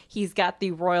queen. He's got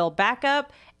the royal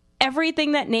backup.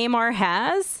 Everything that Namor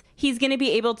has, he's going to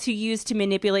be able to use to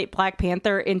manipulate Black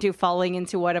Panther into falling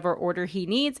into whatever order he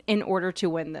needs in order to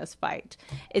win this fight.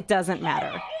 It doesn't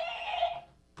matter.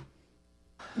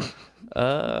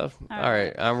 All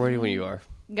right. I'm ready when you are.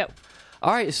 Go.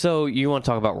 All right, so you want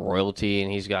to talk about royalty,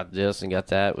 and he's got this and got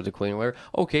that with the Queen. Whatever.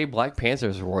 Okay, Black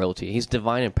Panther's royalty. He's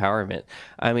divine empowerment.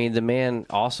 I mean, the man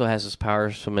also has his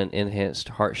powers from an enhanced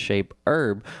heart-shaped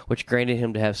herb, which granted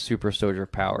him to have super soldier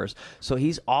powers. So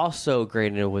he's also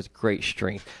granted with great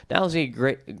strength. Not only is he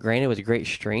granted with great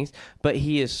strength, but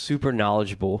he is super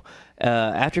knowledgeable.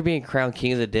 After being crowned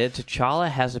King of the Dead, T'Challa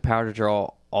has the power to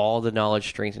draw all the knowledge,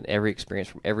 strength, and every experience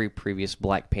from every previous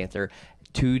Black Panther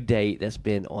to date that's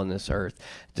been on this earth.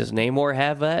 Does Namor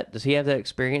have that? Does he have that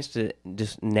experience to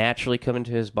just naturally come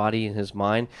into his body and his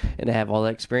mind and to have all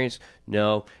that experience?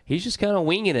 No, he's just kind of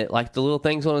winging it like the little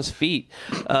things on his feet.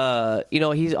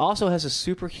 He also has a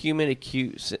superhuman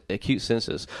acute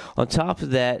senses. On top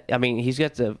of that, I mean, he's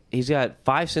got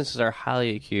 5 senses that are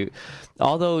highly acute.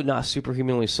 Although not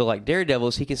superhumanly so like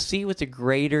Daredevil's, he can see with a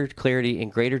greater clarity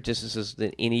and greater distances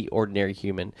than any ordinary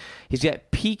human. He's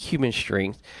got peak human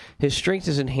strength. His strength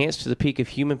is enhanced to the peak of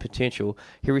human potential.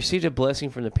 He received a blessing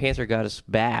from the panther goddess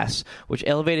Bass, which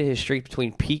elevated his strength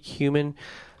between peak human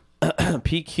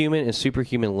and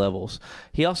superhuman levels.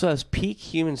 He also has peak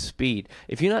human speed.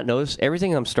 If you not notice,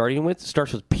 everything I'm starting with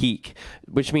starts with peak,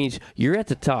 which means you're at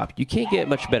the top. You can't get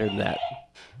much better than that.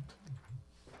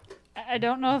 I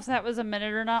don't know if that was a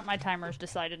minute or not. My timer's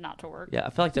decided not to work. Yeah, I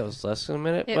feel like that was less than a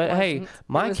minute. It but hey, wasn't.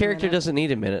 my character doesn't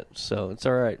need a minute, so it's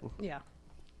all right. Yeah.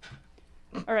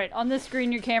 All right, on this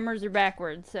screen, your cameras are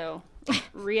backwards, so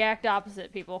react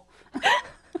opposite, people.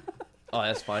 Oh,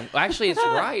 that's fine. Actually, it's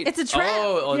right. It's a trap.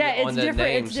 Oh, Yeah, on it's the different-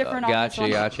 names. it's different on this one.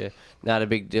 Gotcha. Not a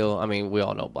big deal. I mean, we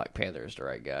all know Black Panther is the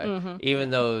right guy. Mm-hmm. Even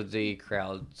though the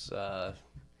crowd's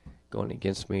going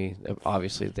against me,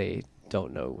 obviously they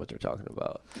don't know what they're talking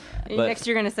about. But, Next,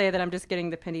 you're going to say that I'm just getting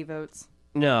the penny votes.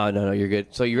 No, you're good.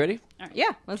 So you ready?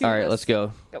 Yeah. All right, let's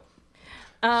go. Go.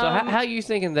 So how are you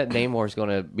thinking that Namor is going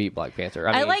to beat Black Panther?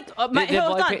 I like- hold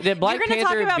on. Did Black You're gonna talk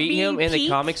Panther about beat him being in the peak?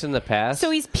 comics in the past? So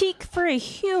he's peak for a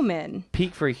human.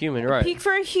 Peak for a human, right? Peak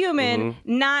for a human,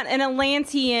 not an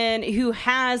Atlantean who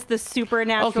has the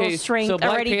supernatural Okay, strength so Black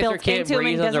already Panther built can't into him and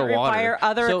breathe doesn't underwater. require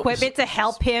other So- equipment to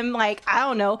help him, like, I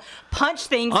don't know, punch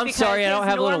things. I'm because sorry, I don't his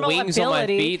have little normal wings on my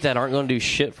ability- feet that aren't going to do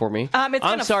shit for me. It's I'm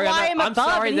gonna sorry, fly him I'm above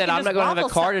sorry and he that can I'm just not going to have a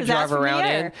waffle car to his ass drive from the around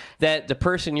air. in that the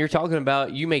person you're talking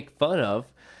about you make fun of.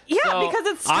 Yeah, So, because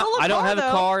it's still a I don't car, have a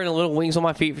though. car and little wings on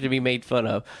my feet to be made fun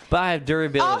of, but I have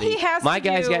durability. All he has my to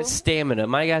guy's do- got stamina.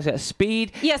 My guy's got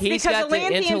speed. Yes, He's because got the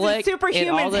Atlanteans and intellect and all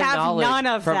superhumans the have knowledge none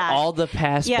of from that. all the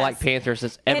past Yes. Black Panthers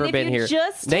that's And ever if been you here.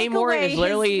 just take Namor away is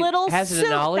literally his little has the suit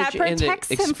knowledge that and the protects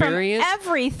him from experience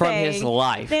everything, from his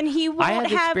life. then he won't I have the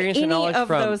have experience and any knowledge of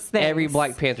from those things. every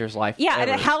Black Panther's life. Yeah,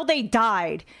 ever. and how they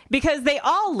died. Because they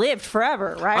all lived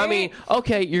forever, right? I mean,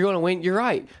 okay, you're going to win. You're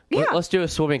right. Yeah. Let's do a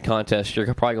swimming contest.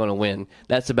 You're probably going to win.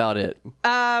 That's about it.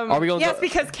 Are we going? yes,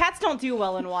 because cats don't do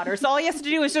well in water. So all he has to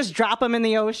do is just drop them in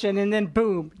the ocean and then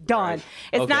boom, done. Right.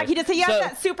 It's Okay. not, he doesn't, he has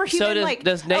that superhuman,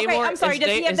 does Namor, okay, I'm sorry, is, does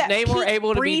he have is that Namor peak able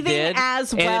to be breathing dead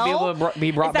as and well? be able to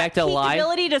be brought Is that back to peak life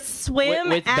ability to swim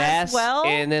with as Bass well?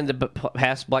 and then the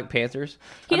past Black Panthers?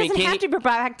 He doesn't have to be brought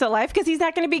back to life because he's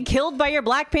not going to be killed by your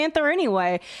Black Panther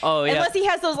anyway. Oh, yeah. Unless he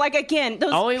has those, like, again,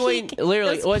 those Only peak, way,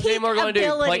 literally, those what's peak Namor going to do?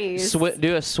 abilities.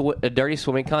 Do a dirty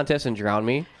swimming contest and drown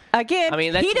me? Again, I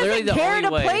mean, that's he literally doesn't the care only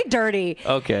to way. play dirty.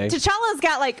 Okay. T'Challa's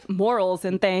got, like, morals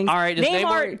and things. All right, does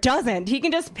Namor- doesn't. He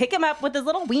can just pick him up with his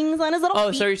little wings on his little feet.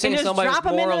 Oh, so you're saying and just somebody's drop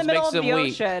him into the morals middle makes of them the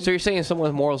weak? ocean. So you're saying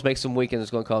someone's morals makes them weak and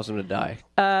it's going to cause them to die?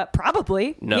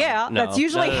 Probably. No, yeah, no, that's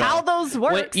usually no. how those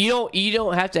work. Wait, you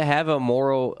don't have to have a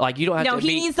moral, like you don't have No, to he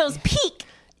be. needs those peak.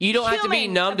 You don't have to be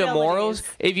human numb to morals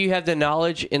abilities. if you have the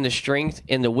knowledge and the strength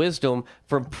and the wisdom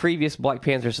from previous Black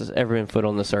Panthers that's ever been put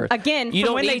on this earth. Again, you from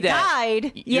don't when need they that. died,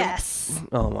 You're- yes.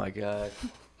 Oh my god.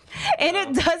 And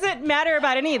it doesn't matter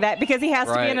about any of that because he has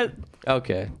to be in Right. a...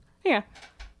 Okay. Yeah.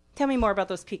 Tell me more about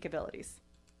those peak abilities.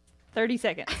 30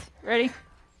 seconds. Ready?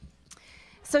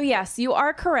 So yes, you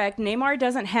are correct. Namor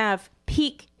doesn't have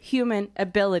peak human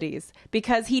abilities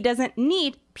because he doesn't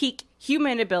need peak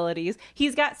human abilities.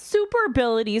 He's got super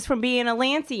abilities from being a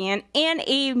Atlantean and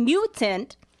a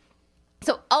mutant.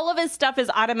 So all of his stuff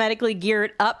is automatically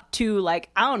geared up to, like,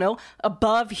 I don't know,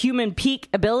 above human peak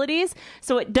abilities.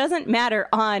 So it doesn't matter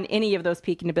on any of those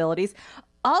peaking abilities.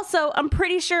 Also, I'm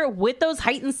pretty sure with those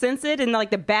heightened senses and like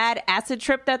the bad acid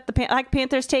trip that the Black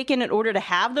Panther's taken in order to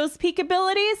have those peak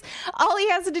abilities, all he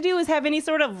has to do is have any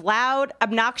sort of loud,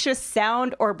 obnoxious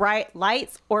sound or bright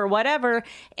lights or whatever,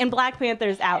 and Black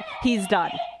Panther's out. He's done.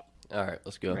 All right,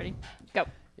 let's go. Ready? Go.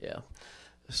 Yeah.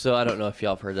 So I don't know if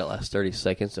y'all have heard that last 30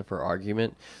 seconds of her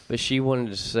argument, but she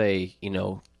wanted to say,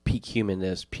 peak human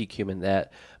this, peak human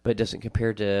that, but it doesn't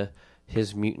compare to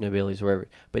his mutant abilities or whatever.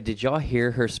 But did y'all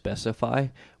hear her specify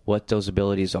what those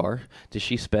abilities are? Did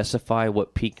she specify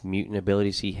what peak mutant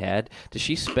abilities he had? Did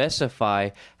she specify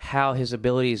how his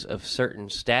abilities of certain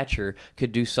stature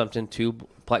could do something to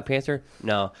Black Panther?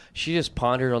 No. She just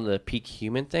pondered on the peak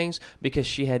human things because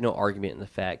she had no argument in the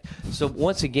fact. So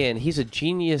once again, he's a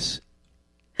genius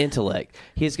intellect.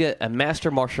 He's got a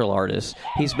master martial artist.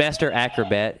 He's master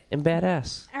acrobat and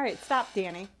badass. All right, stop,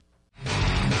 Danny.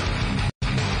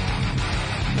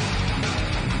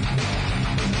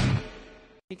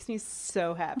 Makes me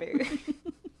so happy.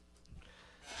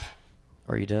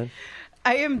 Are you done?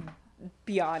 I am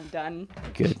beyond done.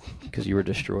 Good, because you were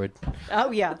destroyed.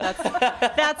 Oh yeah, that's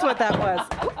what that was.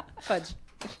 Oh, fudge.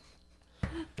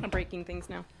 I'm breaking things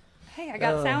now. Hey, I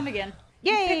got sound again.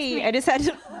 Yay! I just had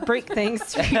to break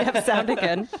things to have sound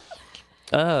again.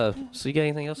 So you got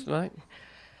anything else tonight?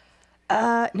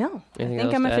 No. Anything I think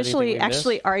else I'm to add? officially. Anything we missed?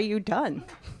 Actually, are you done?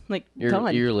 Like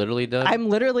done. You're literally done? I'm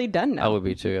literally done I now. would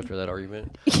be too after that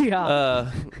argument. Yeah.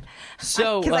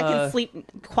 So Because I can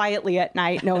sleep quietly at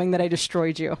night knowing that I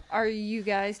destroyed you. Are you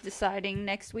guys deciding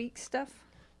next week's stuff?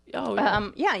 Oh,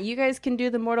 yeah. Yeah, you guys can do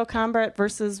the Mortal Kombat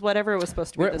versus whatever it was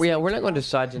supposed to be. We're not going to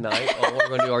decide tonight on what we're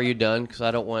going to do. Are you done? Because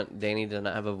I don't want Danny to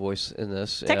not have a voice in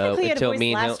this. Technically, it until had a voice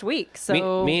me and last him, week.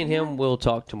 So me and him will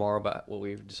talk tomorrow about what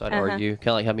we've decided to argue. Kind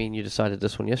of like how me and you decided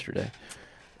this one yesterday.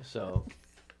 So,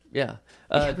 yeah.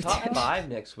 Top 5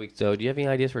 next week, though. Do you have any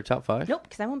ideas for a top 5? Nope,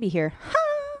 because I won't be here.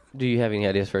 Do you have any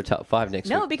ideas for a top 5 next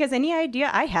week? No, because any idea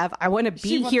I have, I want to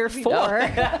be wants here to be- for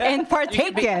and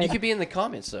partake in. You could be in the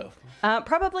comments, though.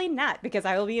 Probably not, because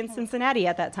I will be in Cincinnati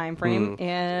at that time frame.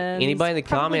 And Anybody in the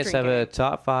probably comments have drinking. a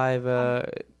top 5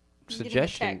 Getting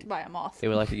suggestion attacked by a moth. they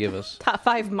would like to give us? Top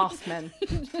 5 Mothmen.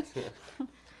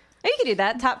 You could do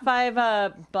that. Top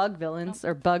 5 bug villains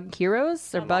or bug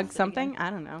heroes or No, bug moths something. again. I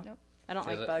don't know. Nope. I don't Is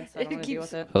like it? bugs, so I don't want to deal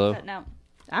with it. Hello? Cutting out.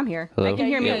 I'm here. Hello? I can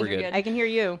hear Yeah, me. we're good. I can hear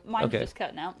you. Mine's Okay. just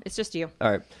cutting out. It's just you.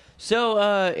 All right. So,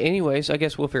 anyways, I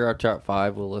guess we'll figure out top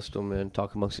 5. We'll list them and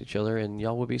talk amongst each other, and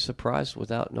y'all will be surprised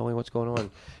without knowing what's going on.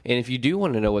 And if you do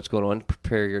want to know what's going on,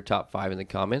 prepare your top 5 in the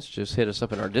comments. Just hit us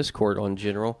up in our Discord on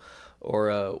general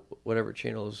or whatever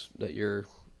channels that you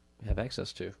have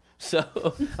access to. So,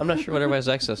 I'm not sure what everybody has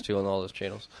access to on all those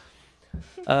channels.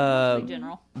 Mostly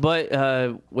general.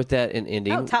 But with that in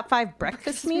ending, Oh, top 5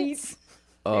 breakfast meats.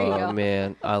 There you oh go.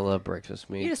 man, I love breakfast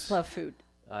meats. You just love food.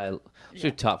 Let's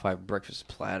do top 5 breakfast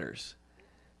platters.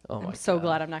 Oh my I'm so God.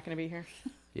 glad I'm not going to be here.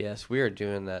 Yes, we are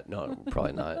doing that. No,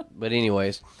 probably not. But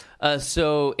anyways,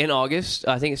 so in August,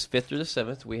 I think it's 5th through the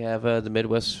 7th, we have the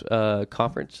Midwest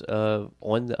Conference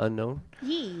on the Unknown,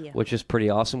 Yeah. which is pretty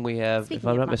awesome. We have, if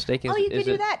I'm not mistaken, Oh, you could is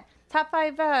do it- that. Top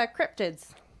 5 cryptids.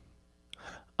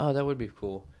 Oh, that would be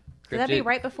cool. So that'd be Cryptid-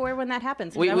 right before when that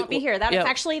happens. We- I won't we- be here. That's yeah.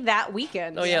 actually that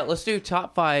weekend. Oh yeah, let's do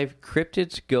top 5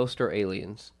 cryptids, ghosts, or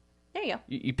aliens. There you go.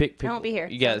 You pick. I won't be here,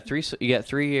 You got three. You got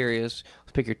 3 areas.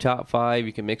 Let's pick your top 5.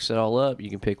 You can mix it all up. You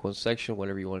can pick one section,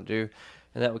 whatever you want to do,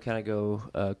 and that would kind of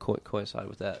go coincide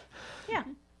with that. Yeah.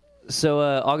 So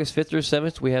August 5th through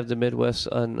 7th, we have the Midwest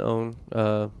Unknown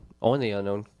on the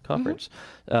Unknown Conference.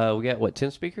 We got what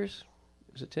 10 speakers?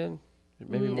 Is it 10?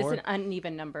 Maybe more. It's an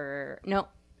uneven number. No,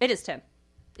 it is 10.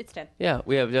 It's 10. Yeah,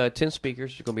 we have 10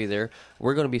 speakers who are going to be there.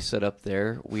 We're going to be set up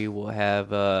there. We will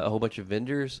have a whole bunch of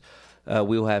vendors.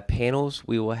 We will have panels.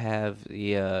 We will have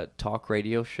the talk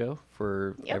radio show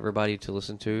for everybody to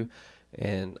listen to.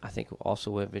 And I think we'll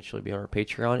also eventually be on our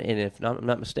Patreon. And if I'm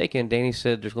not mistaken, Danny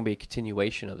said there's going to be a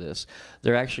continuation of this.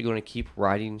 They're actually going to keep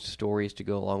writing stories to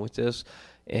go along with this.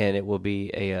 And it will be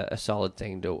a solid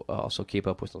thing to also keep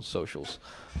up with on socials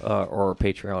or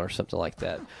Patreon or something like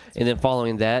that. And then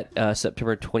following that,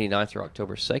 September 29th through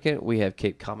October 2nd, we have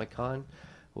Cape Comic Con,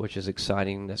 which is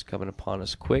exciting. That's coming upon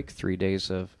us quick. 3 days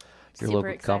of your Super local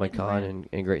excited. Comic Con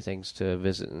and great things to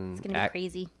visit and It's going to be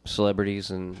crazy. celebrities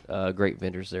and great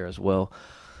vendors there as well.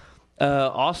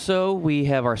 Also, we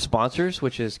have our sponsors,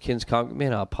 which is Ken's Comic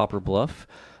Man out of Poplar Bluff.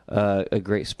 A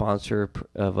great sponsor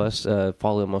of us.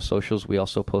 Follow them on socials. We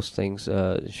also post things,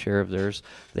 share of theirs.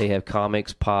 They have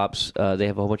comics, pops. They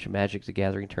have a whole bunch of Magic the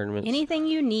Gathering tournaments. Anything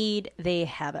you need, they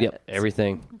have it. Yep,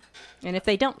 everything. And if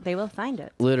they don't, they will find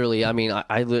it. Literally, I mean,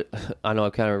 I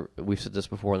know we've said this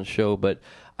before on the show, but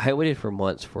I waited for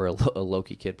months for a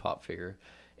Loki Kid pop figure.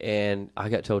 And I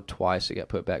got told twice it got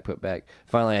put back.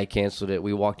 Finally, I canceled it.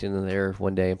 We walked in there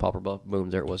one day and Poplar Bluff, boom,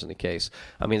 there it wasn't the case.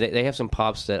 I mean, they have some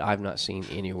pops that I've not seen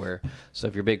anywhere. So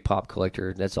if you're a big pop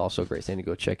collector, that's also a great thing to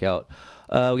go check out.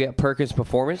 We got Perkins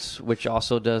Performance, which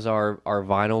also does our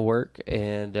vinyl work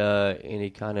and any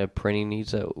kind of printing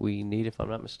needs that we need, if I'm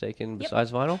not mistaken,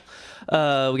 besides vinyl.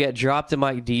 We got Drop the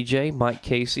Mic DJ, Mike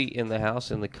Casey in the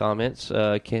house in the comments.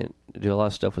 Can't do a lot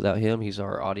of stuff without him. He's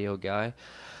our audio guy.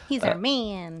 He's our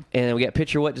man. And we got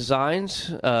Picture What Designs.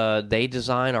 They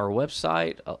design our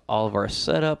website, all of our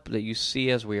setup that you see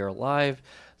as we are live.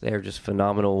 They're just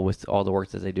phenomenal with all the work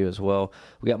that they do as well.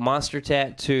 We got Monster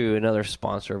Tattoo, another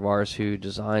sponsor of ours who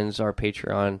designs our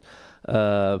Patreon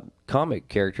comic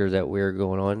character that we're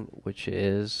going on, which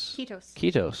is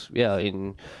Ketos. Yeah,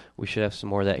 and we should have some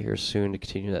more of that here soon to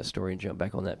continue that story and jump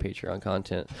back on that Patreon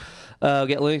content. We got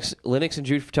Linux and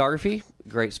Jude Photography,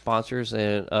 great sponsors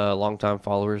and longtime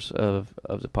followers of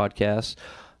the podcast.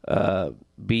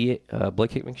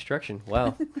 Blake Hickman Construction.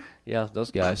 Wow. Yeah,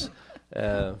 those guys.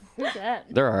 Who's that?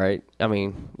 They're all right. I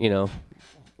mean,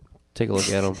 take a look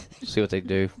at them, see what they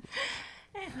do.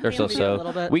 They're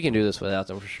so. We can do this without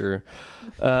them for sure.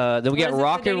 Then we got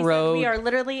Rock and Road. We are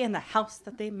literally in the house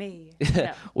that they made.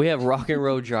 Yeah. We have Rock and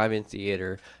Road Drive-In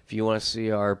Theater. If you want to see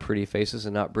our pretty faces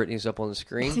and not Brittany's up on the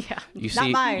screen, not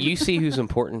mine. You see who's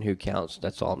important, who counts.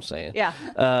 That's all I'm saying. Yeah.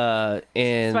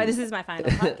 And that's why this is my final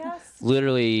podcast.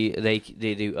 Literally, they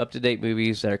do up-to-date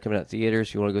movies that are coming out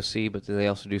theaters you want to go see, but then they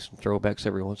also do some throwbacks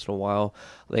every once in a while.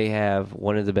 They have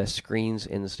one of the best screens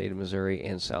in the state of Missouri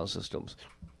and sound systems.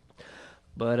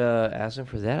 But as in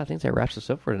for that, I think that wraps us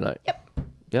up for tonight. Yep.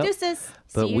 Deuces.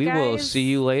 But we will see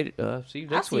you later. See you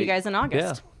next week. I'll see you guys in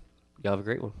August. Yeah. Y'all have a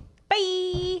great one.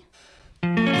 Bye.